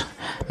arrived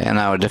in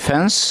our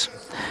defense,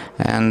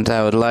 and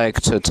I would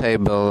like to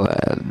table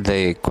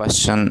the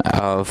question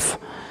of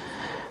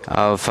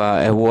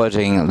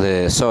awarding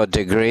the third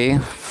degree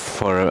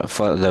for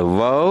the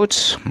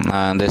vote.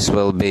 This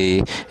will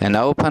be an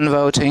open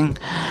voting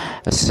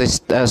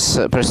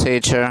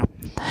procedure.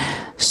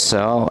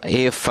 So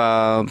if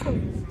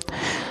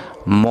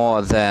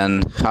more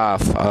than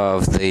half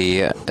of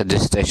the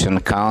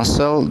Dissertation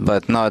Council,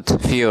 but not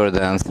fewer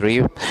than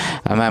 3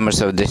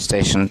 members of the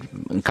Dissertation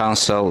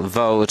Council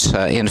vote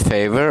in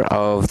favor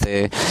of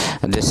the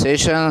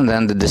decision,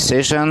 then the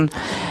decision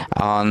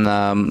on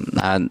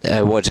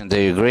awarding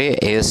the degree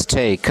is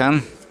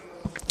taken.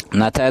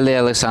 Natalia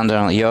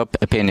Alexandrovna, your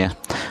opinion.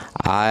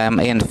 I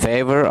am in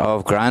favor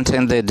of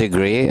granting the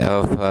degree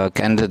of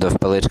candidate of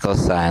political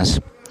science.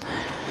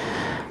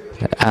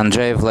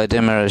 Andrei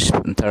Vladimirovich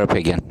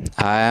Taropegin.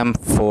 I am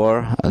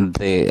for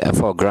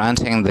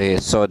granting the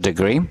third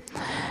degree.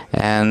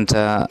 And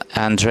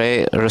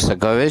Andrei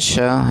Rusagovich,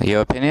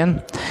 your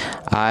opinion?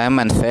 I am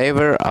in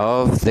favor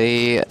of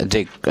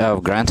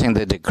granting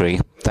the degree.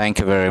 Thank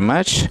you very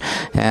much.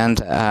 And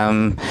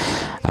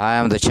I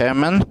am the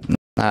chairman.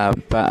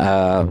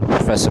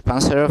 Professor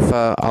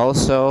Panserov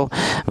also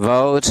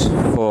vote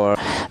for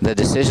the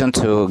decision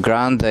to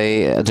grant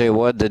the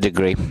award the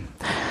degree.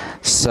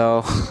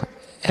 So.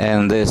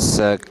 In this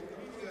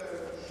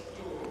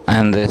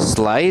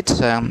light,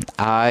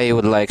 I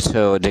would like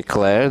to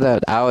declare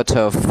that out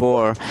of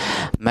 4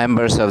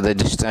 members of the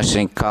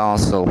Dissertation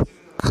Council,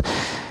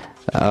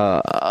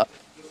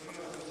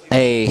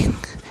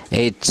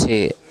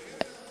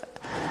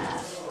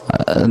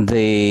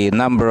 the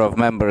number of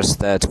members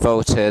that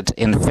voted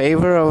in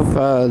favor of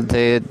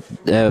the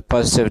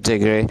positive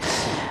degree,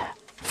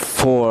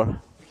 4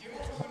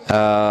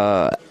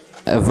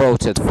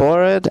 voted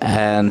for it,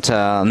 and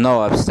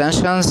no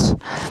abstentions,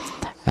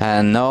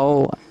 and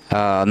no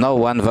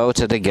one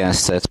voted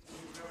against it.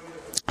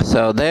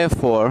 So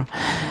therefore,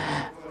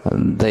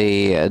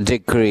 the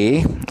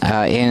degree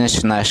in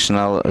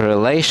international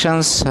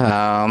relations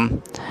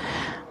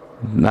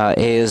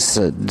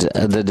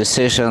the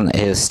decision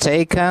is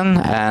taken,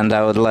 and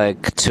I would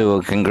like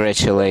to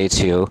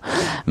congratulate you,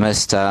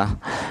 Mr.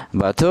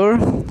 Batur,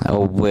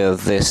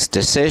 with this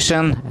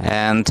decision,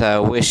 and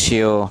wish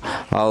you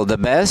all the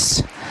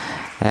best.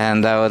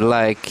 And I would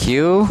like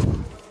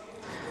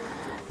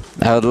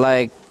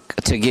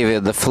to give you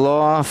the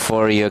floor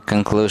for your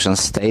conclusion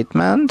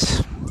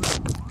statement.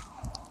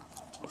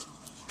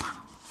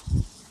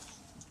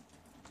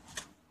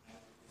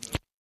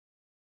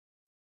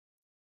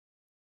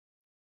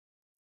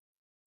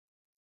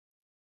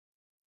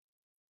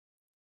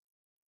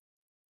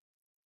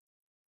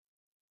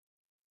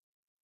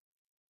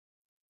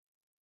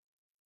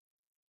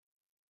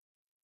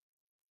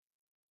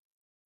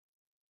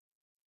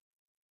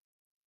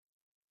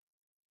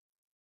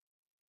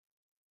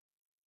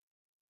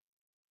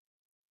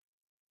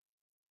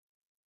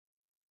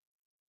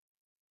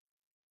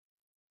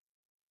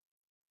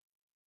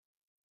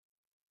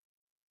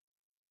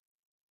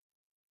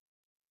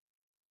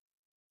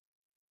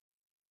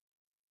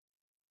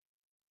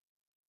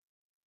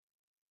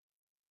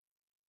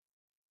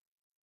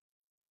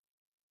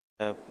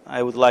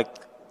 I would like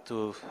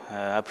to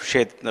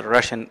appreciate the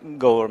Russian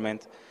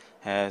government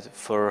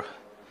for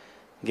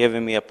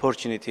giving me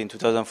opportunity in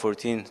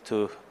 2014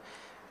 to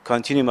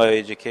continue my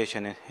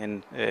education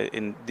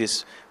in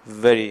this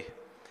very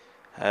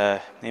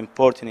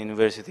important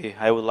university.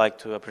 I would like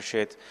to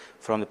appreciate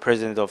from the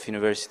president of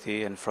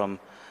university and from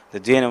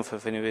the dean of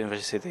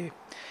university,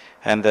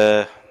 and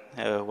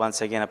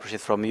once again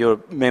appreciate from your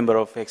member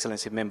of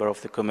excellency, member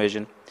of the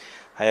commission.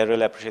 I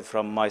really appreciate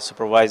from my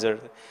supervisor.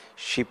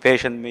 She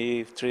patiented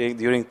me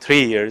during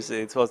 3 years.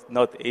 It was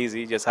not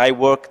easy. Just I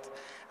worked,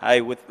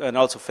 and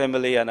also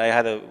family, and I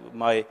had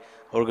my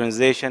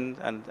organization,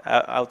 and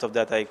out of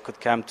that I could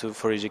come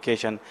for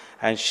education.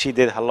 And she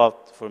did a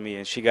lot for me,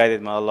 and she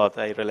guided me a lot.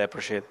 I really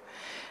appreciate.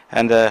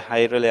 And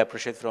I really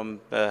appreciate from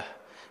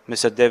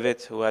Mr.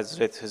 David, who has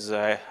read his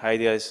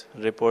ideas,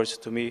 reports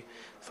to me,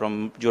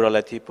 from Jura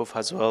Latipov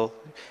as well.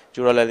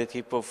 Jura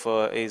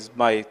Latipov is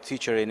my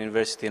teacher in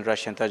university in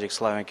Russian Tajik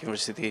Slavic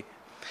University.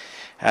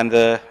 And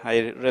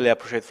I really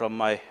appreciate from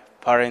my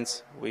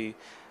parents,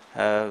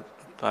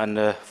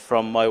 and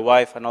from my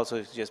wife, and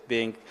also just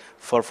being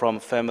far from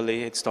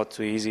family, it's not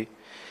too easy.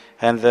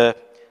 And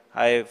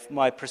I have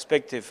my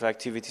perspective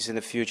activities in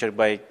the future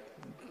by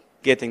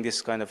getting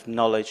this kind of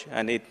knowledge,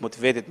 and it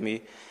motivated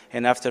me.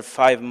 And after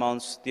 5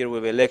 months, there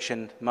will be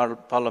election,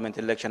 parliament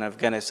election in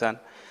Afghanistan.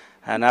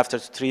 And after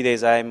 3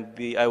 days, I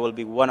will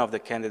be one of the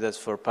candidates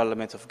for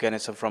Parliament of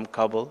Afghanistan from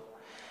Kabul.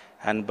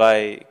 And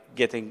by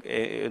getting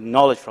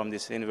knowledge from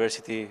this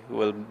university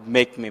will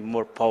make me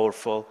more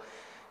powerful.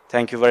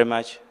 Thank you very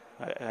much.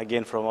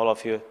 Again, from all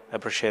of you, I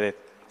appreciate it.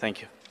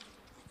 Thank you.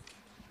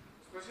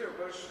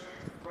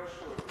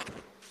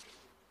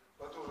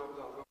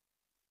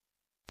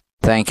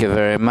 Thank you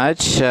very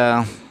much,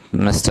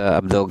 Mr.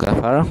 Abdul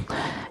Ghafar.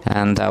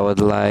 And I would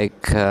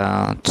like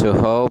to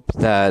hope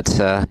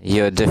that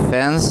your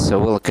defense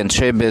will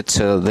contribute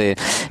to the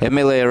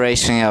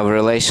amelioration of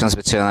relations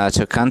between our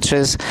two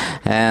countries.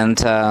 And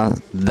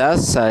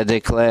thus I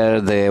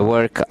declare the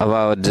work of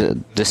our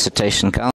dissertation council